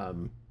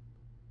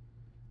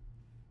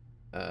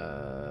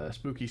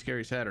 Spooky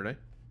Scary Saturday.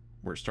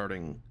 We're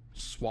starting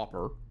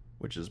Swapper,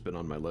 which has been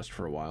on my list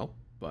for a while,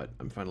 but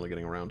I'm finally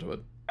getting around to it.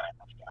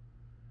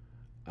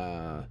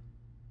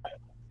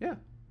 Yeah,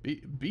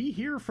 be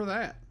here for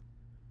that.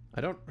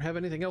 I don't have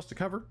anything else to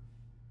cover.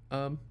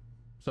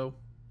 So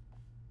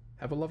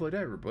have a lovely day,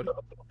 everybody.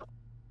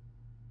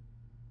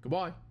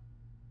 Goodbye.